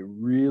has a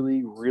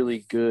really,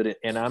 really good,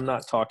 and I'm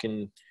not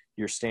talking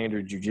your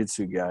standard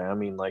jiu-jitsu guy. I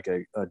mean, like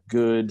a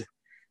good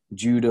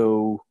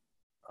judo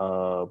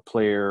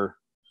player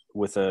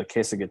with a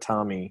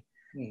kesagatame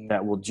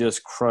that will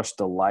just crush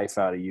the life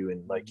out of you,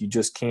 and like you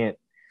just can't.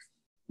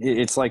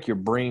 It's like your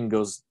brain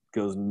goes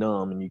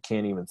numb and you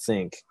can't even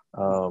think.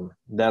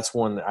 That's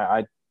one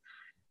I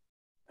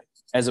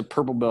as a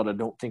purple belt, I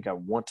don't think I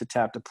want to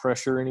tap the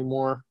pressure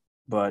anymore.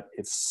 But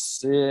if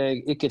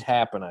it could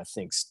happen, I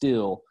think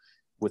still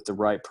with the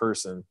right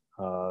person,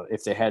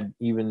 if they had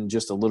even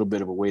just a little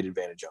bit of a weight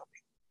advantage on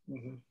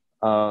me.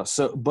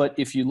 But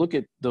if you look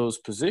at those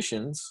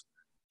positions,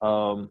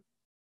 the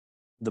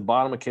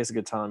bottom of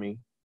kesagatame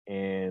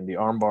and the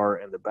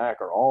armbar and the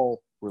back are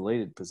all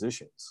related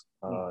positions.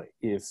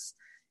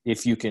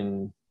 If you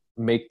can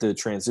make the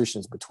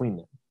transitions between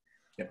them.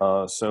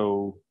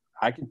 So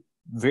I could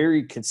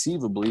very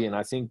conceivably, and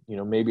I think,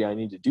 maybe I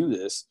need to do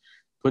this,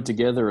 put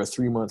together a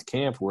 3-month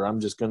camp where I'm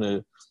just going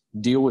to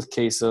deal with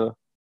Kesa,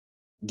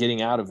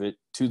 getting out of it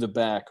to the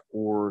back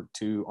or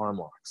to arm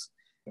locks,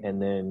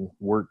 and then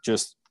work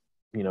just,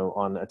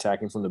 on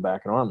attacking from the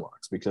back and arm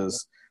locks,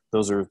 because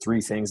those are 3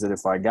 things that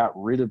if I got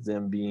rid of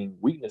them being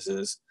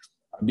weaknesses,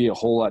 I'd be a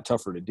whole lot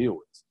tougher to deal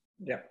with.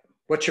 Yeah.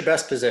 What's your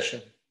best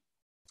position?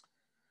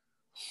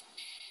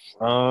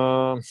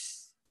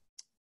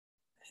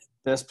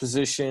 Best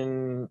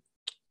position,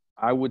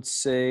 I would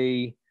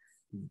say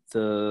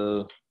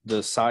the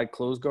side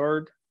close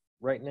guard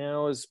right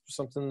now is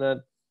something that,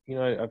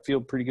 I feel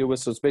pretty good with.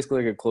 So it's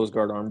basically like a close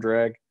guard arm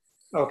drag.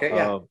 Okay.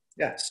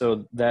 Yeah.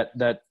 So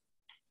that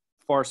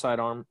far side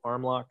arm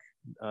lock,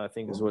 I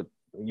think is what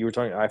you were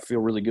talking. I feel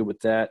really good with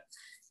that,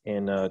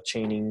 and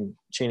chaining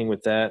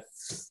with that.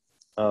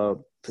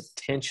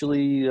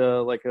 Potentially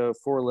like a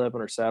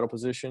 411 or saddle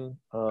position.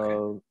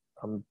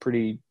 I'm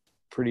pretty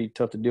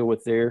tough to deal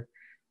with there.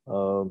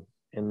 And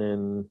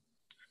then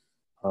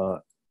I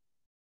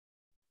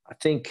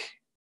think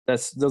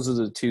those are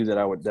the 2 that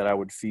I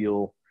would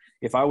feel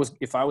if I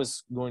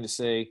was going to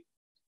say,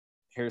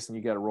 Harrison,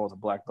 you got to roll with a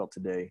black belt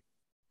today,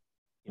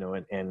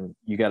 and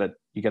you got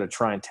to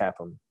try and tap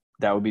them.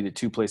 That would be the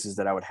 2 places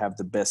that I would have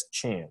the best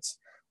chance,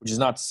 which is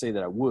not to say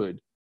that I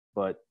would,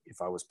 but if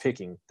I was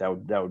picking, that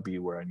would be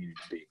where I needed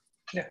to be.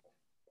 Yeah.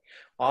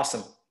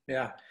 Awesome.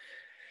 Yeah.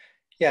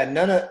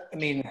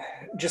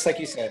 Just like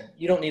you said,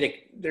 you don't need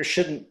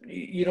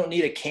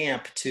a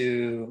camp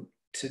to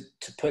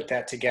put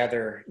that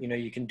together.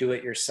 You can do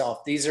it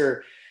yourself. These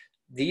are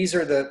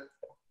the,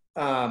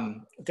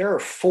 there are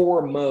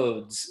 4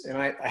 modes, and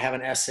I have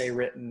an essay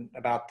written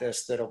about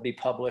this that'll be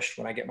published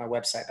when I get my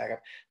website back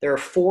up. There are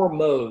 4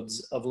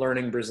 modes of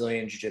learning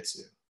Brazilian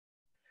Jiu-Jitsu.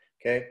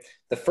 Okay.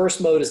 The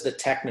first mode is the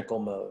technical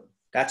mode.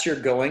 That's your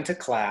going to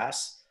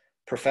class.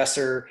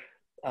 Professor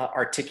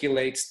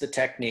articulates the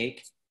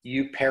technique.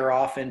 You pair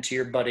off into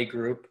your buddy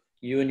group.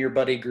 You and your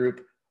buddy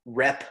group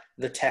rep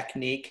the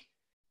technique,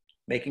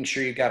 making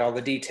sure you got all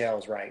the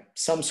details right.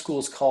 Some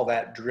schools call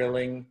that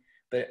drilling,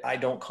 but I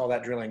don't call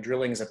that drilling.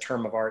 Drilling is a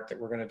term of art that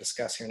we're going to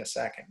discuss here in a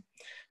second.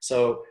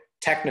 So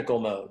technical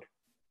mode,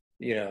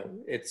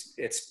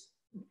 that's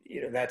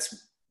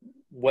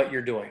what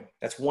you're doing.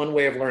 That's one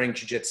way of learning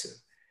jiu-jitsu.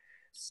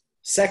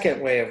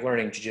 Second way of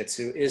learning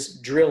jiu-jitsu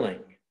is drilling.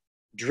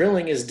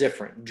 Drilling is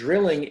different.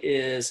 Drilling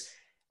is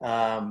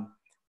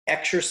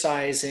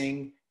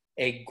exercising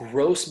a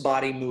gross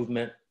body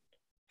movement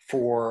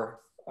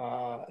for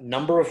a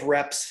number of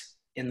reps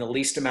in the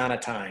least amount of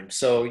time.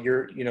 So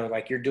you're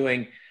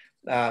doing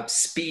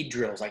speed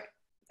drills, like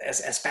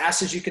as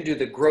fast as you can do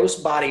the gross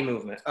body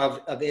movement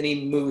of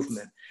any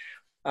movement,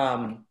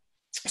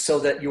 so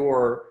that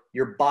your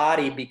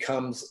body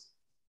becomes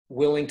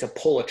willing to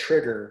pull a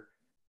trigger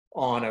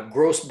on a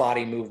gross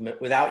body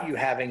movement without you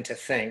having to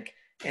think.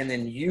 And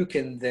then you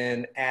can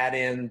then add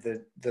in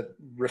the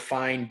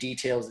refined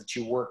details that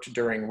you worked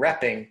during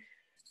repping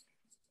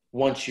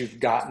once you've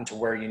gotten to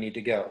where you need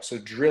to go. So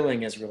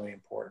drilling is really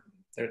important.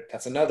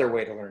 That's another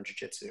way to learn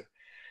jiu-jitsu.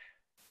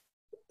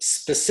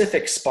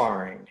 Specific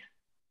sparring.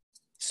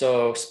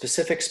 So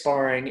specific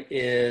sparring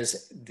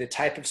is the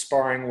type of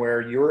sparring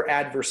where your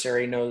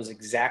adversary knows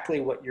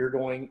exactly what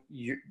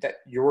that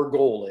your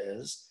goal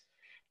is.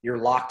 You're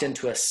locked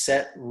into a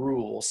set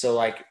rule. So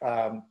like,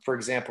 for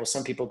example,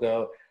 some people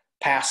go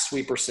pass,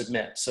 sweep, or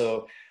submit.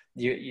 So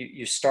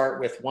you start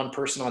with one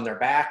person on their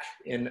back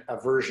in a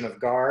version of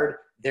guard.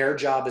 Their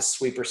job is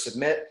sweep or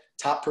submit.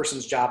 Top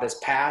person's job is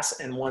pass.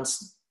 And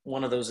once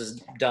one of those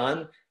is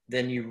done,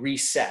 then you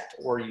reset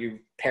or you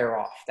pair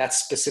off.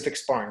 That's specific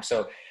sparring.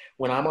 So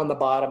when I'm on the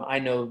bottom, I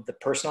know the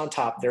person on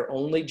top, their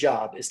only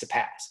job is to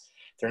pass.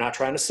 They're not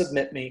trying to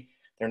submit me.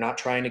 They're not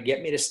trying to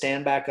get me to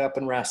stand back up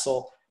and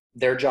wrestle.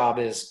 Their job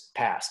is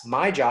pass.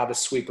 My job is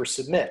sweep or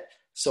submit.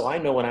 So I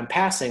know when I'm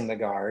passing the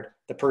guard,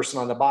 the person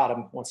on the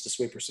bottom wants to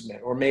sweep or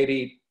submit. Or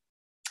maybe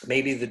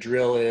the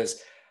drill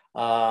is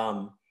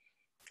mount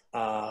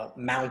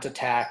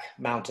attack,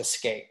 mount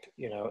escape.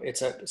 So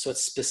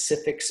it's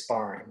specific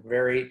sparring,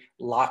 very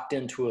locked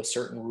into a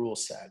certain rule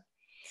set.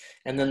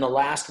 And then the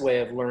last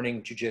way of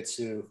learning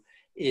jiu-jitsu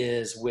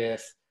is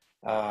with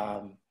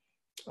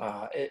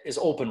is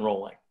open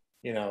rolling.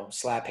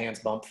 slap hands,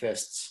 bump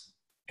fists,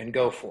 and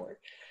go for it.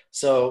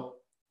 So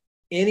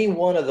any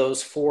one of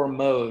those 4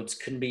 modes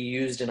can be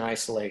used in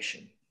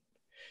isolation.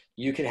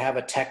 You could have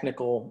a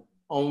technical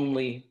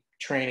only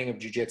training of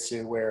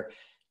jiu-jitsu where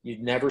you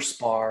never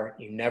spar,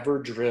 you never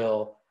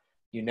drill,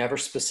 you never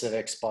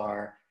specific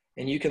spar,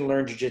 and you can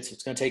learn jiu-jitsu.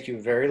 It's going to take you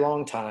a very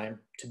long time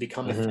to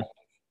become effective.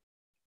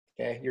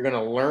 Okay, you're going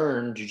to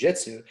learn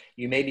jiu-jitsu.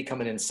 You may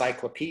become an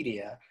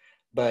encyclopedia,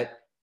 but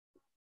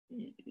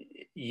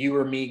you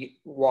or me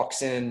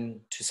walks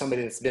in to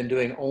somebody that's been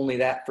doing only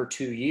that for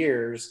 2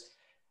 years,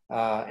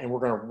 and we're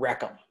going to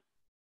wreck them.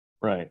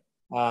 Right.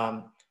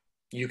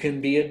 You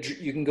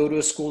can go to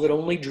a school that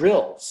only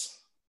drills,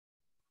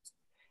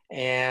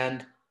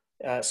 and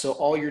so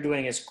all you're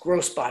doing is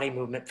gross body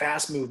movement,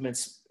 fast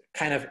movements,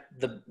 kind of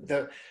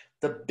the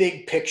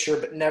big picture,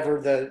 but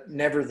never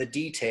the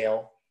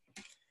detail.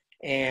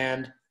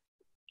 And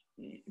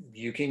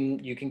you can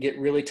get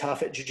really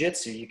tough at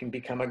jiu-jitsu. You can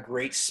become a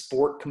great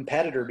sport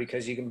competitor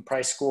because you can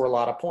probably score a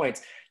lot of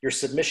points. Your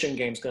submission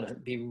game is going to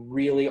be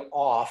really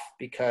off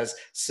because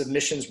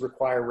submissions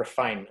require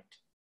refinement.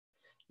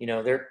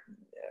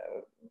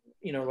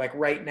 Like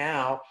right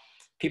now,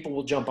 people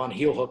will jump on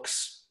heel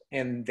hooks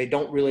and they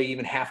don't really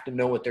even have to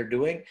know what they're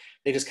doing.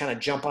 They just kind of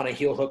jump on a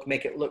heel hook,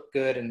 make it look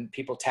good, and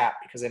people tap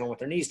because they don't want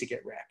their knees to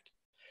get wrecked,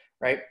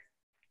 right?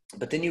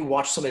 But then you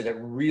watch somebody that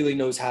really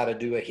knows how to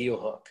do a heel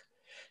hook.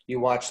 You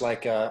watch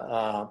like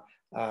a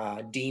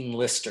Dean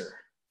Lister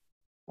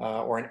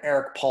or an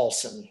Eric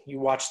Paulson. You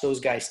watch those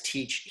guys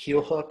teach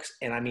heel hooks,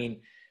 and I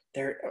mean,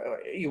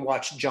 you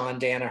watch John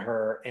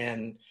Danaher,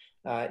 and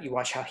you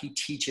watch how he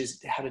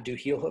teaches how to do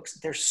heel hooks.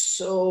 There's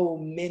so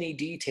many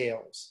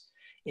details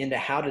into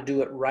how to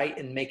do it right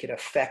and make it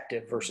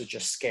effective versus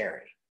just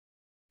scary.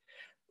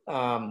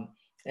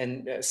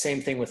 And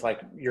same thing with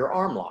like your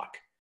arm lock.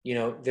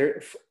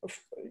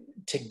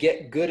 To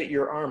get good at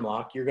your arm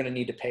lock, you're going to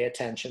need to pay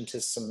attention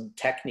to some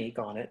technique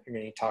on it. You're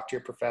going to need to talk to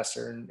your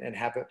professor and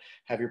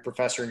have your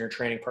professor and your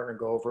training partner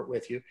go over it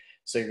with you.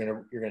 So you're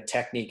going to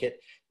technique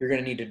it. You're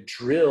going to need to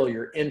drill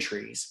your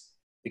entries,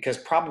 because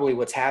probably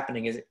what's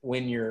happening is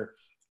when you're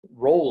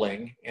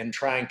rolling and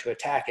trying to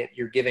attack it,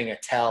 you're giving a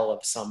tell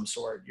of some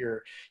sort.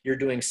 You're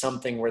doing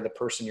something where the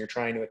person you're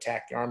trying to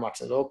attack the arm lock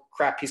says, "Oh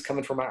crap, he's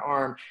coming for my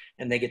arm,"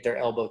 and they get their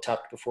elbow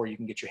tucked before you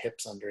can get your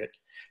hips under it.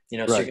 So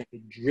you're going to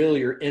drill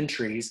your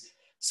entries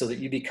so that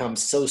you become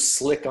so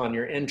slick on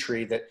your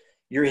entry that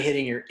you're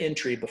hitting your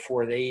entry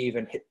before they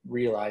even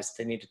realize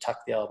they need to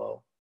tuck the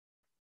elbow.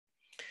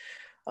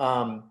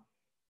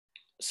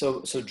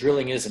 So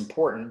drilling is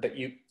important, but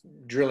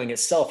drilling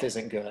itself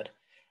isn't good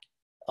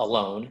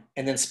alone.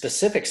 And then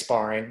specific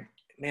sparring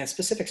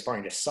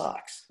just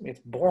sucks. I mean,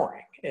 it's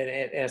boring and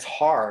it's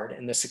hard,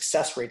 and the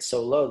success rate's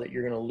so low that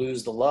you're going to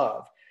lose the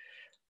love.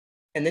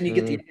 And then you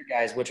get the other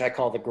guys, which I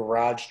call the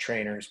garage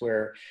trainers,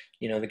 where,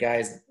 the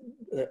guys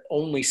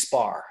only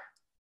spar.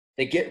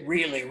 They get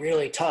really,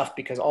 really tough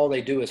because all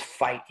they do is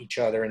fight each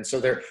other. And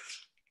so they're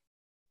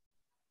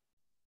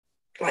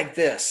like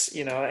this,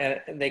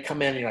 and they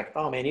come in and you're like,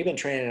 "Oh man, you've been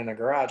training in a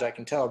garage. I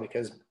can tell,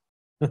 because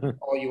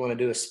all you want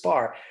to do is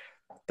spar."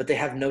 But they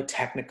have no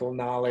technical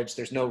knowledge.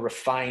 There's no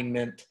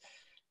refinement.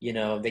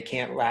 They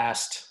can't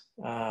last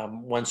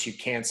once you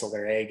cancel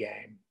their A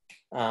game.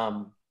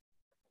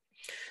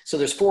 So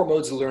there's 4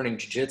 modes of learning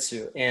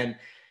jiu-jitsu. And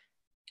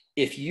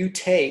if you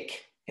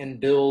take and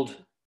build,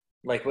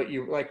 like we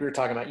were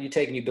talking about, you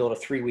take and you build a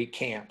 3-week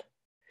camp,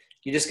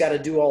 you just got to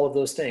do all of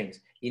those things.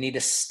 You need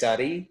to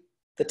study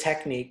the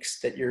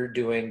techniques that you're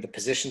doing, the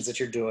positions that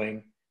you're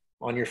doing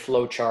on your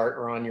flow chart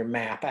or on your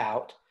map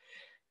out.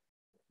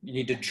 You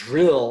need to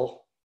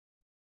drill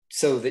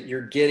so that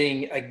you're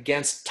getting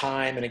against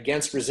time and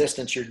against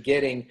resistance, you're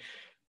getting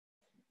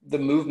the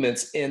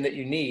movements in that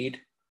you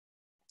need.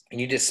 And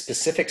you just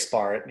specific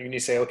spar it. And you need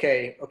to say,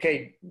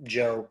 okay,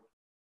 Joe,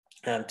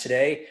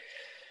 today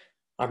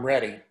I'm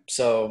ready.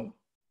 So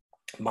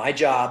my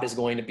job is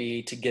going to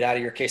be to get out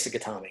of your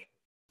Kesagatami.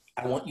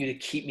 I want you to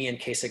keep me in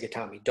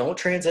Kesagatami. Don't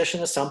transition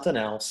to something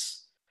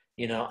else.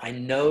 I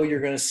know you're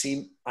going to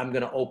see, I'm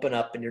going to open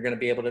up and you're going to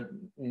be able to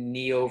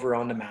knee over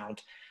on the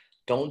mount.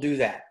 Don't do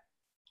that.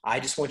 I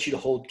just want you to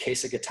hold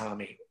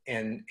Kesagatami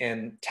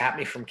and tap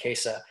me from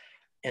Kesa,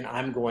 and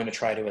I'm going to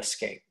try to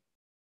escape.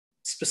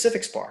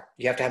 Specific spar.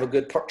 You have to have a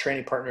good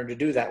training partner to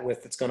do that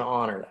with that's going to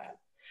honor that.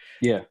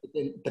 Yeah.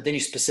 But then you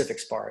specific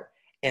spar it.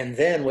 And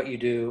then what you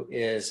do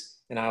is,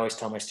 and I always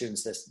tell my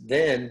students this,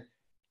 then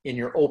in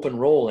your open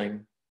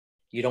rolling,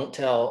 you don't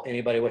tell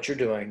anybody what you're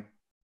doing,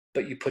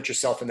 but you put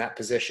yourself in that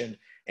position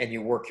and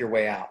you work your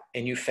way out,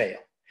 and you fail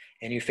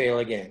and you fail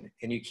again,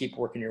 and you keep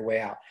working your way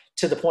out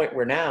to the point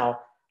where now,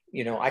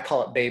 I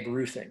call it Babe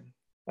Ruthing.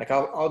 Like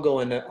I'll go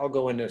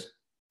into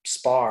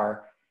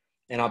spar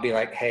and I'll be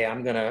like, "Hey,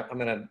 I'm going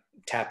to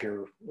tap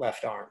your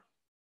left arm.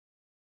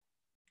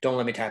 Don't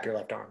let me tap your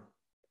left arm."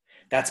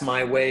 That's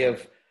my way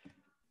of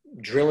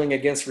drilling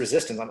against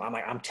resistance.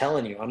 I'm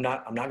telling you, I'm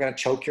not going to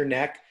choke your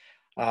neck.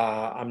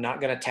 I'm not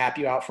going to tap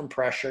you out from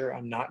pressure.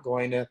 I'm not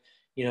going to,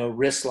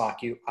 wrist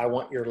lock you. I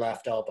want your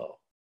left elbow.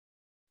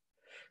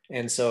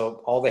 And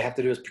so all they have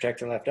to do is protect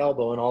their left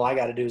elbow, and all I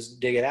got to do is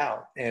dig it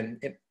out.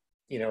 And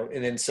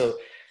and then so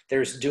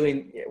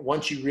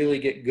once you really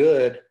get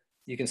good,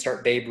 you can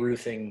start Babe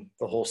Ruthing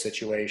the whole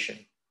situation.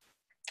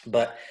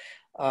 But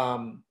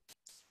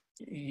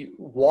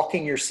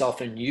walking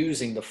yourself and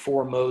using the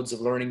 4 modes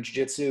of learning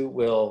jiu-jitsu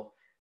will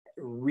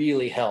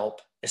really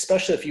help,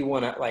 especially if you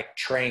want to like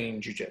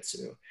train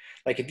jiu-jitsu.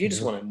 Like if you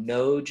just want to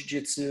know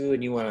jiu-jitsu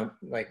and you want to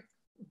like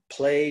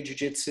play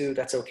jiu-jitsu,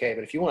 that's okay.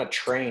 But if you want to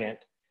train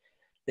it,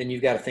 then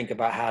you've got to think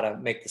about how to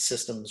make the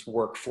systems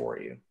work for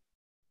you.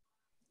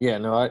 Yeah,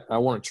 no, I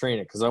want to train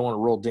it because I want to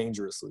roll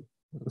dangerously.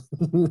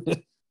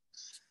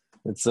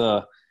 It's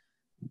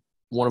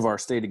one of our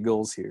stated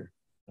goals here.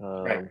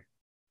 Right.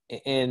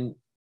 And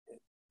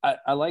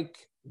I like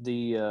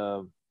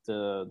the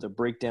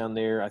breakdown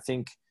there. I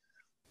think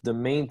the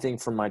main thing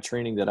from my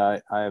training that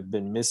I have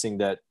been missing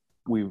that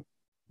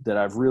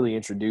I've really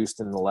introduced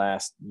in the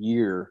last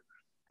year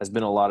has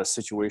been a lot of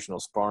situational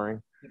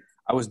sparring.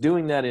 I was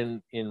doing that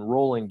in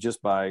rolling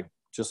just like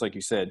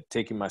you said,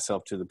 taking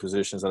myself to the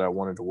positions that I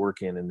wanted to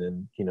work in, and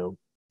then,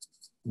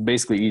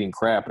 basically eating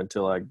crap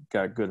until I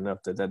got good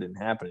enough that didn't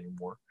happen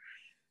anymore.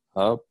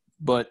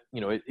 But,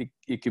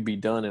 it could be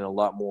done in a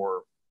lot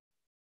more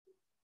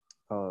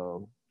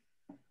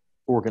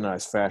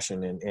organized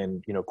fashion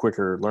and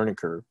quicker learning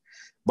curve.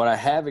 But I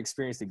have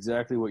experienced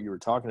exactly what you were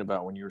talking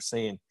about when you were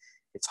saying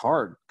it's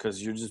hard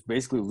because you're just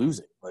basically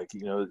losing. Like,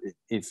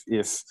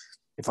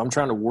 if I'm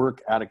trying to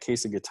work out a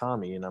case of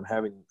Gatami and I'm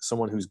having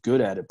someone who's good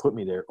at it put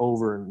me there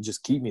over and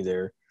just keep me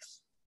there,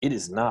 it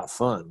is not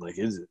fun. Like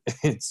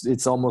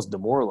it's almost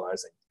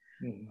demoralizing.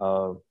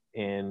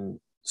 And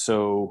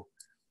so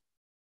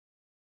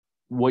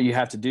what I've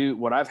had to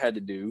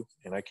do,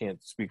 and I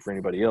can't speak for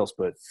anybody else,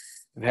 but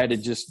I've had to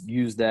just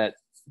use that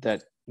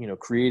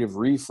creative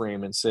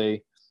reframe and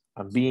say,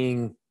 I'm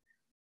being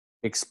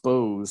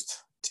exposed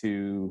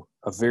to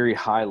a very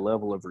high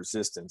level of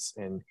resistance.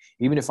 And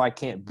even if I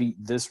can't beat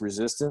this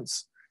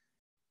resistance,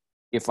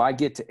 if I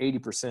get to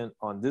 80%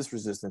 on this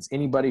resistance,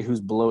 anybody who's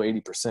below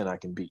 80% I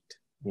can beat,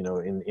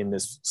 in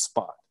this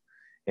spot.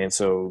 And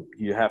so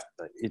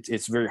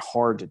it's very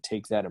hard to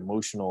take that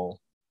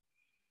emotional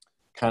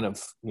kind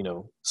of,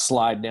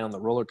 slide down the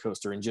roller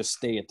coaster and just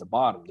stay at the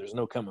bottom. There's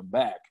no coming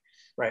back.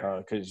 Right.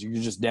 Because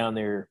you're just down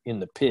there in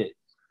the pit.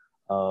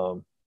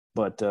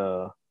 But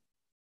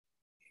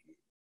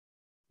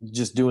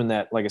just doing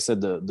that, like I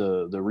said,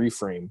 the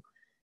reframe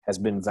has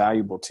been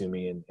valuable to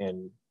me.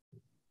 And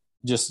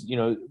just,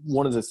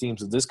 one of the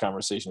themes of this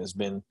conversation has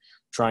been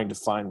trying to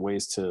find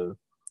ways to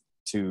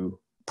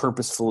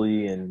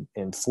purposefully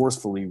and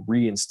forcefully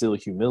reinstill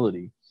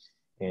humility,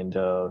 and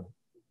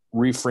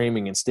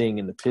reframing and staying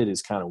in the pit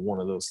is kind of one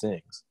of those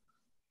things.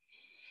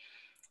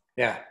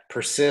 Yeah.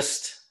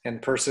 Persist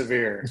and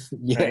persevere.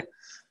 Yeah. Right?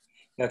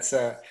 That's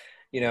and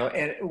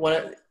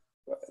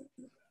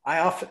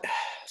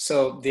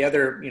so the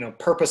other,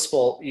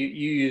 purposeful, you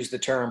use the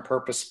term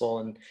purposeful,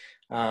 and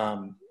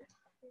a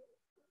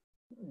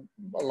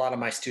lot of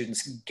my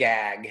students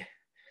gag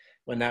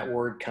when that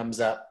word comes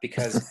up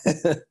because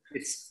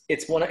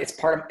it's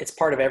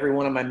part of every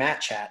one of my mat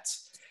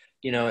chats.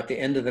 At the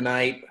end of the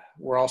night,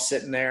 we're all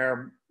sitting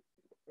there.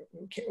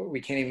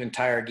 We can't even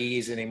tie our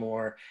gis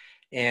anymore.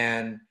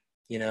 And,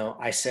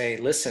 I say,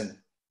 listen,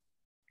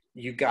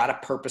 you got to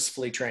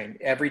purposefully train.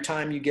 Every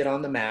time you get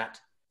on the mat,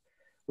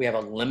 we have a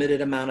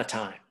limited amount of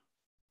time.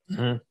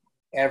 Mm-hmm.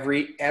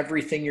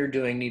 Everything you're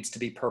doing needs to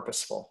be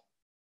purposeful.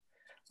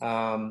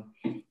 I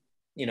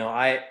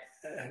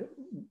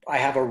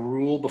have a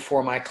rule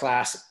before my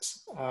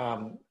classes.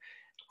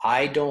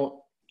 I don't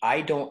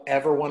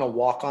ever want to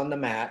walk on the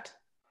mat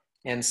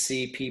and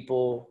see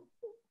people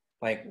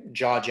like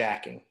jaw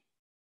jacking.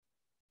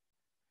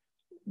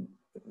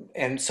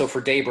 And so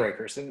for day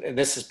breakers, and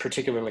this is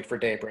particularly for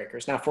day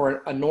breakers. Now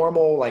for a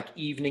normal like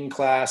evening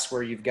class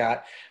where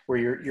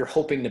you're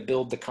hoping to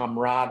build the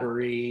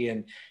camaraderie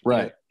and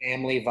right.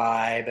 Family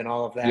vibe and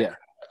all of that,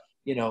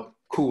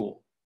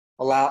 cool.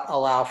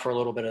 Allow for a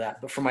little bit of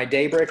that. But for my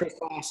day breaker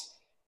class,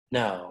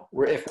 no.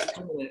 If we're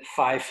coming at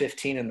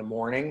 5:15 in the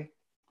morning,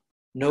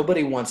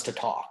 nobody wants to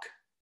talk.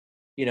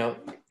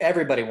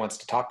 Everybody wants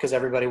to talk because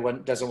everybody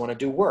doesn't want to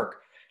do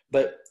work.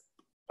 But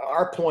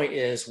our point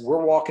is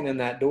we're walking in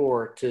that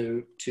door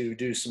to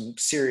do some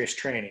serious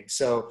training.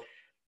 So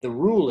the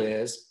rule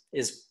is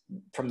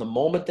from the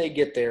moment they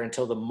get there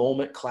until the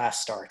moment class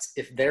starts,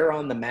 if they're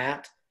on the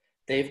mat,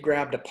 they've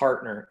grabbed a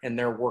partner and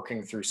they're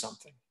working through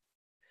something.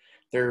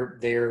 They're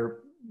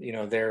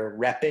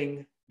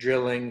repping,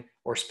 drilling,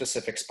 or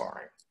specific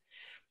sparring.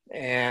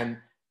 And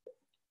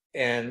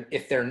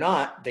if they're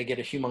not, they get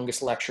a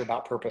humongous lecture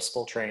about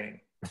purposeful training.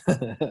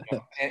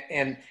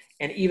 And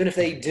even if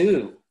they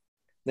do,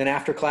 then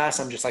after class,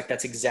 I'm just like,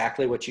 that's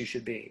exactly what you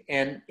should be.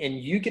 And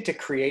you get to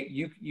create,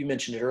 you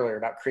mentioned it earlier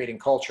about creating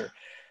culture.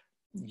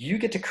 You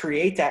get to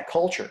create that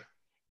culture.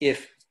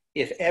 If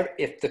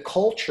the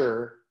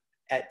culture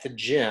at the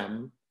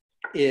gym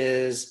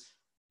is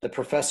the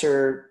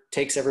professor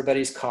takes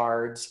everybody's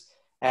cards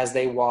as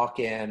they walk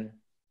in,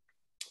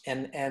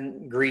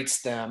 and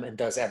greets them and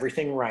does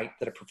everything right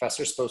that a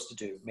professor's supposed to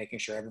do, making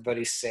sure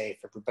everybody's safe,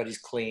 everybody's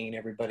clean,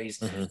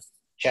 everybody's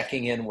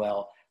checking in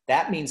well,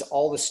 that means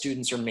all the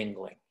students are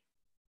mingling.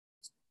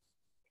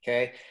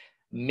 Okay.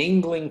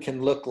 Mingling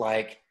can look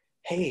like,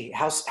 hey,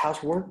 how's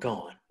work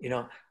going? You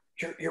know,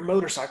 your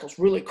motorcycle's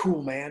really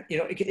cool, man. You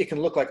know, it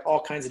can look like all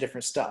kinds of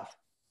different stuff.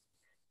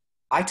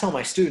 I tell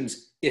my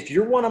students, if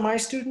you're one of my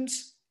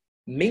students,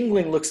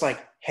 mingling looks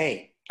like,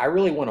 hey, I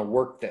really want to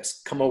work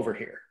this. Come over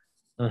here.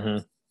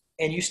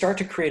 And you start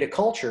to create a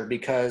culture,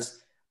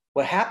 because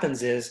what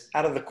happens is,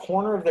 out of the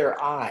corner of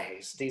their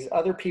eyes, these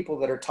other people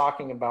that are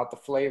talking about the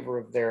flavor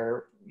of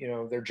their, you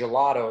know, their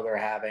gelato they're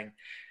having,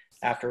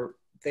 after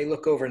they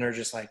look over and they're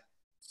just like,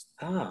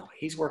 oh,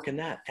 he's working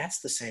that. That's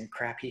the same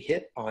crap he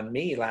hit on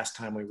me last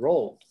time we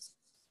rolled.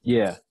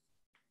 Yeah.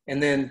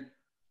 And then,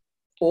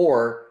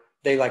 or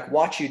they like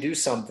watch you do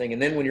something,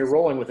 and then when you're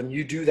rolling with them,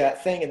 you do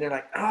that thing, and they're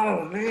like,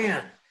 oh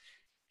man.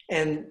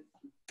 And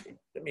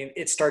I mean,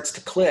 it starts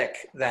to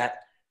click that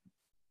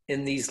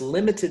in these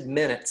limited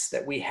minutes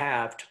that we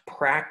have to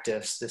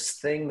practice this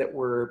thing that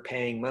we're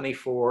paying money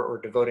for,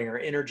 or devoting our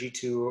energy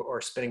to,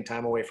 or spending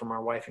time away from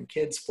our wife and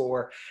kids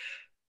for,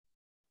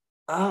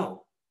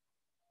 oh,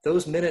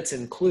 those minutes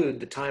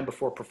include the time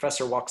before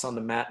professor walks on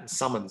the mat and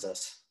summons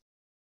us.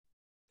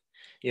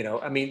 You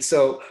know, I mean,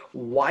 so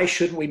why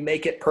shouldn't we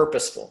make it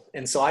purposeful?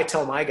 And so I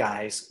tell my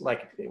guys,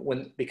 like,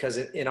 because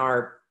in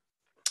our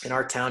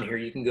town here,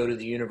 you can go to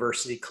the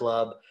university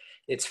club.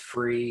 It's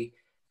free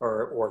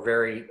or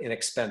very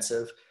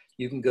inexpensive.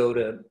 You can go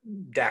to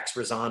Dax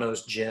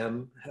Rosano's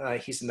gym.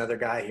 He's another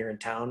guy here in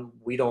town.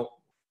 We don't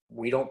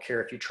care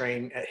if you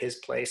train at his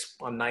place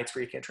on nights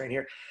where you can't train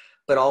here.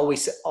 But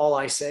all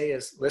I say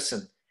is,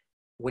 listen,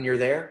 when you're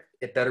there,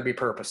 it better be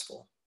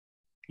purposeful.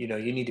 You know,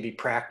 you need to be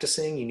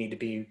practicing. You need to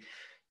be,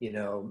 you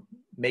know,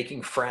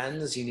 making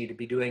friends. You need to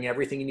be doing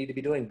everything you need to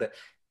be doing, but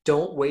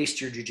don't waste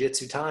your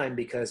jiu-jitsu time,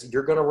 because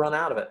you're going to run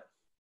out of it.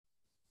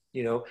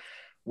 You know,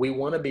 we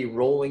want to be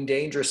rolling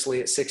dangerously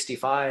at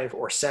 65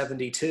 or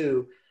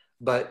 72,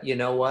 but you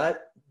know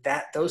what?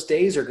 Those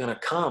days are going to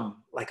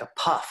come like a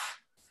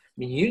puff. I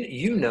mean,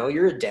 you know,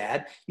 you're a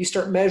dad. You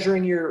start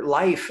measuring your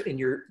life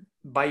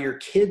by your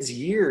kids'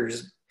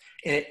 years,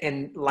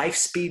 and life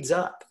speeds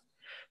up.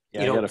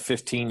 Yeah, I got a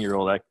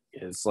 15-year-old.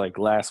 It's like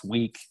last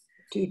week,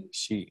 dude.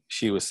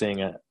 She was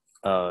saying,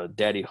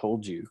 "Daddy,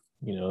 hold you."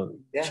 You know,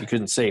 Yeah. She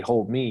couldn't say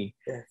 "hold me."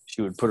 Yeah.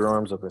 She would put her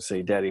arms up and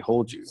say, "Daddy,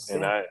 hold you."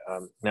 And Yeah.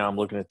 now I'm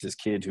looking at this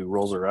kid who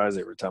rolls her eyes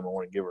every time I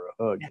want to give her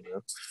a hug. Yeah. You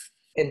know?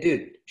 And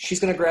dude, she's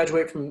going to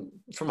graduate from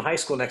high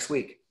school next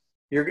week.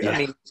 I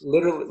mean,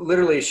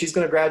 literally, she's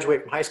going to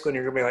graduate from high school, and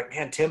you're going to be like,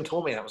 man, Tim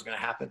told me that was going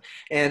to happen.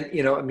 And,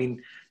 you know, I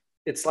mean,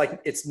 it's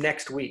like, it's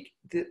next week.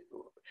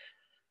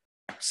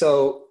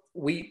 So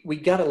we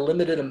got a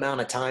limited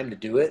amount of time to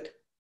do it.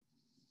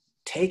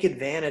 Take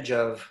advantage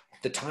of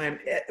the time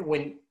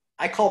when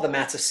I call the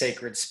mats a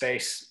sacred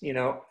space, you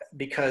know,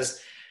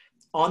 because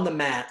on the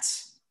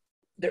mats,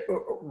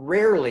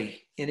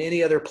 rarely in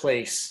any other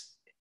place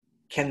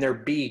can there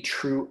be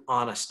true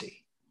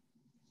honesty.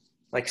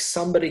 Like,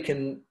 somebody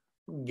can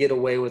get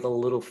away with a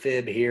little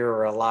fib here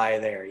or a lie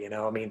there. You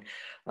know, I mean,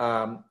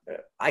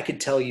 I could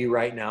tell you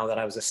right now that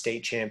I was a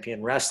state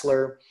champion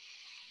wrestler.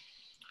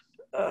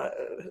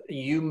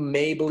 You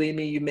may believe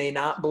me, you may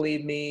not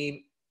believe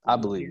me. I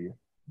believe you.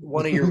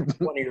 One of your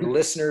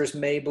listeners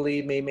may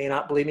believe me, may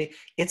not believe me.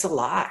 It's a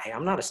lie.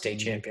 I'm not a state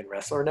champion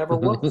wrestler, never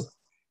was.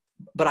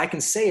 But I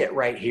can say it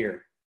right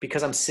here,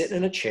 because I'm sitting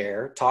in a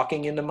chair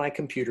talking into my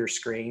computer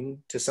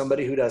screen to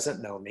somebody who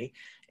doesn't know me.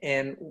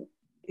 And,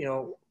 you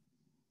know,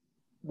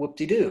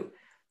 whoop-de-doo.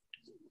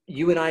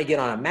 You and I get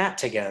on a mat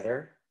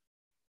together,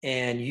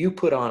 and you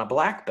put on a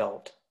black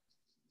belt.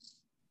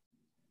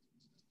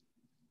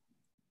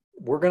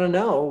 We're going to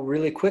know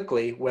really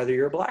quickly whether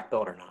you're a black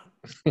belt or not.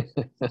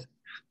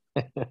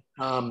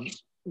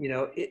 You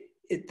know,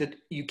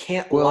 you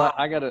can't lie.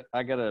 I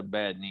got a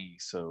bad knee,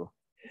 so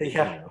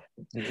yeah.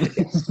 You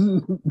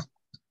know.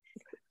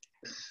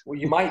 Well,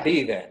 you might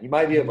be then. You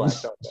might be a black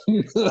belt.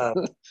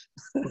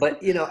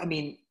 But you know, I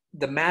mean,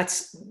 the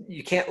mats,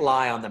 you can't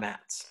lie on the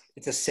mats.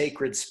 It's a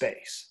sacred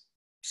space.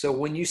 So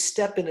when you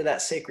step into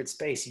that sacred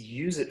space,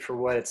 use it for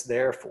what it's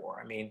there for.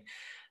 I mean,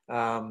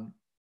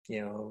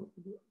 you know,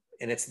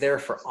 and it's there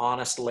for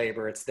honest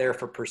labor. It's there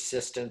for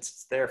persistence.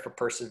 It's there for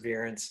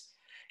perseverance.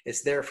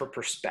 It's there for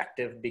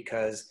perspective,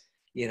 because,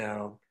 you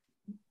know,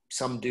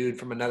 some dude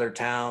from another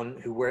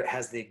town who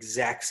has the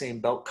exact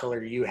same belt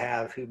color you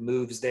have, who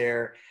moves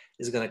there,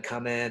 is going to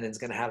come in and is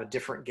going to have a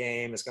different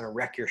game, is going to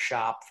wreck your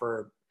shop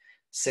for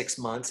 6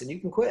 months, and you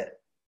can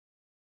quit.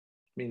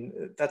 I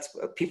mean, that's,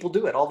 people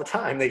do it all the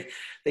time.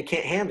 They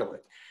can't handle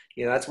it.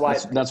 You know, that's why.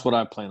 That's what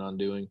I plan on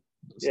doing.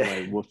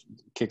 Somebody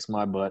kicks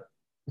my butt.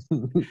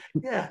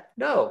 Yeah,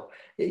 no,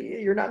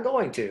 you're not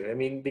going to. I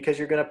mean, because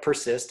you're going to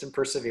persist and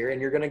persevere,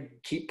 and you're going to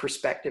keep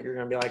perspective. You're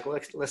going to be like,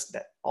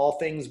 listen, all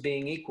things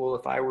being equal,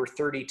 if I were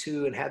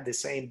 32 and had the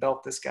same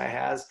belt this guy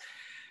has,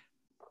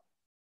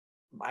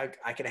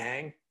 I could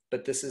hang.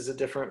 but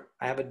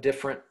I have a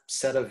different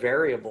set of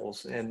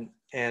variables, and,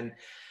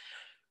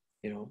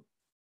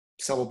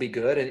 some will be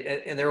good,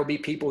 and there will be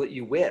people that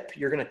you whip.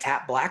 You're going to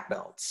tap black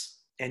belts,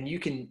 and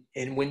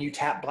when you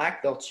tap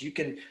black belts, you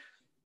can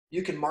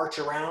march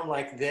around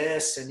like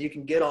this, and you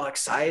can get all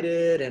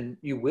excited, and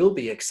you will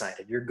be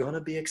excited. You're going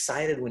to be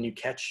excited when you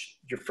catch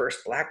your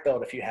first black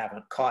belt. If you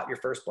haven't caught your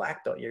first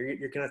black belt, you're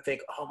going to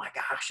think, oh my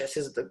gosh, this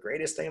is the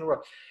greatest thing in the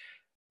world.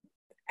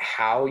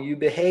 How you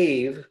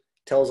behave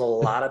tells a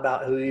lot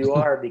about who you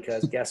are,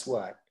 because guess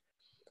what?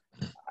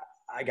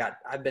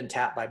 I've been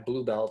tapped by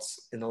blue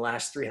belts in the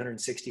last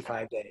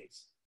 365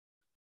 days.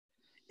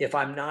 If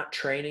I'm not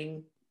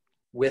training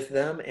with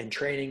them and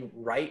training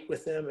right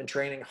with them and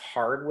training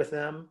hard with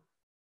them,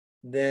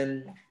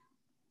 then,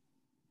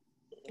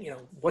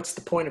 what's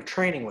the point of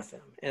training with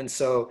them? And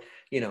so,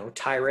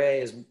 Tyree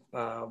is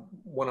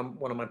one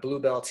of my blue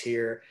belts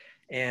here,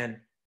 and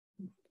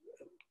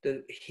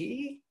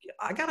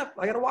I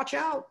gotta watch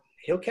out.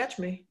 He'll catch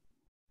me.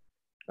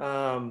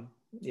 And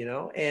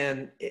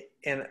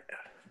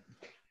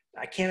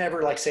I can't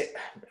ever like say,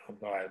 oh,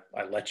 no,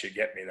 I let you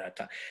get me that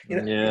time.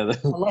 Yeah.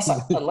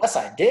 unless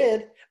I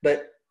did,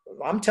 but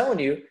I'm telling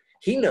you,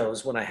 he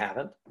knows when I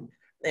haven't.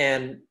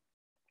 And,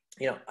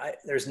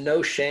 there's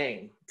no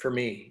shame for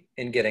me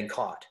in getting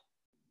caught.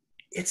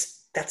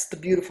 That's the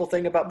beautiful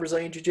thing about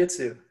Brazilian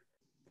Jiu-Jitsu.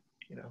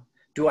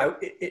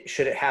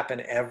 Should it happen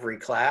every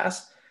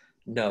class?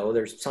 No,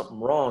 there's something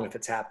wrong if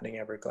it's happening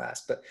every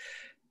class. But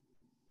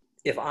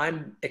if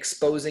I'm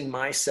exposing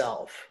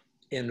myself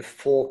in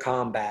full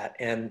combat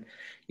and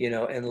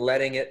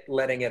letting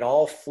it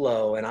all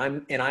flow, and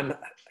I'm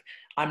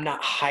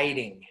not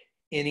hiding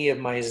any of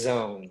my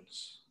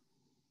zones,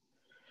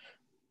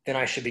 then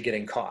I should be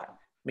getting caught.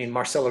 I mean,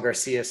 Marcelo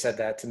Garcia said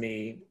that to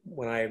me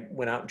when I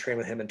went out and trained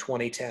with him in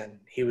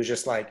 2010. He was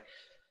just like,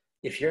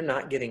 if you're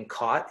not getting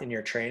caught in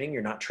your training,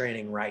 you're not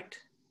training right.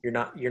 You're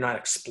not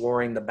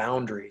exploring the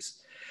boundaries.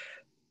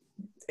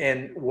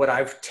 And what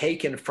I've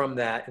taken from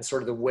that, and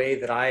sort of the way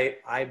that I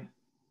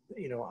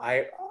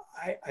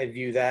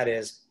view that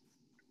is,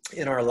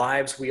 in our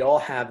lives, we all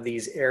have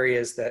these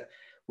areas that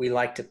we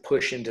like to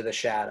push into the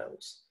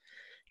shadows.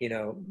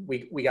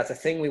 We got the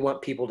thing we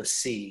want people to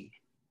see,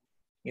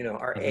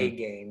 our A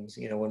games,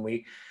 when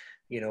we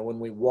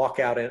walk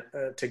out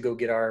to go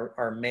get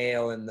our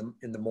mail in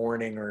the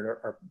morning,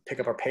 or pick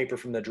up our paper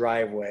from the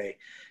driveway,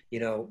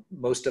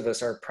 most of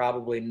us are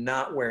probably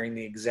not wearing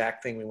the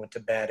exact thing we went to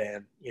bed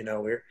in.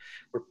 We're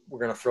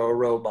going to throw a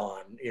robe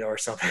on, or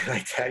something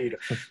like that.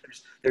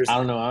 There's I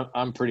don't know.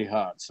 I'm pretty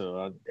hot,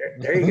 so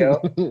there you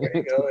go. There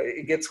you go.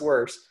 It gets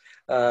worse.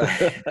 But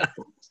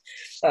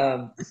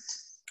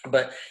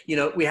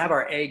we have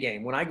our A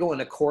game. When I go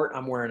into court,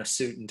 I'm wearing a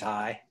suit and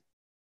tie.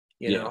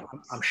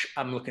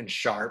 I'm looking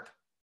sharp.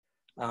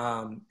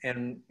 And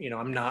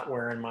I'm not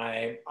wearing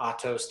my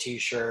Atos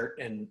t-shirt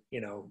and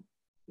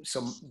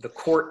the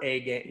court A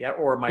game,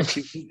 or my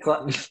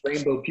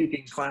rainbow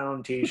puking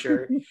clown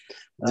t-shirt.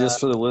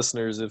 Just for the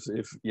listeners, if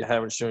you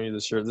haven't shown you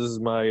the shirt, this is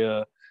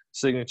my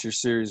signature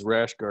series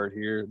rash guard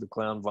here, the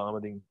clown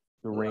vomiting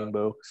the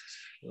rainbow.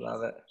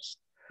 Love it.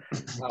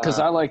 Because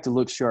I like to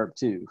look sharp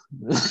too.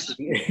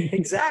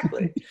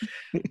 Exactly.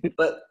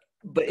 But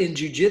in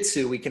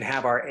jiu-jitsu, we can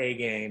have our A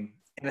game.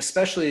 And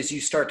especially as you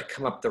start to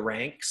come up the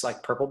ranks,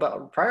 like purple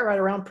belt, probably right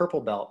around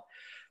purple belt,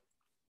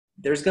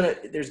 there's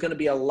gonna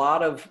be a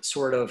lot of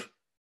sort of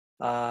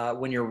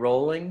when you're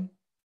rolling,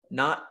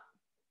 not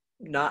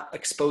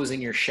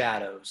exposing your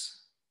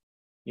shadows,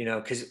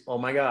 because oh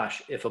my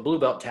gosh, if a blue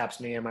belt taps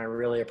me, am I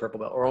really a purple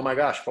belt? Or oh my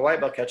gosh, if a white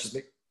belt catches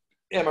me,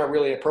 am I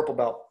really a purple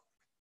belt?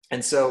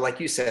 And so, like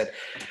you said,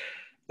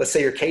 let's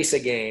say your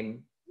Kesa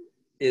game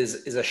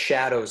is a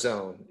shadow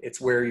zone.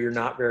 It's where you're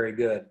not very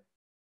good.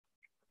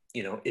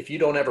 If you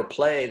don't ever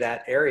play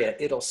that area,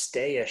 it'll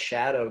stay a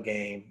shadow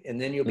game, and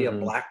then you'll be a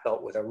black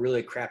belt with a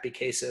really crappy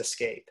case of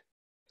escape.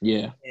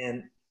 Yeah.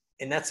 And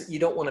that's, you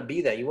don't want to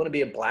be that. You want to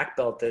be a black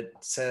belt that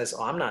says,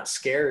 oh, I'm not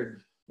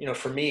scared.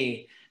 For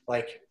me,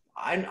 like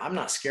I'm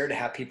not scared to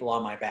have people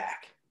on my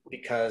back,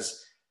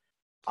 because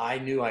I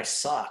knew I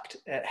sucked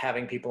at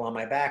having people on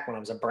my back when I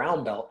was a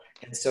brown belt.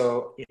 And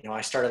so,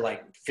 I started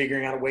like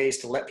figuring out ways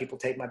to let people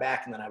take my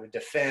back, and then I would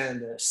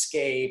defend and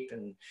escape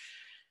and,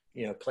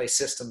 play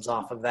systems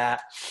off of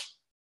that.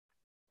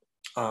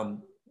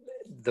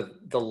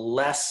 The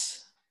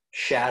less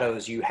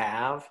shadows you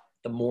have,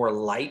 the more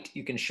light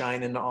you can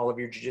shine into all of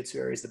your jiu-jitsu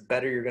areas, the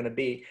better you're going to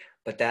be.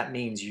 But that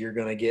means you're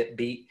going to get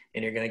beat,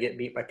 and you're going to get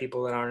beat by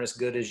people that aren't as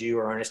good as you,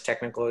 or aren't as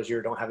technical as you,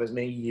 or don't have as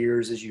many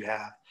years as you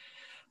have.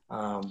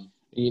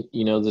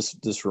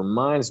 This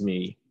reminds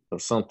me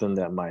of something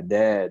that my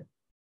dad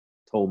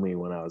told me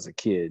when I was a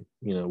kid.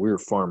 We were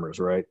farmers,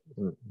 right?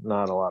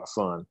 Not a lot of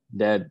fun.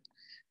 Dad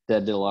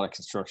did a lot of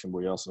construction, but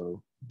he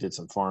also did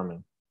some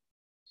farming.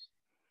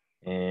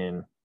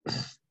 And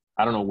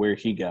I don't know where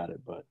he got it,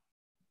 but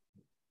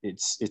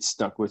it's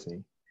stuck with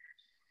me.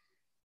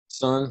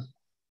 Son,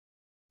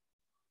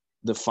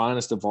 the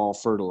finest of all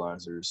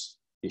fertilizers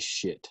is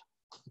shit.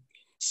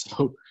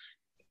 So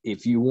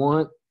if you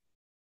want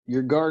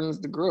your gardens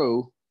to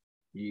grow,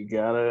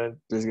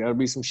 there's gotta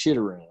be some shit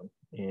around.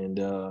 And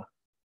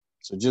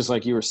so just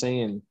like you were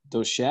saying,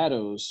 those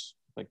shadows,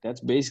 like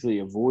that's basically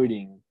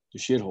avoiding the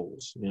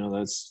shitholes.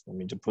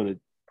 To put it,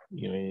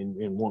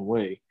 in one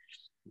way.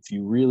 If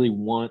you really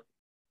want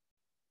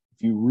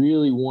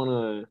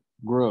to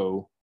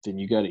grow, then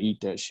you got to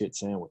eat that shit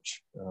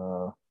sandwich,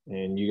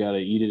 and you got to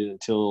eat it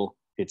until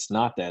it's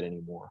not that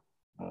anymore.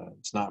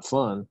 It's not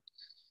fun.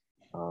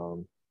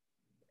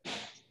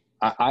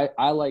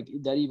 I like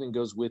that. Even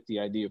goes with the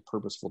idea of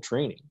purposeful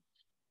training.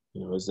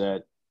 Is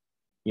that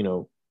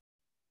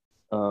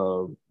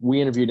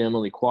we interviewed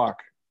Emily Kwok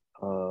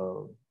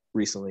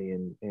recently,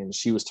 and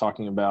she was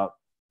talking about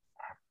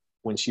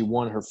when she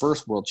won her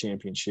first world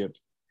championship.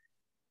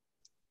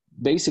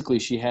 Basically,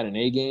 she had an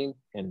A game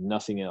and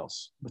nothing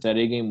else. But that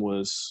A game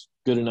was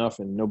good enough,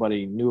 and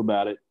nobody knew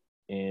about it,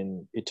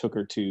 and it took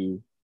her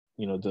to,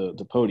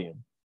 the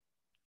podium.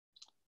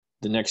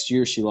 The next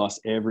year, she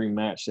lost every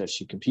match that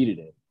she competed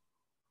in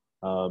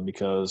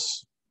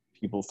because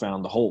people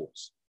found the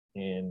holes,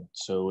 and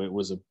so it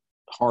was a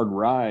hard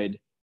ride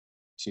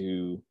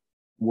to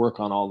work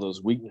on all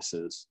those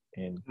weaknesses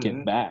and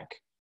get back.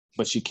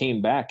 But she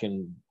came back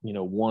and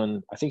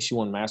won. I think she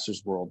won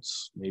Masters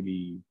Worlds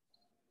maybe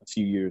a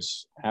few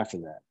years after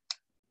that,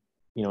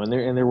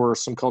 and there were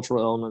some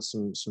cultural elements,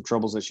 some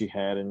troubles that she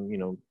had,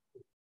 and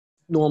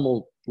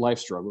normal life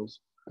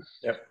struggles.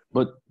 Yep.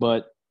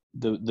 But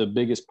the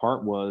biggest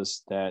part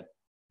was that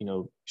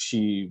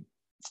she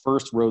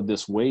first rode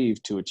this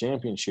wave to a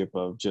championship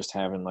of just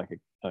having like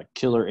a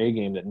killer A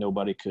game that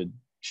nobody could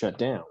shut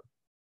down.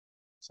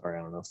 Sorry,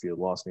 I don't know if you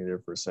lost me there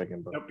for a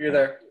second, but nope, you're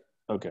there.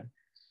 Okay.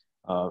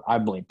 I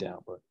blinked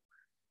out,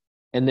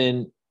 and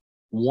then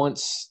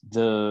once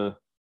the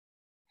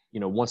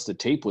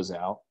tape was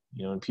out,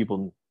 and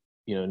people,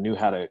 knew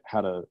how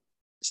to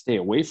stay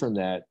away from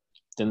that,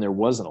 then there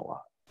wasn't a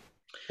lot.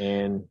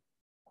 And,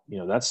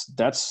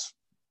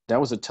 that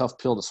was a tough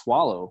pill to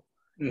swallow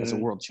as a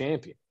world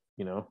champion,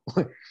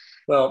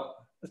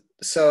 Well,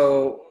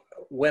 so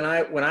when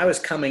I was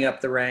coming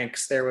up the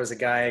ranks, there was a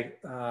guy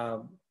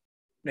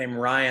named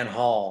Ryan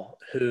Hall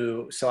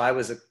so I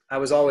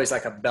was always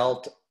like a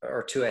belt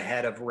or two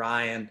ahead of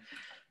Ryan,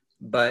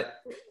 but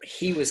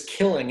he was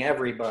killing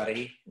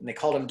everybody, and they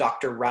called him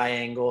Dr.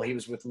 Ryangle. He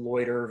was with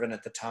Lloyd Irvin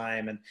at the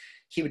time, and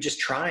he would just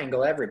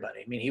triangle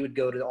everybody. I mean, he would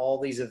go to all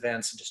these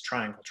events and just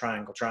triangle.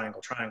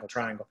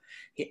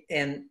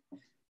 And,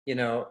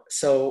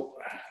 so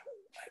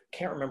I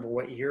can't remember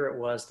what year it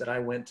was that I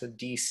went to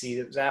DC.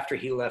 It was after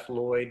he left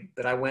Lloyd,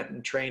 but I went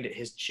and trained at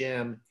his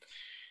gym.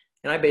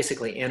 And I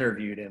basically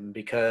interviewed him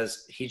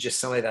because he's just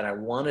somebody that I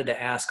wanted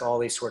to ask all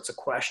these sorts of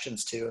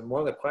questions to. And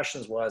one of the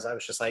questions was, I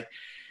was just like,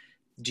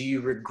 do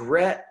you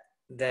regret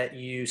that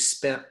you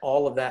spent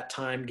all of that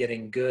time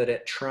getting good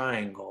at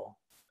triangle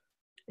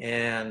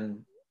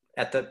and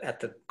at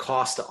the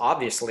cost,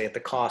 obviously at the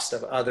cost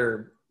of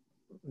other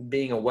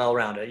being a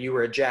well-rounded, you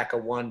were a jack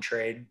of one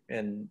trade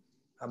and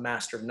a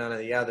master of none of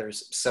the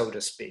others, so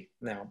to speak.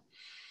 Now,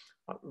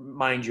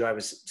 mind you, I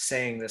was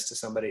saying this to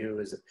somebody who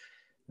was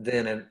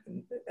then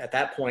at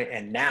that point,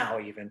 and now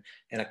even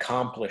an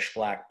accomplished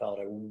black belt,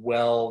 a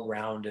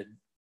well-rounded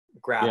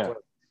grappler.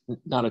 Yeah,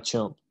 not a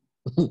chump.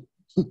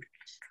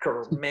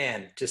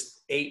 Man,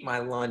 just ate my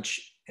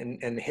lunch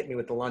and hit me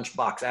with the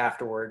lunchbox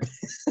afterward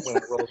when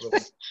I rolled with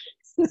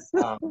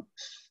him.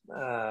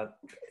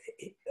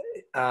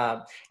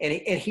 And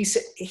he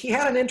said he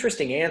had an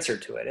interesting answer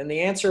to it, and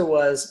the answer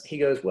was, he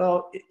goes,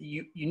 well,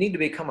 you need to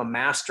become a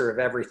master of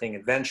everything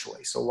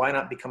eventually, so why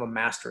not become a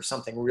master of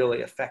something really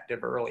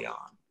effective early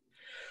on?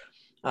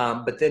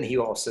 But then he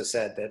also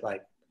said that,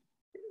 like,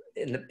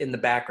 in the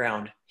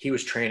background, he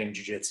was training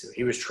jiu-jitsu,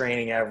 he was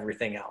training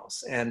everything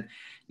else, and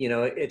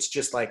it's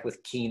just like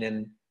with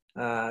Keenan,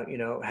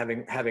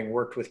 having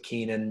worked with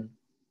Keenan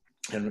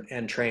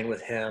and trained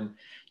with him,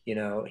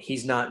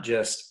 he's not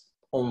just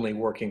only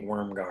working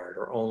worm guard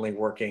or only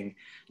working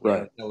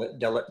the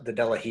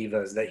De La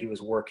Rivas that he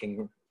was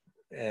working,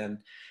 and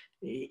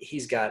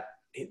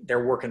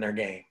they're working their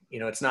game.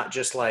 It's not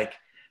just like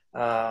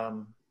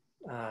the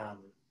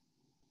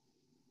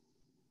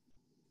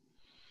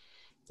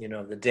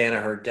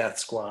Danaher Death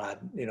Squad,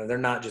 they're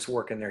not just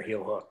working their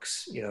heel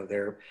hooks.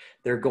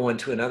 They're going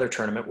to another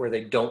tournament where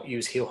they don't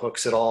use heel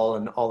hooks at all,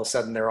 and all of a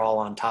sudden they're all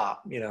on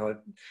top. I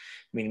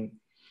mean,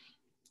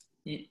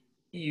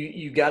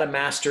 you got to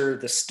master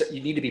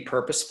you need to be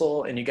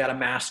purposeful, and you got to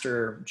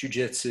master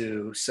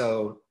jiu-jitsu.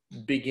 So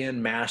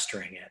begin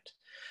mastering it.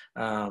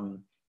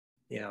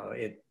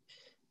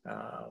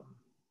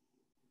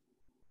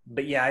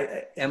 But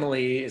yeah,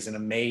 Emily is an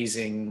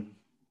amazing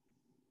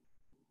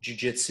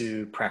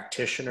jiu-jitsu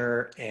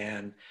practitioner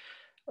and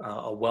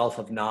a wealth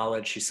of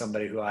knowledge. She's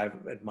somebody who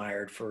I've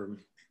admired for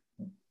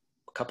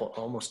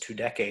almost 2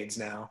 decades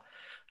now.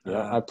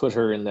 Yeah, I put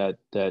her in that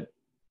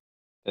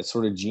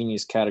sort of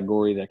genius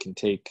category that can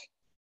take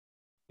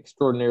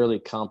extraordinarily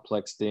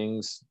complex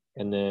things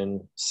and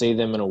then say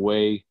them in a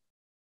way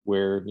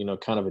where,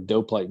 kind of a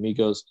dope like me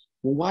goes,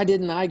 well, why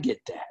didn't I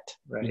get that?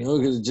 Right.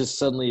 Because just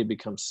suddenly it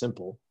becomes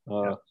simple.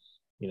 Yeah.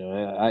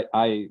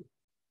 I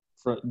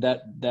for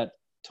that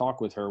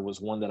talk with her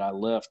was one that I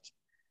left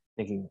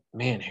thinking,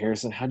 man,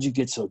 Harrison, how'd you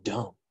get so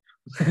dumb?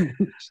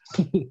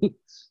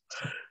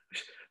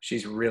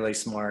 She's really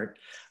smart.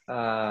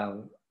 I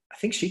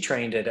think she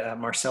trained at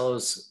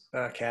Marcelo's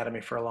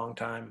academy for a long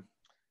time.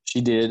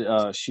 She did.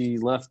 She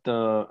left,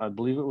 I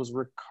believe it was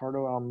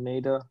Ricardo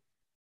Almeida,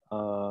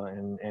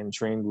 and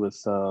trained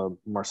with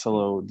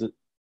Marcelo.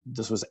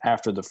 This was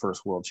after the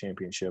first World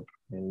Championship,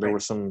 and there were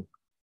some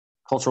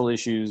cultural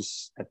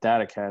issues at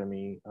that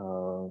academy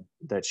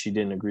that she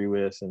didn't agree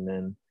with, and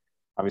then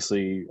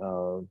obviously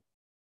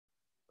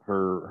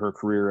her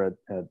career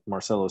at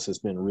Marcelo's has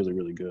been really,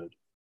 really good.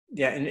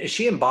 Yeah, and is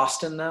she in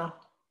Boston now?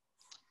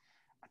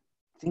 I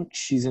think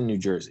she's in New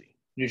Jersey.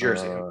 New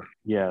Jersey.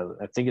 Yeah,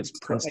 I think it's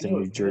Princeton,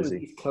 New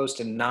Jersey. East Coast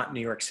and not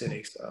New York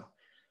City. So.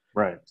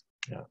 Right.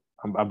 Yeah,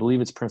 I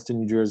believe it's Princeton,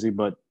 New Jersey,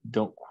 but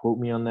don't quote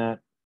me on that.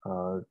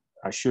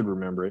 I should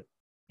remember it.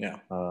 Yeah.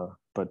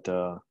 But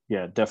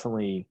yeah,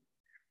 definitely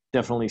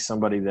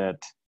somebody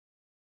that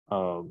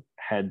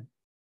had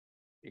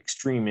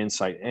extreme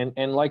insight,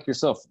 and like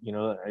yourself, you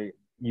know,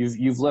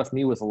 you've left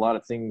me with a lot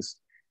of things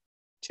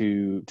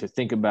to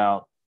think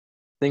about,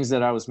 things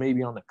that I was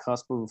maybe on the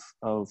cusp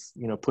of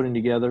you know, putting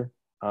together,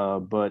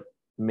 but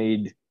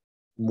made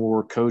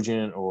more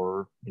cogent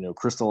or, you know,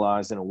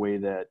 crystallized in a way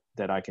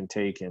that I can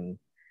take and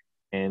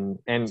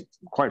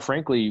quite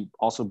frankly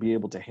also be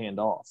able to hand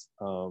off,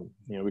 you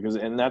know, because,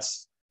 and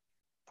that's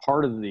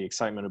part of the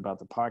excitement about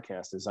the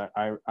podcast is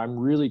I'm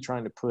really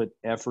trying to put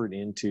effort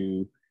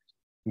into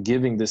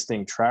giving this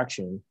thing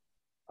traction,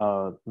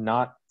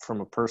 not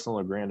from a personal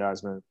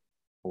aggrandizement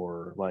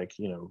or like,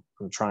 you know,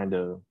 I'm trying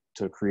to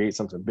create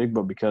something big,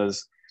 but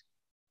because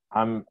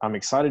I'm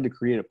excited to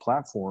create a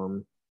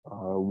platform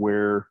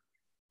where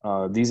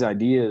these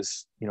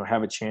ideas, you know,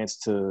 have a chance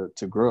to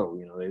grow.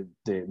 You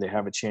know, they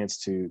have a chance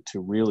to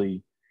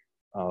really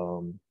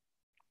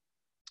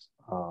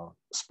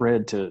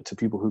spread to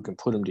people who can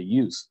put them to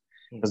use.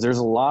 Because there's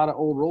a lot of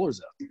old rollers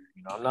out there.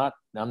 You know,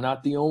 I'm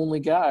not the only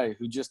guy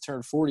who just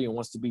turned 40 and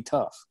wants to be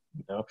tough.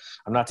 You know,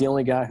 I'm not the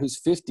only guy who's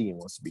 50 and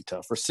wants to be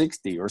tough, or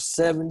 60 or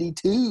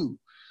 72.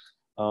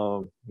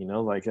 You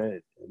know, like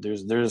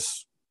there's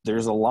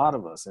a lot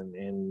of us, and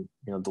you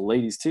know, the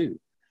ladies too.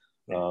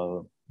 You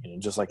know,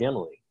 just like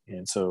Emily.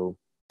 And so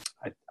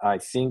I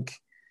think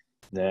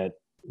that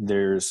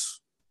there's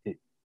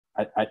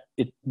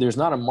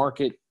not a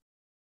market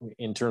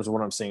in terms of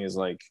what I'm saying is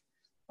like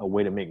a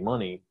way to make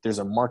money. There's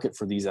a market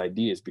for these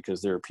ideas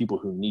because there are people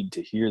who need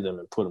to hear them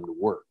and put them to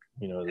work.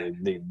 You know,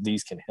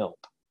 these can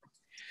help.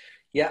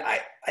 Yeah,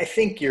 I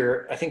think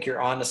you're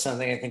onto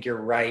something. I think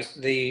you're right.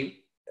 The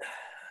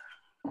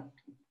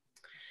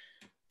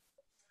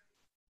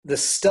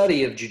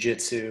study of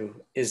jiu-jitsu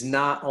is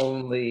not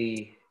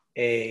only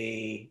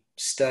a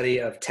study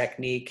of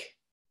technique.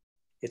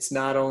 It's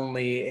not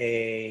only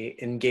a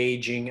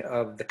engaging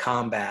of the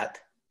combat.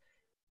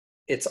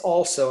 It's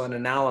also an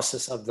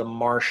analysis of the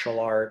martial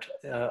art,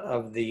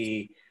 of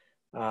the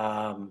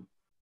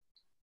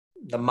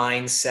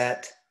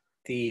mindset,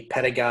 the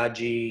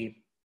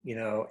pedagogy, you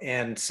know.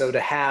 And so to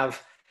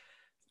have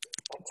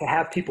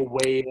people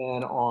weigh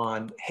in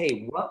on,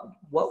 hey,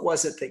 what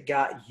was it that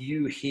got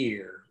you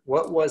here?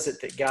 What was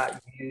it that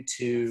got you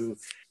to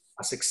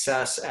a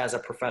success as a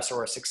professor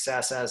or a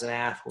success as an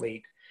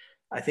athlete?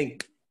 I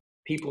think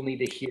people need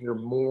to hear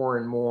more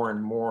and more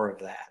and more of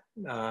that.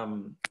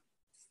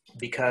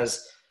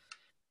 Because,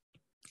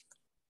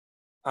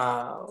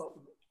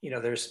 you know,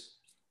 there's,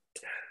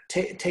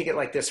 take it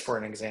like this for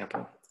an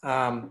example.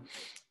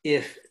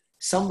 If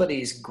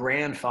somebody's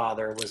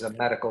grandfather was a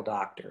medical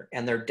doctor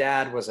and their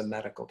dad was a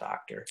medical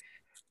doctor,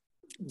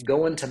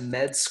 going to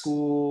med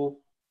school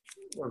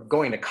or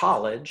going to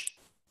college,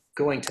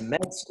 going to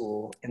med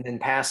school, and then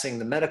passing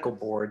the medical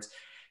boards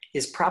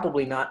is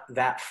probably not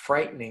that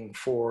frightening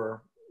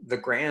for the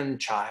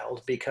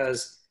grandchild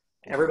because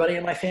everybody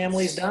in my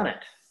family's done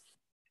it.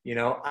 You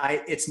know,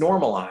 it's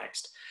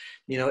normalized.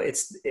 You know,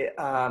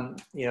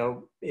 you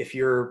know, if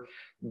your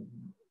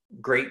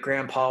great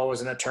grandpa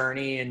was an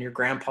attorney and your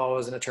grandpa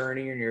was an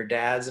attorney and your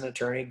dad's an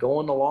attorney,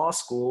 going to law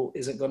school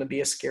isn't going to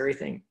be a scary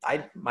thing.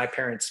 My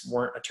parents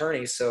weren't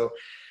attorneys. So,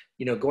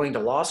 you know, going to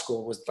law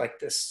school was like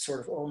this sort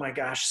of, oh my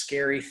gosh,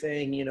 scary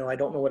thing. You know, I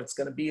don't know what it's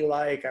going to be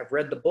like. I've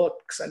read the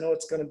books. I know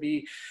it's going to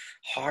be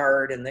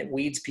hard and that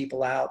weeds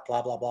people out,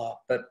 blah, blah, blah.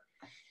 But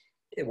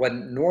it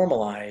wasn't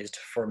normalized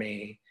for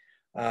me.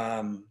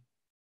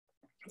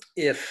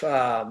 If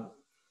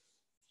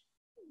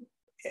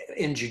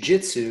in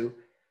jiu-jitsu,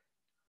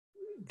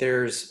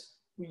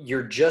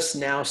 you're just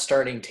now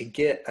starting to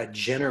get a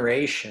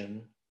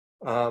generation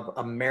of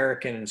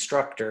American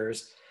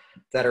instructors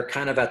that are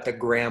kind of at the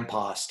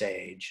grandpa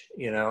stage.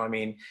 You know, I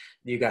mean,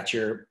 you got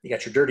your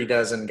Dirty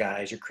Dozen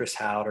guys, your Chris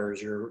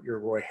Howders, your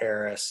Roy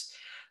Harris.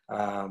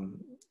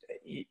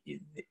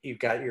 You've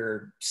got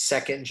your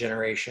second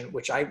generation,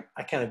 which I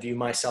kind of view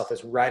myself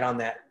as right on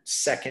that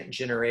second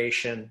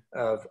generation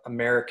of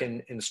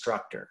American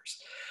instructors.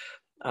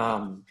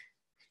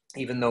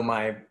 Even though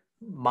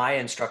my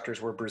instructors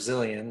were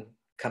Brazilian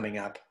coming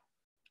up,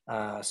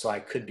 So I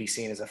could be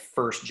seen as a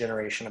first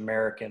generation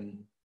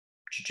American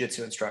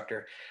jiu-jitsu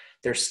instructor.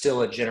 There's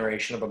still a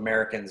generation of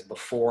Americans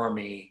before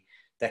me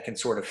that can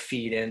sort of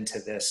feed into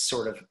this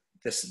sort of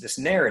this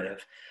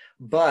narrative.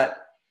 But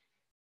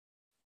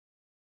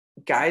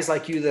guys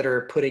like you that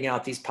are putting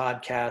out these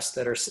podcasts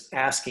that are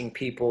asking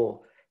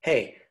people,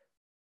 hey,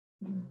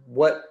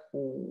 what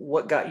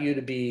got you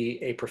to be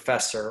a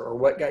professor, or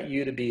what got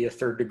you to be a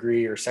third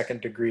degree or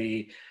second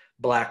degree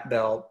black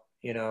belt,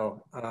 you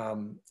know,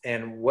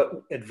 and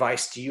what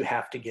advice do you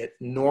have to get,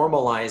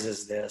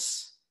 normalizes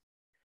this.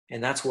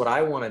 And that's what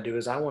I want to do,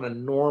 is I want to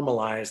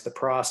normalize the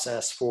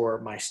process for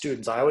my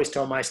students. I always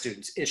tell my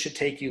students, it should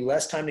take you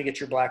less time to get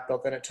your black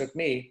belt than it took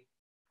me,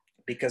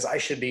 because I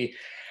should be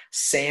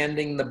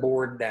sanding the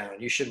board down.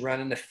 You should run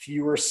into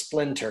fewer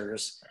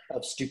splinters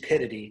of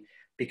stupidity,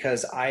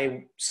 because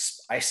I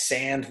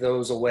sand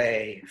those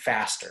away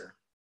faster.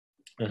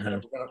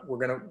 Mm-hmm.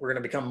 We're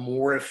gonna become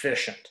more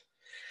efficient.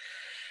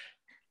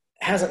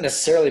 Hasn't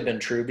necessarily been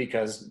true,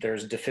 because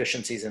there's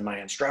deficiencies in my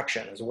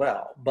instruction as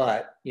well.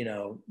 But, you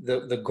know,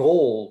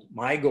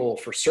 my goal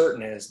for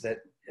certain is that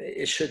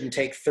it shouldn't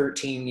take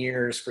 13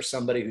 years for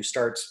somebody who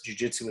starts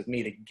jiu-jitsu with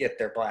me to get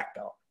their black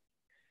belt.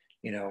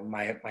 You know,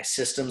 my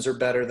systems are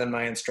better than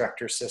my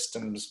instructor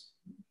systems,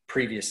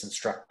 previous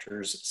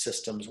instructors'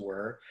 systems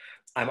were.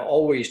 I'm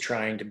always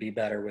trying to be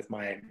better with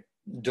my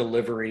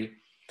delivery,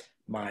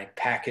 my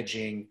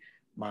packaging,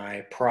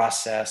 my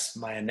process,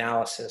 my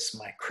analysis,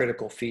 my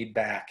critical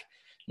feedback,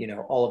 you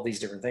know, all of these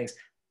different things.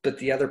 But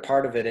the other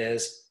part of it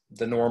is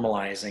the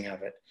normalizing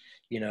of it.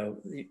 You know,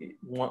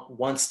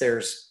 once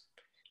there's,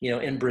 you know,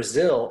 in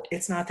Brazil,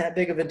 it's not that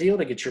big of a deal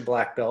to get your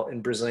black belt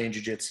in Brazilian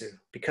Jiu-Jitsu,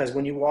 because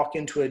when you walk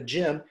into a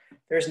gym,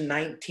 there's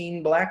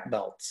 19 black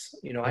belts.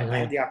 You know, I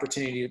had the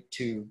opportunity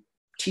to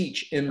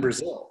teach in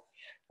Brazil.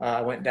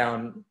 I went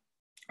down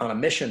on a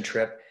mission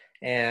trip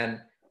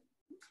and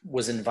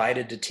was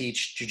invited to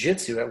teach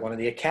jiu-jitsu at one of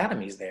the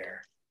academies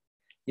there,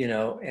 you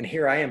know, and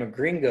here I am, a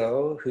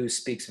gringo who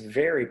speaks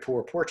very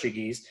poor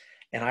Portuguese,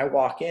 and I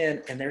walk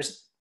in and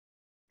there's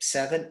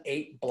 7,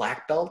 8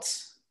 black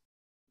belts.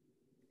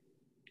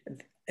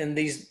 And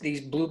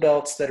these blue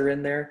belts that are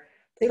in there,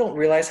 they don't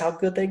realize how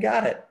good they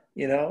got it,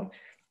 you know,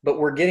 but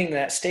we're getting to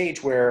that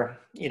stage where,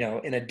 you know,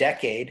 in a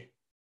decade,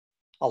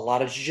 a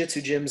lot of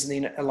jiu-jitsu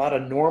gyms, a lot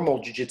of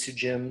normal jiu-jitsu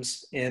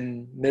gyms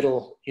in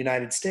middle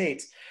United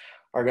States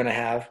are going to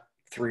have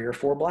 3 or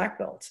 4 black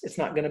belts. It's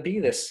not going to be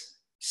this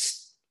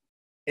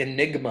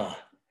enigma,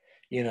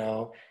 you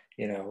know,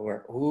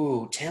 where,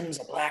 ooh, Tim's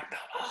a black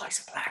belt. Oh,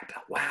 he's a black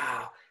belt.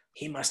 Wow.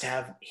 He must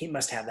have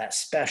that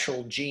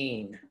special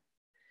gene.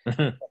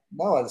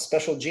 No, the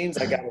special genes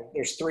I got,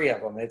 there's 3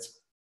 of them. It's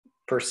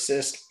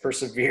persist,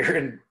 persevere,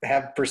 and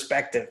have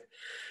perspective.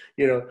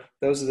 You know,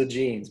 those are the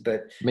genes.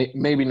 But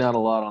maybe not a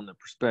lot on the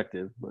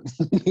perspective, but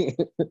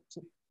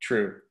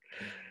true.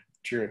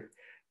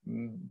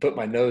 Put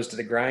my nose to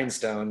the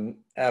grindstone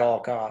at all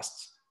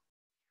costs.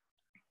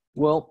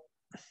 Well,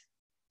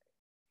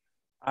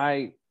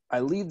 I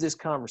leave this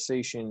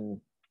conversation,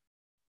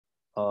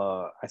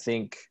 I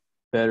think,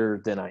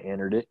 better than I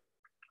entered it,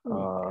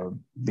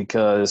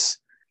 because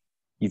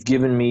you've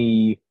given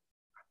me,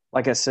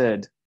 like I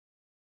said,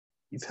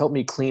 you've helped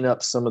me clean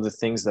up some of the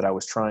things that I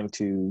was trying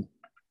to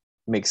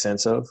make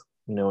sense of,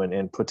 you know,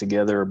 and put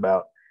together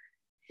about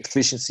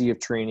efficiency of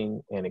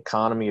training and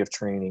economy of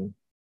training,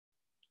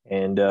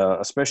 and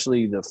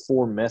especially the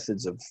 4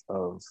 methods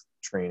of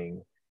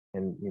training,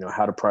 and, you know,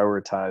 how to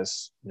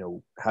prioritize, you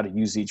know, how to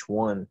use each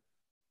one.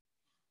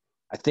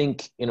 I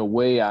think in a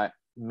way I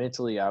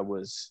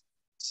was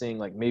saying,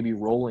 like, maybe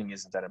rolling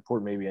isn't that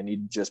important. Maybe I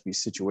need to just be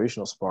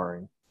situational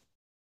sparring.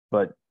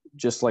 But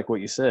just like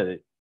what you said,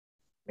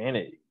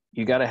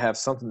 you got to have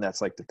something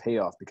that's like the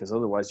payoff, because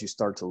otherwise you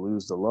start to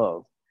lose the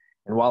love.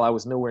 And while I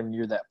was nowhere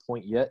near that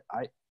point yet,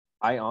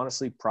 I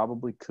honestly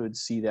probably could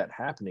see that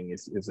happening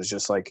if it's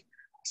just like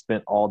I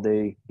spent all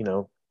day, you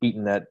know,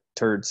 eating that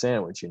turd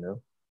sandwich, you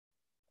know.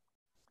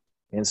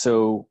 And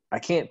so I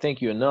can't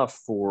thank you enough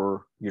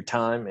for your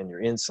time and your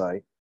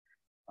insight,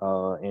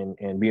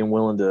 and being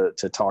willing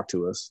to talk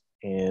to us.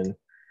 And,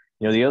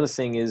 you know, the other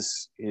thing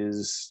is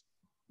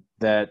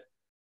that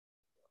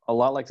a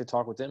lot like to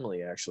talk with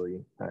Emily,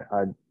 actually.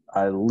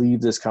 I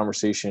leave this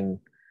conversation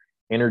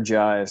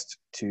energized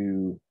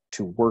to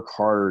work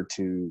harder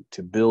to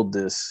build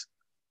this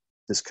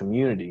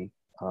community,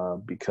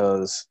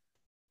 because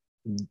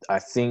I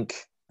think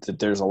that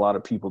there's a lot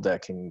of people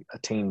that can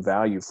attain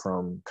value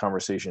from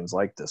conversations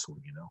like this one,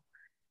 you know.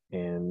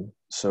 And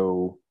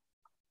so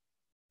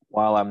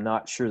while I'm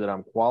not sure that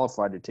I'm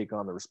qualified to take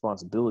on the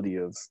responsibility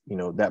of, you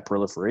know, that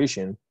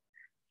proliferation,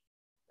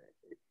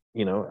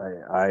 you know,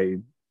 I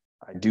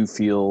do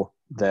feel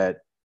that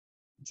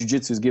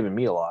jiu-jitsu has given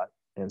me a lot.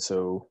 And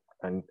so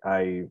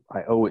I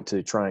owe it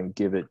to try and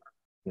give it,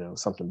 you know,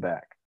 something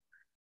back.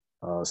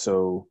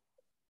 So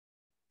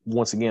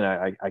once again,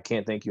 I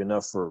can't thank you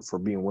enough for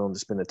being willing to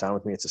spend the time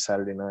with me. It's a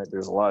Saturday night.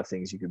 There's a lot of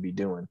things you could be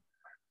doing,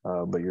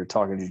 but you're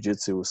talking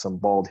jiu-jitsu with some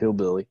bald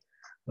hillbilly.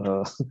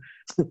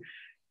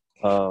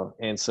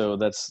 And so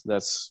that's,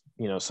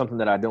 you know, something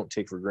that I don't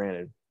take for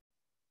granted.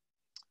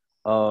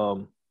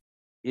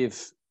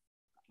 If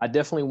I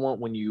definitely want,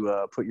 when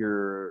you put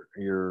your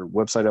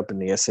website up in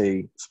the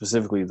essay,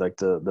 specifically like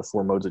the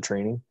 4 modes of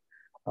training,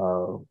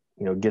 you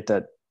know, get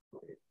that,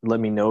 let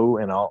me know,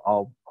 and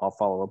I'll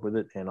follow up with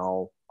it, and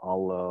I'll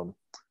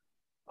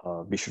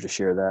be sure to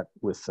share that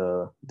with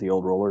the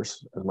old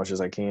rollers as much as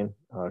I can,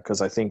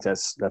 because I think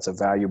that's a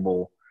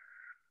valuable,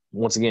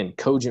 once again,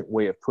 cogent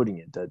way of putting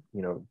it, that,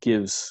 you know,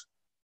 gives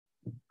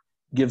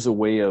a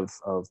way of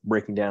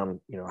breaking down,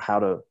 you know,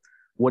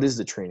 what is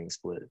the training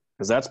split?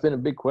 Because that's been a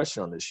big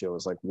question on this show,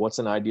 is like, what's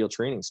an ideal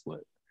training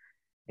split?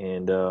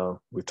 And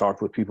we've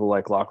talked with people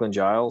like Lachlan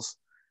Giles,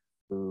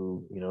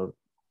 who, you know,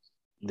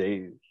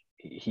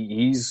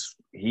 he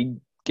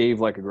gave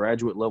like a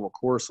graduate level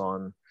course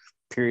on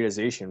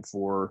periodization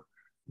for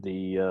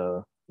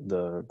the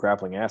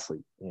grappling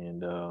athlete,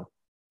 and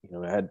you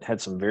know,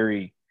 had some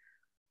very,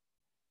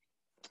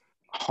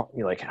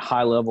 you know, like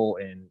high level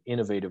and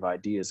innovative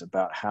ideas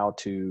about how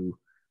to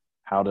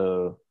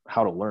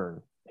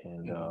learn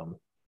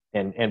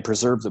and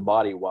preserve the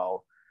body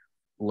while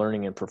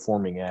learning and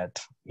performing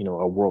at, you know,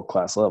 a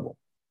world-class level.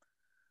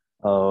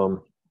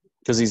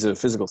 Because he's a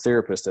physical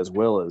therapist as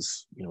well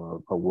as, you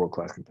know, a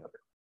world-class competitor.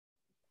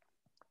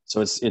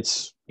 So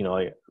it's you know,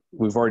 like,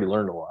 we've already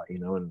learned a lot, you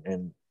know,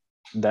 and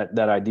that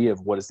idea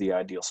of what is the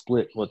ideal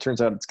split, well, it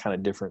turns out it's kind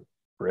of different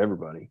for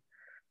everybody.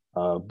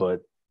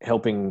 But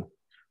helping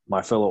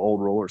my fellow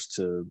old rollers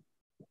to,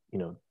 you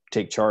know,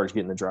 take charge,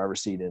 get in the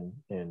driver's seat,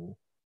 and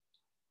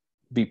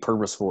be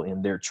purposeful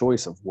in their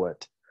choice of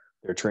what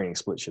their training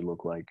split should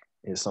look like,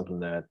 is something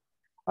that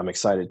I'm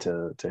excited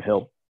to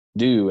help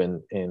do.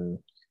 And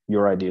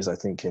your ideas, I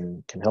think,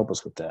 can help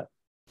us with that.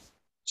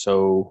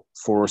 So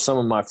for some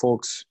of my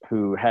folks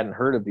who hadn't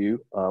heard of you,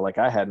 like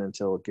I hadn't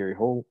until Gary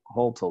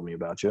Hull told me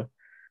about you,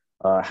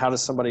 how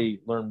does somebody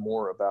learn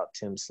more about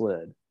Tim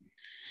Sledd?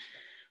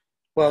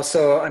 Well,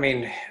 so, I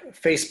mean,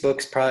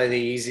 Facebook's probably the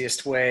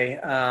easiest way.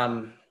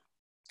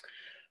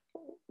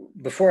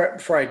 Before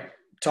I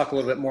talk a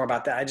little bit more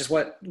about that, I just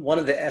want, one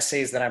of the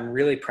essays that I'm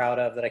really proud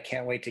of that I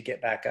can't wait to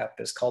get back up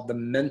is called The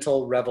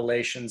Mental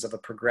Revelations of a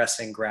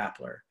Progressing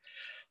Grappler.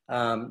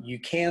 You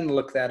can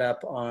look that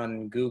up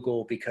on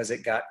Google because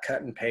it got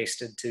cut and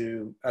pasted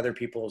to other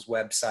people's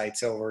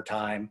websites over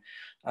time.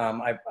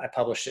 I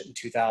published it in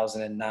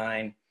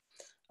 2009.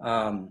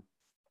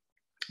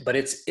 But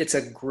it's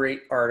a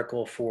great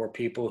article for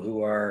people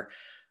who are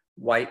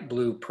white,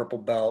 blue, purple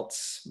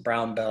belts,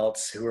 brown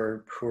belts, who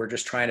are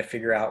just trying to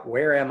figure out,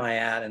 where am I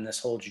at in this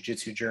whole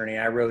jiu-jitsu journey.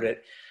 I wrote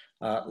it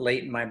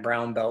late in my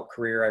brown belt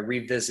career. I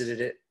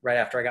revisited it right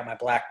after I got my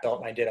black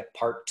belt, and I did a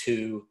part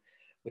 2,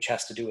 which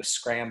has to do with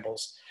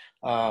scrambles.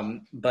 So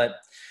I'm going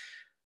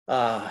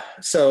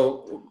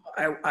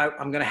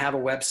to have a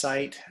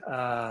website.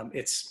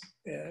 It's,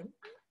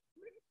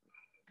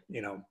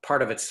 you know,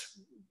 part of it's,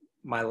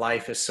 my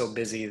life is so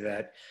busy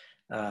that,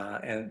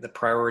 and the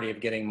priority of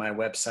getting my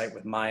website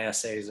with my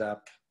essays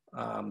up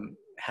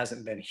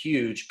hasn't been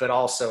huge, but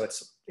also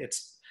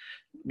it's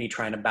me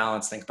trying to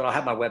balance things. But I'll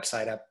have my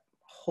website up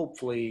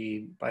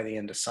hopefully by the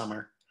end of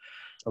summer.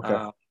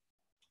 Okay.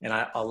 And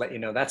I'll let you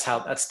know. That's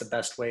the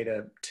best way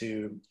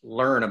to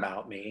learn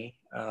about me.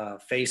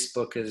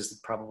 Facebook is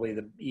probably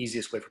the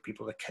easiest way for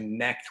people to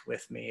connect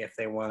with me if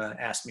they want to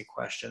ask me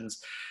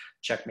questions.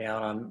 Check me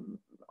out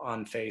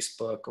on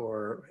Facebook,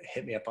 or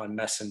hit me up on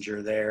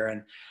Messenger there,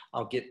 and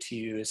I'll get to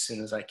you as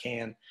soon as I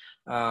can.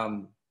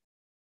 But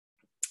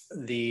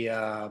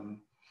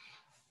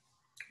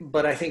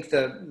I think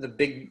the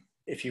big,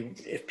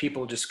 if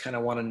people just kind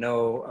of want to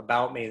know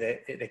about me,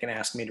 they can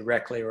ask me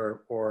directly,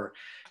 or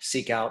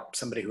seek out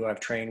somebody who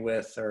I've trained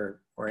with, or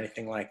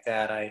anything like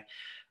that.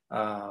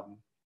 I'm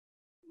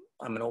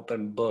an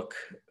open book,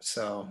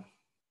 so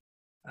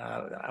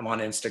I'm on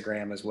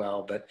Instagram as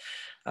well. But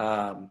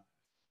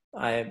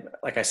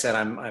like I said,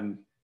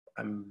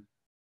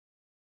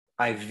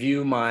 I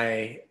view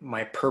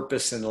my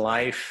purpose in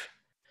life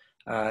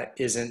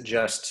isn't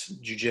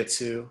just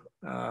jiu-jitsu.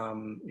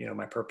 You know,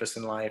 my purpose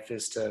in life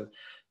is to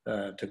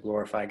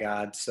glorify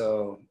God.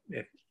 So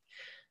if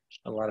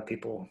a lot of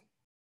people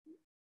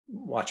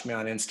watch me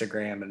on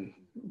Instagram and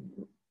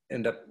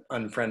end up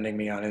unfriending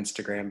me on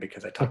Instagram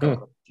because I talk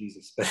about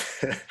Jesus, but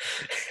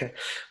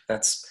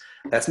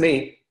that's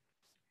me.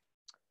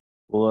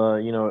 Well,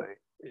 you know,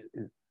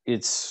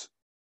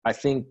 I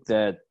think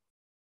that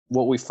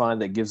what we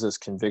find that gives us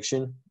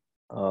conviction,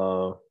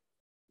 no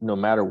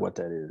matter what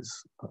that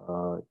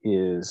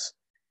is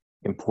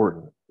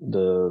important.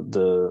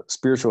 The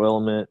spiritual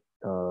element,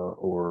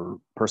 or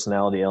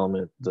personality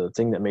element, the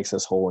thing that makes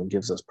us whole and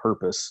gives us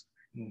purpose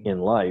in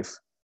life,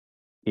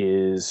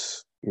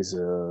 is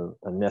a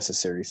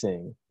necessary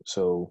thing.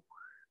 So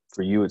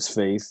for you, it's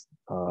faith.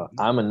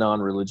 I'm a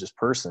non-religious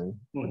person,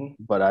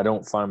 but I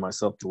don't find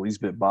myself the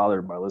least bit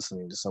bothered by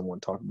listening to someone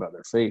talk about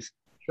their faith.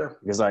 Sure.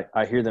 Because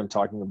I hear them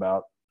talking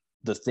about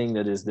the thing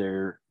that is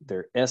their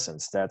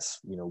essence. That's,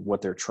 you know,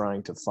 what they're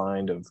trying to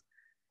find of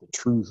the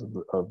truth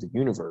of the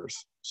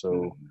universe.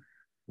 So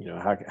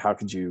how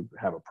could you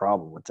have a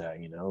problem with that?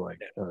 Like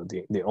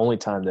the only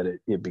time that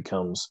it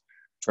becomes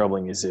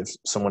troubling is if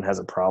someone has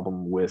a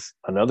problem with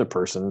another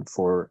person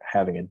for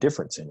having a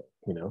difference in it.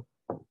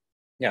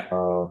 Yeah.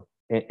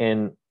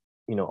 And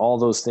all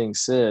those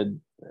things said,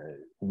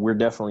 we're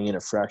definitely in a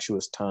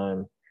fractious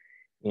time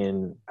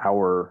in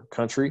our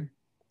country,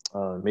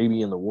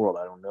 maybe in the world.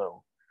 I don't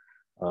know.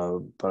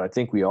 But I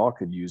think we all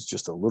could use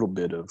just a little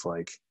bit of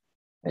like,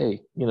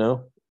 hey,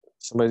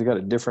 somebody's got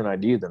a different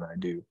idea than I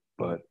do,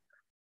 but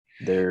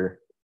they're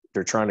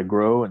trying to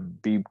grow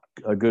and be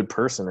a good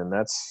person, and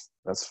that's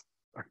a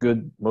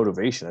good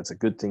motivation. That's a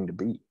good thing to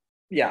be.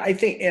 Yeah, I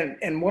think,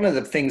 and one of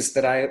the things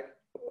that I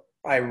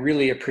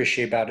really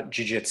appreciate about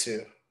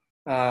jiu-jitsu,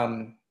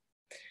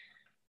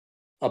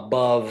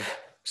 above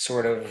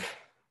sort of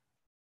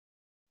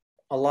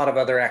a lot of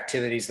other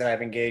activities that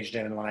I've engaged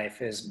in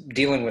life, is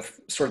dealing with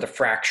sort of the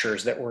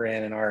fractures that we're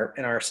in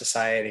our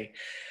society.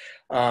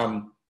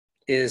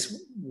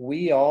 Is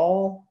we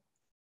all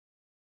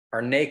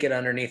are naked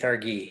underneath our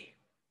gi,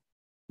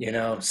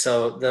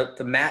 so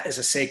the mat is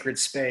a sacred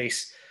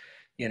space,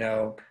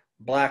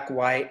 black,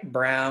 white,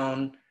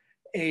 brown,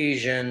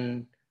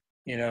 Asian,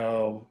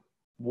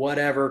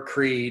 whatever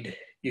creed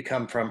you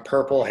come from,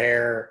 purple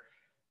hair,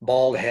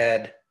 bald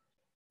head,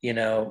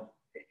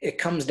 it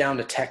comes down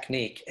to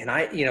technique. And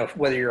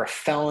whether you're a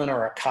felon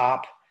or a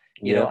cop,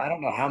 I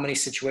don't know how many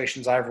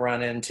situations I've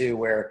run into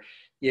where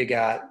you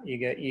got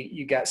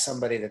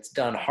somebody that's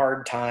done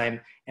hard time,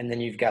 and then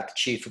you've got the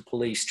chief of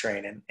police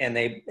training, and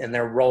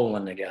they're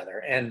rolling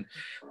together. And,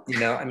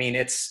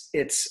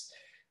 it's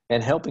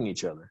and helping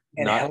each other,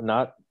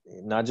 not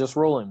just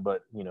rolling,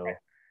 but,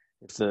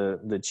 if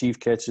the chief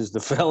catches the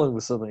felon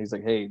with something, he's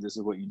like, hey, this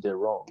is what you did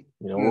wrong,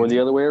 or the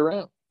other way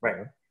around.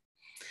 Right.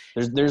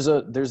 There's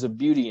a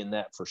beauty in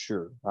that for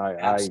sure.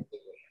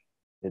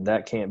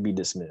 That can't be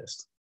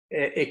dismissed.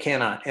 It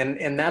cannot.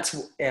 And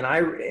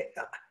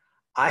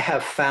I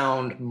have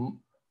found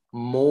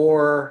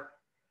more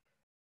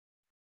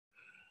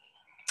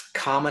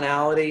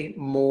commonality,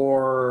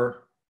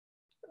 more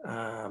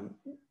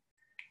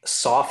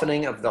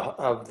softening of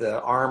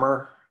the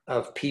armor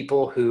of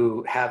people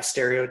who have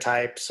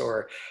stereotypes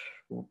or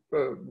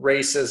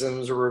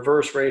racisms or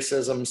reverse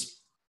racisms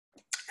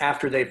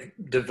after they've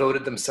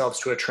devoted themselves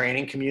to a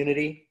training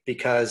community.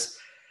 Because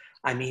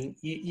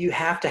you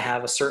have to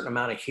have a certain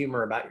amount of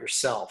humor about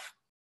yourself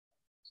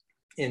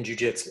in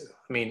jiu-jitsu.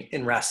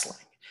 In wrestling,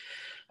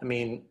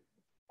 you're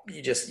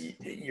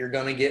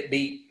going to get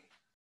beat.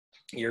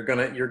 You're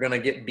going to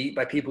get beat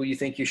by people you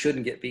think you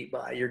shouldn't get beat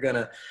by. You're going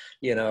to,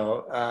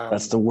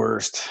 that's the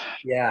worst.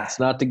 Yeah. It's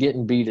not the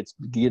getting beat. It's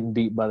getting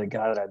beat by the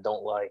guy that I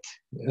don't like.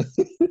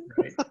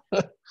 Right.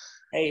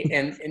 Hey,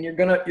 and you're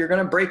going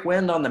to break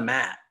wind on the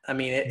mat.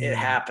 It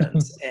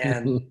happens.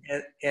 And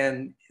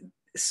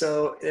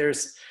so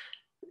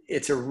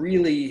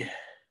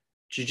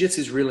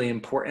jiu-jitsu is really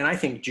important. And I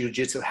think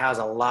jiu-jitsu has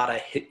a lot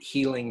of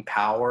healing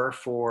power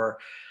for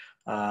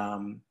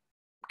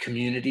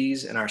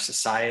communities in our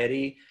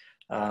society,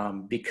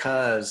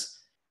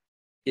 because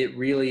it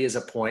really is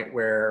a place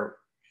where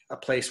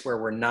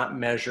we're not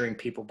measuring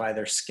people by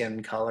their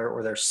skin color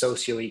or their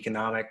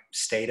socioeconomic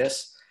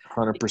status.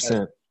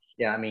 100%.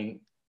 Yeah.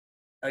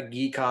 A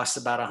gi costs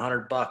about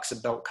 $100. A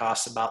belt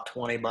costs about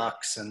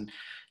 $20. And,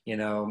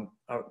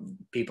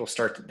 people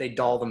they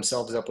doll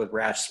themselves up with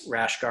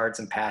rash guards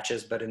and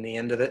patches, but in the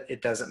end of it,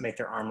 it doesn't make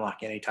their arm lock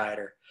any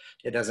tighter.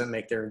 It doesn't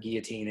make their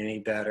guillotine any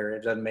better.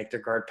 It doesn't make their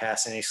guard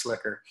pass any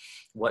slicker.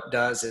 What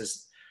does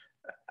is,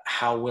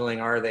 how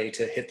willing are they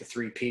to hit the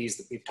 3 Ps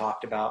that we've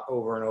talked about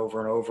over and over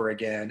and over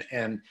again,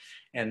 and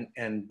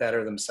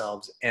better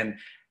themselves. And,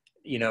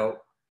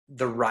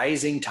 the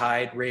rising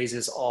tide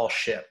raises all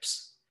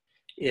ships.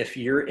 If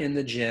you're in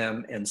the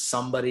gym and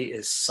somebody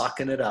is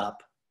sucking it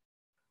up,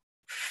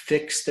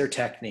 fix their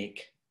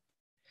technique.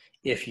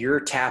 If you're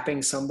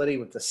tapping somebody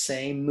with the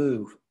same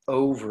move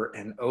over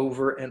and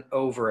over and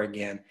over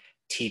again,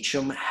 teach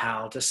them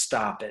how to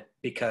stop it,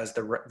 because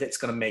it's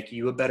going to make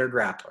you a better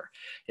grappler.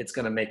 It's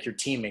going to make your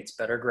teammates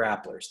better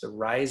grapplers. The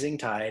rising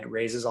tide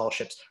raises all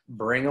ships.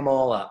 Bring them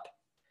all up.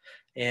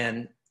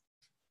 And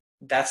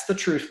that's the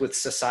truth with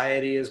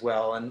society as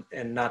well.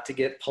 And not to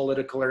get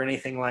political or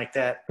anything like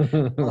that,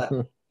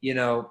 but,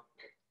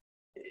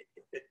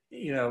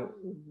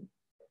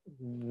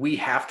 we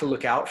have to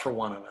look out for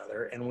one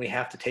another, and we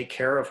have to take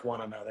care of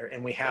one another,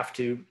 and we have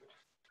to,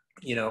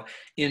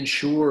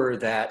 ensure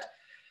that,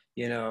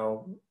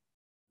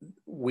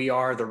 we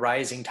are the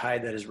rising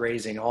tide that is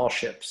raising all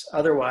ships.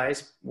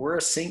 Otherwise, we're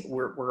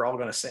all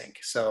going to sink.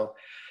 So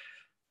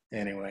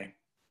anyway.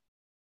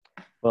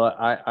 Well,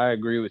 I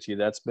agree with you.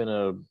 That's been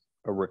a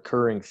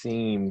recurring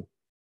theme.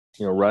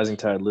 Rising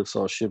tide lifts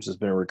all ships has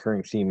been a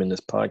recurring theme in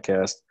this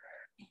podcast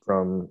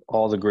from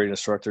all the great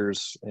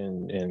instructors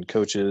and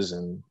coaches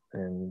and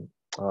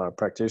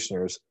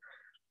practitioners.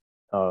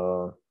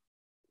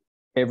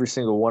 Every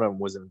single one of them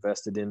was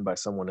invested in by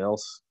someone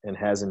else and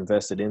has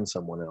invested in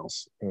someone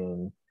else,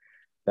 and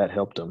that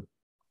helped them.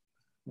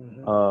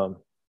 Mm-hmm.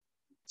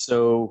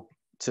 So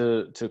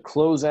to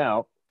close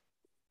out,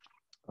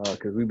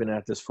 because we've been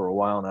at this for a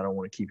while and I don't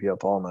want to keep you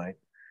up all night.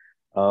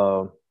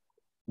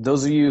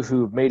 Those of you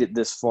who've made it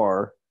this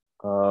far,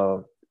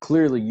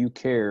 clearly you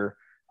care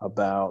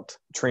about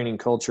training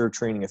culture,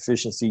 training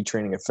efficiency,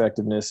 training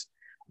effectiveness,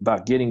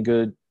 about getting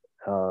good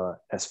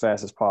as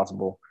fast as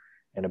possible,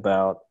 and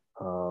about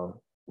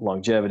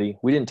longevity.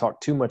 We didn't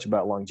talk too much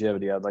about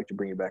longevity. I'd like to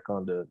bring you back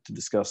on to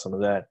discuss some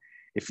of that.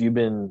 If you've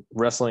been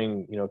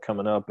wrestling,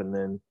 coming up and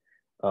then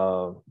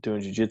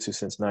doing jiu-jitsu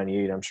since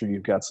 98, I'm sure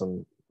you've got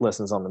some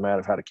lessons on the mat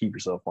of how to keep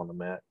yourself on the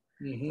mat.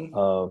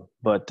 Mm-hmm.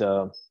 But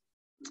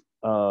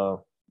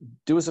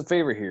do us a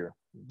favor here.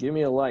 Give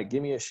me a like,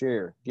 give me a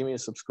share, give me a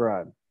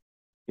subscribe.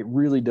 It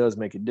really does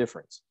make a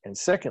difference. And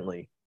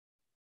secondly,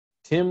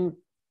 Tim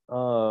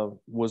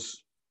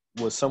was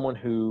someone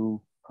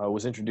who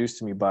was introduced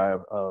to me by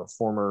a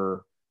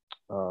former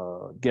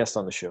guest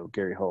on the show,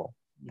 Gary Hull.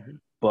 Mm-hmm.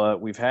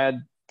 But we've had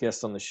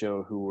guests on the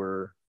show who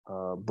were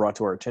brought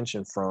to our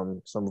attention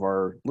from some of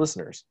our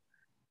listeners.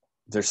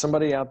 There's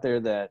somebody out there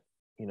that,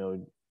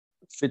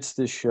 fits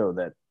this show,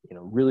 that,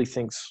 really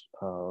thinks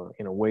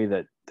in a way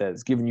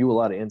that's given you a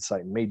lot of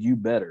insight and made you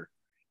better.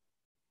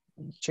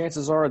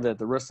 Chances are that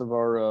the rest of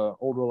our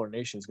Old Roller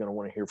Nation is going to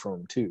want to hear from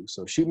him too.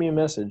 So shoot me a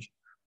message.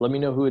 Let me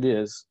know who it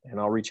is, and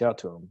I'll reach out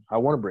to him. I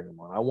want to bring him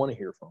on. I want to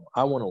hear from him.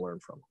 I want to learn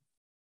from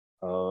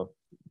him.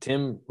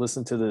 Tim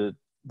listened to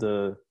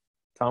the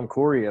Tom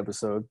Corey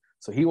episode,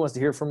 so he wants to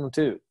hear from him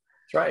too.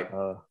 That's right.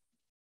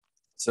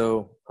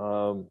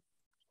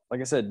 Like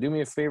I said, do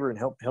me a favor and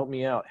help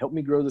me out. Help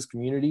me grow this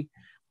community,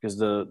 because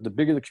the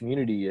bigger the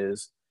community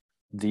is,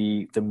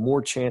 the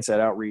more chance at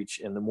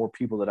outreach and the more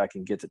people that I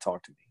can get to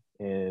talk to me.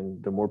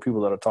 And the more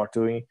people that I talk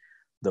to me,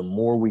 the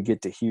more we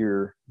get to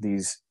hear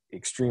these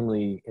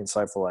extremely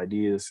insightful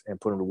ideas and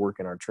put them to work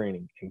in our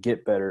training and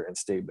get better and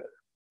stay better.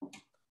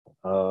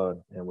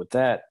 And with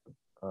that,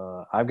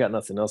 I've got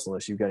nothing else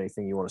unless you've got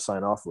anything you want to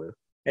sign off with.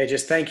 Hey,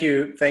 just thank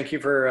you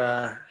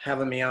for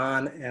having me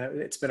on.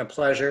 It's been a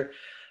pleasure.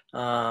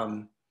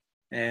 And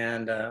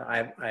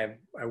I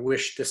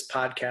wish this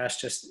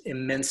podcast just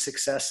immense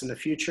success in the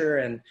future.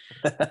 And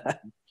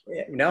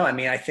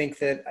I think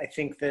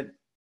that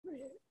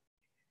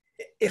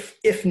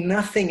if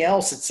nothing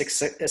else,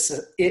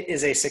 it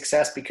is a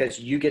success because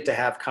you get to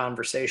have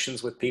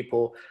conversations with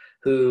people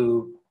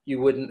who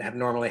you wouldn't have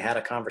normally had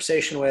a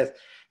conversation with,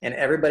 and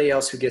everybody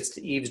else who gets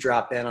to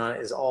eavesdrop in on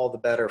it is all the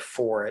better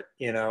for it,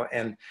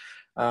 and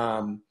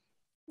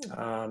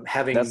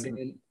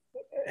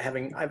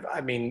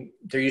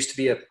there used to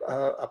be a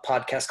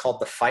podcast called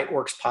the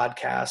Fightworks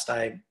podcast.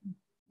 I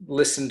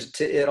listened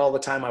to it all the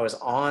time. I was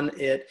on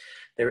it.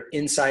 Their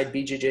Inside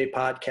BJJ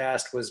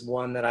podcast was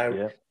one that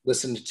I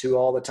listened to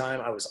all the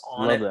time. I was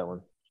on it. Love that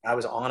one. I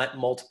was on it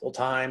multiple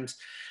times.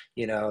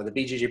 The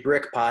BJJ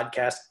Brick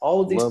podcast,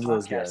 all of these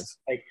podcasts,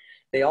 like,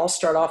 they all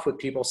start off with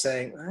people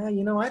saying,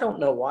 I don't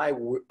know why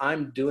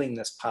I'm doing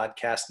this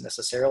podcast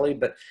necessarily,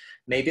 but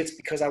maybe it's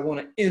because I want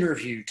to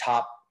interview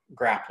top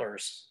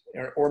grapplers,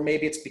 or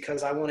maybe it's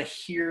because I want to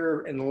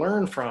hear and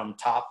learn from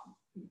top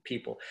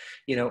people,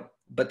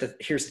 but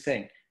here's the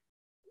thing.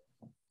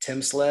 Tim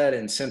Sledd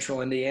in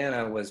Central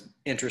Indiana was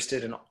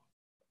interested in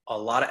a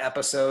lot of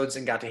episodes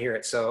and got to hear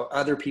it. So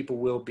other people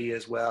will be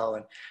as well.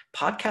 And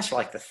podcasts are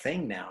like the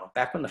thing now.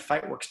 Back when the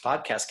Fightworks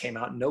podcast came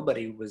out,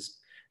 nobody was,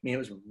 it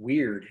was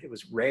weird. It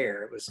was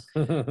rare. It was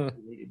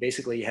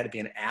basically, you had to be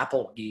an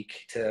Apple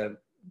geek to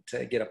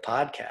get a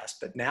podcast,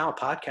 but now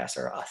podcasts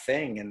are a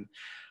thing. And,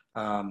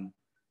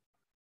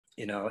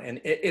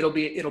 and it'll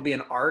be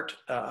an art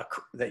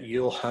that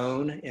you'll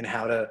hone in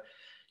how to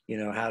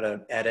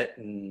edit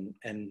and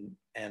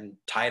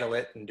title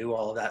it and do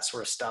all of that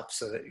sort of stuff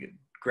so that it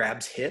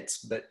grabs hits.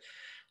 But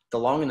the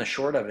long and the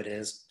short of it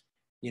is,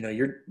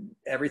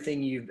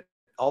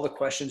 all the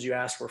questions you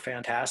asked were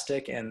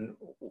fantastic, and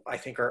I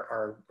think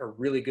are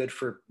really good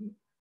for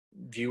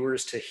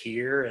viewers to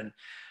hear, and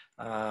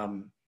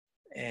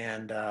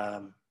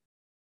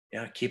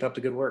keep up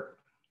the good work.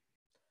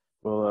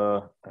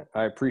 Well,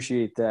 I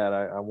appreciate that.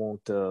 I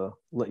won't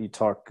let you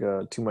talk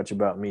too much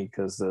about me,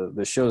 because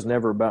the show's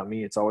never about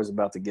me. It's always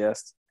about the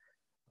guest.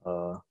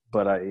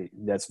 But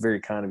that's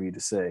very kind of you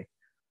to say.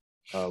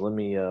 Let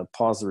me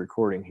pause the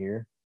recording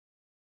here.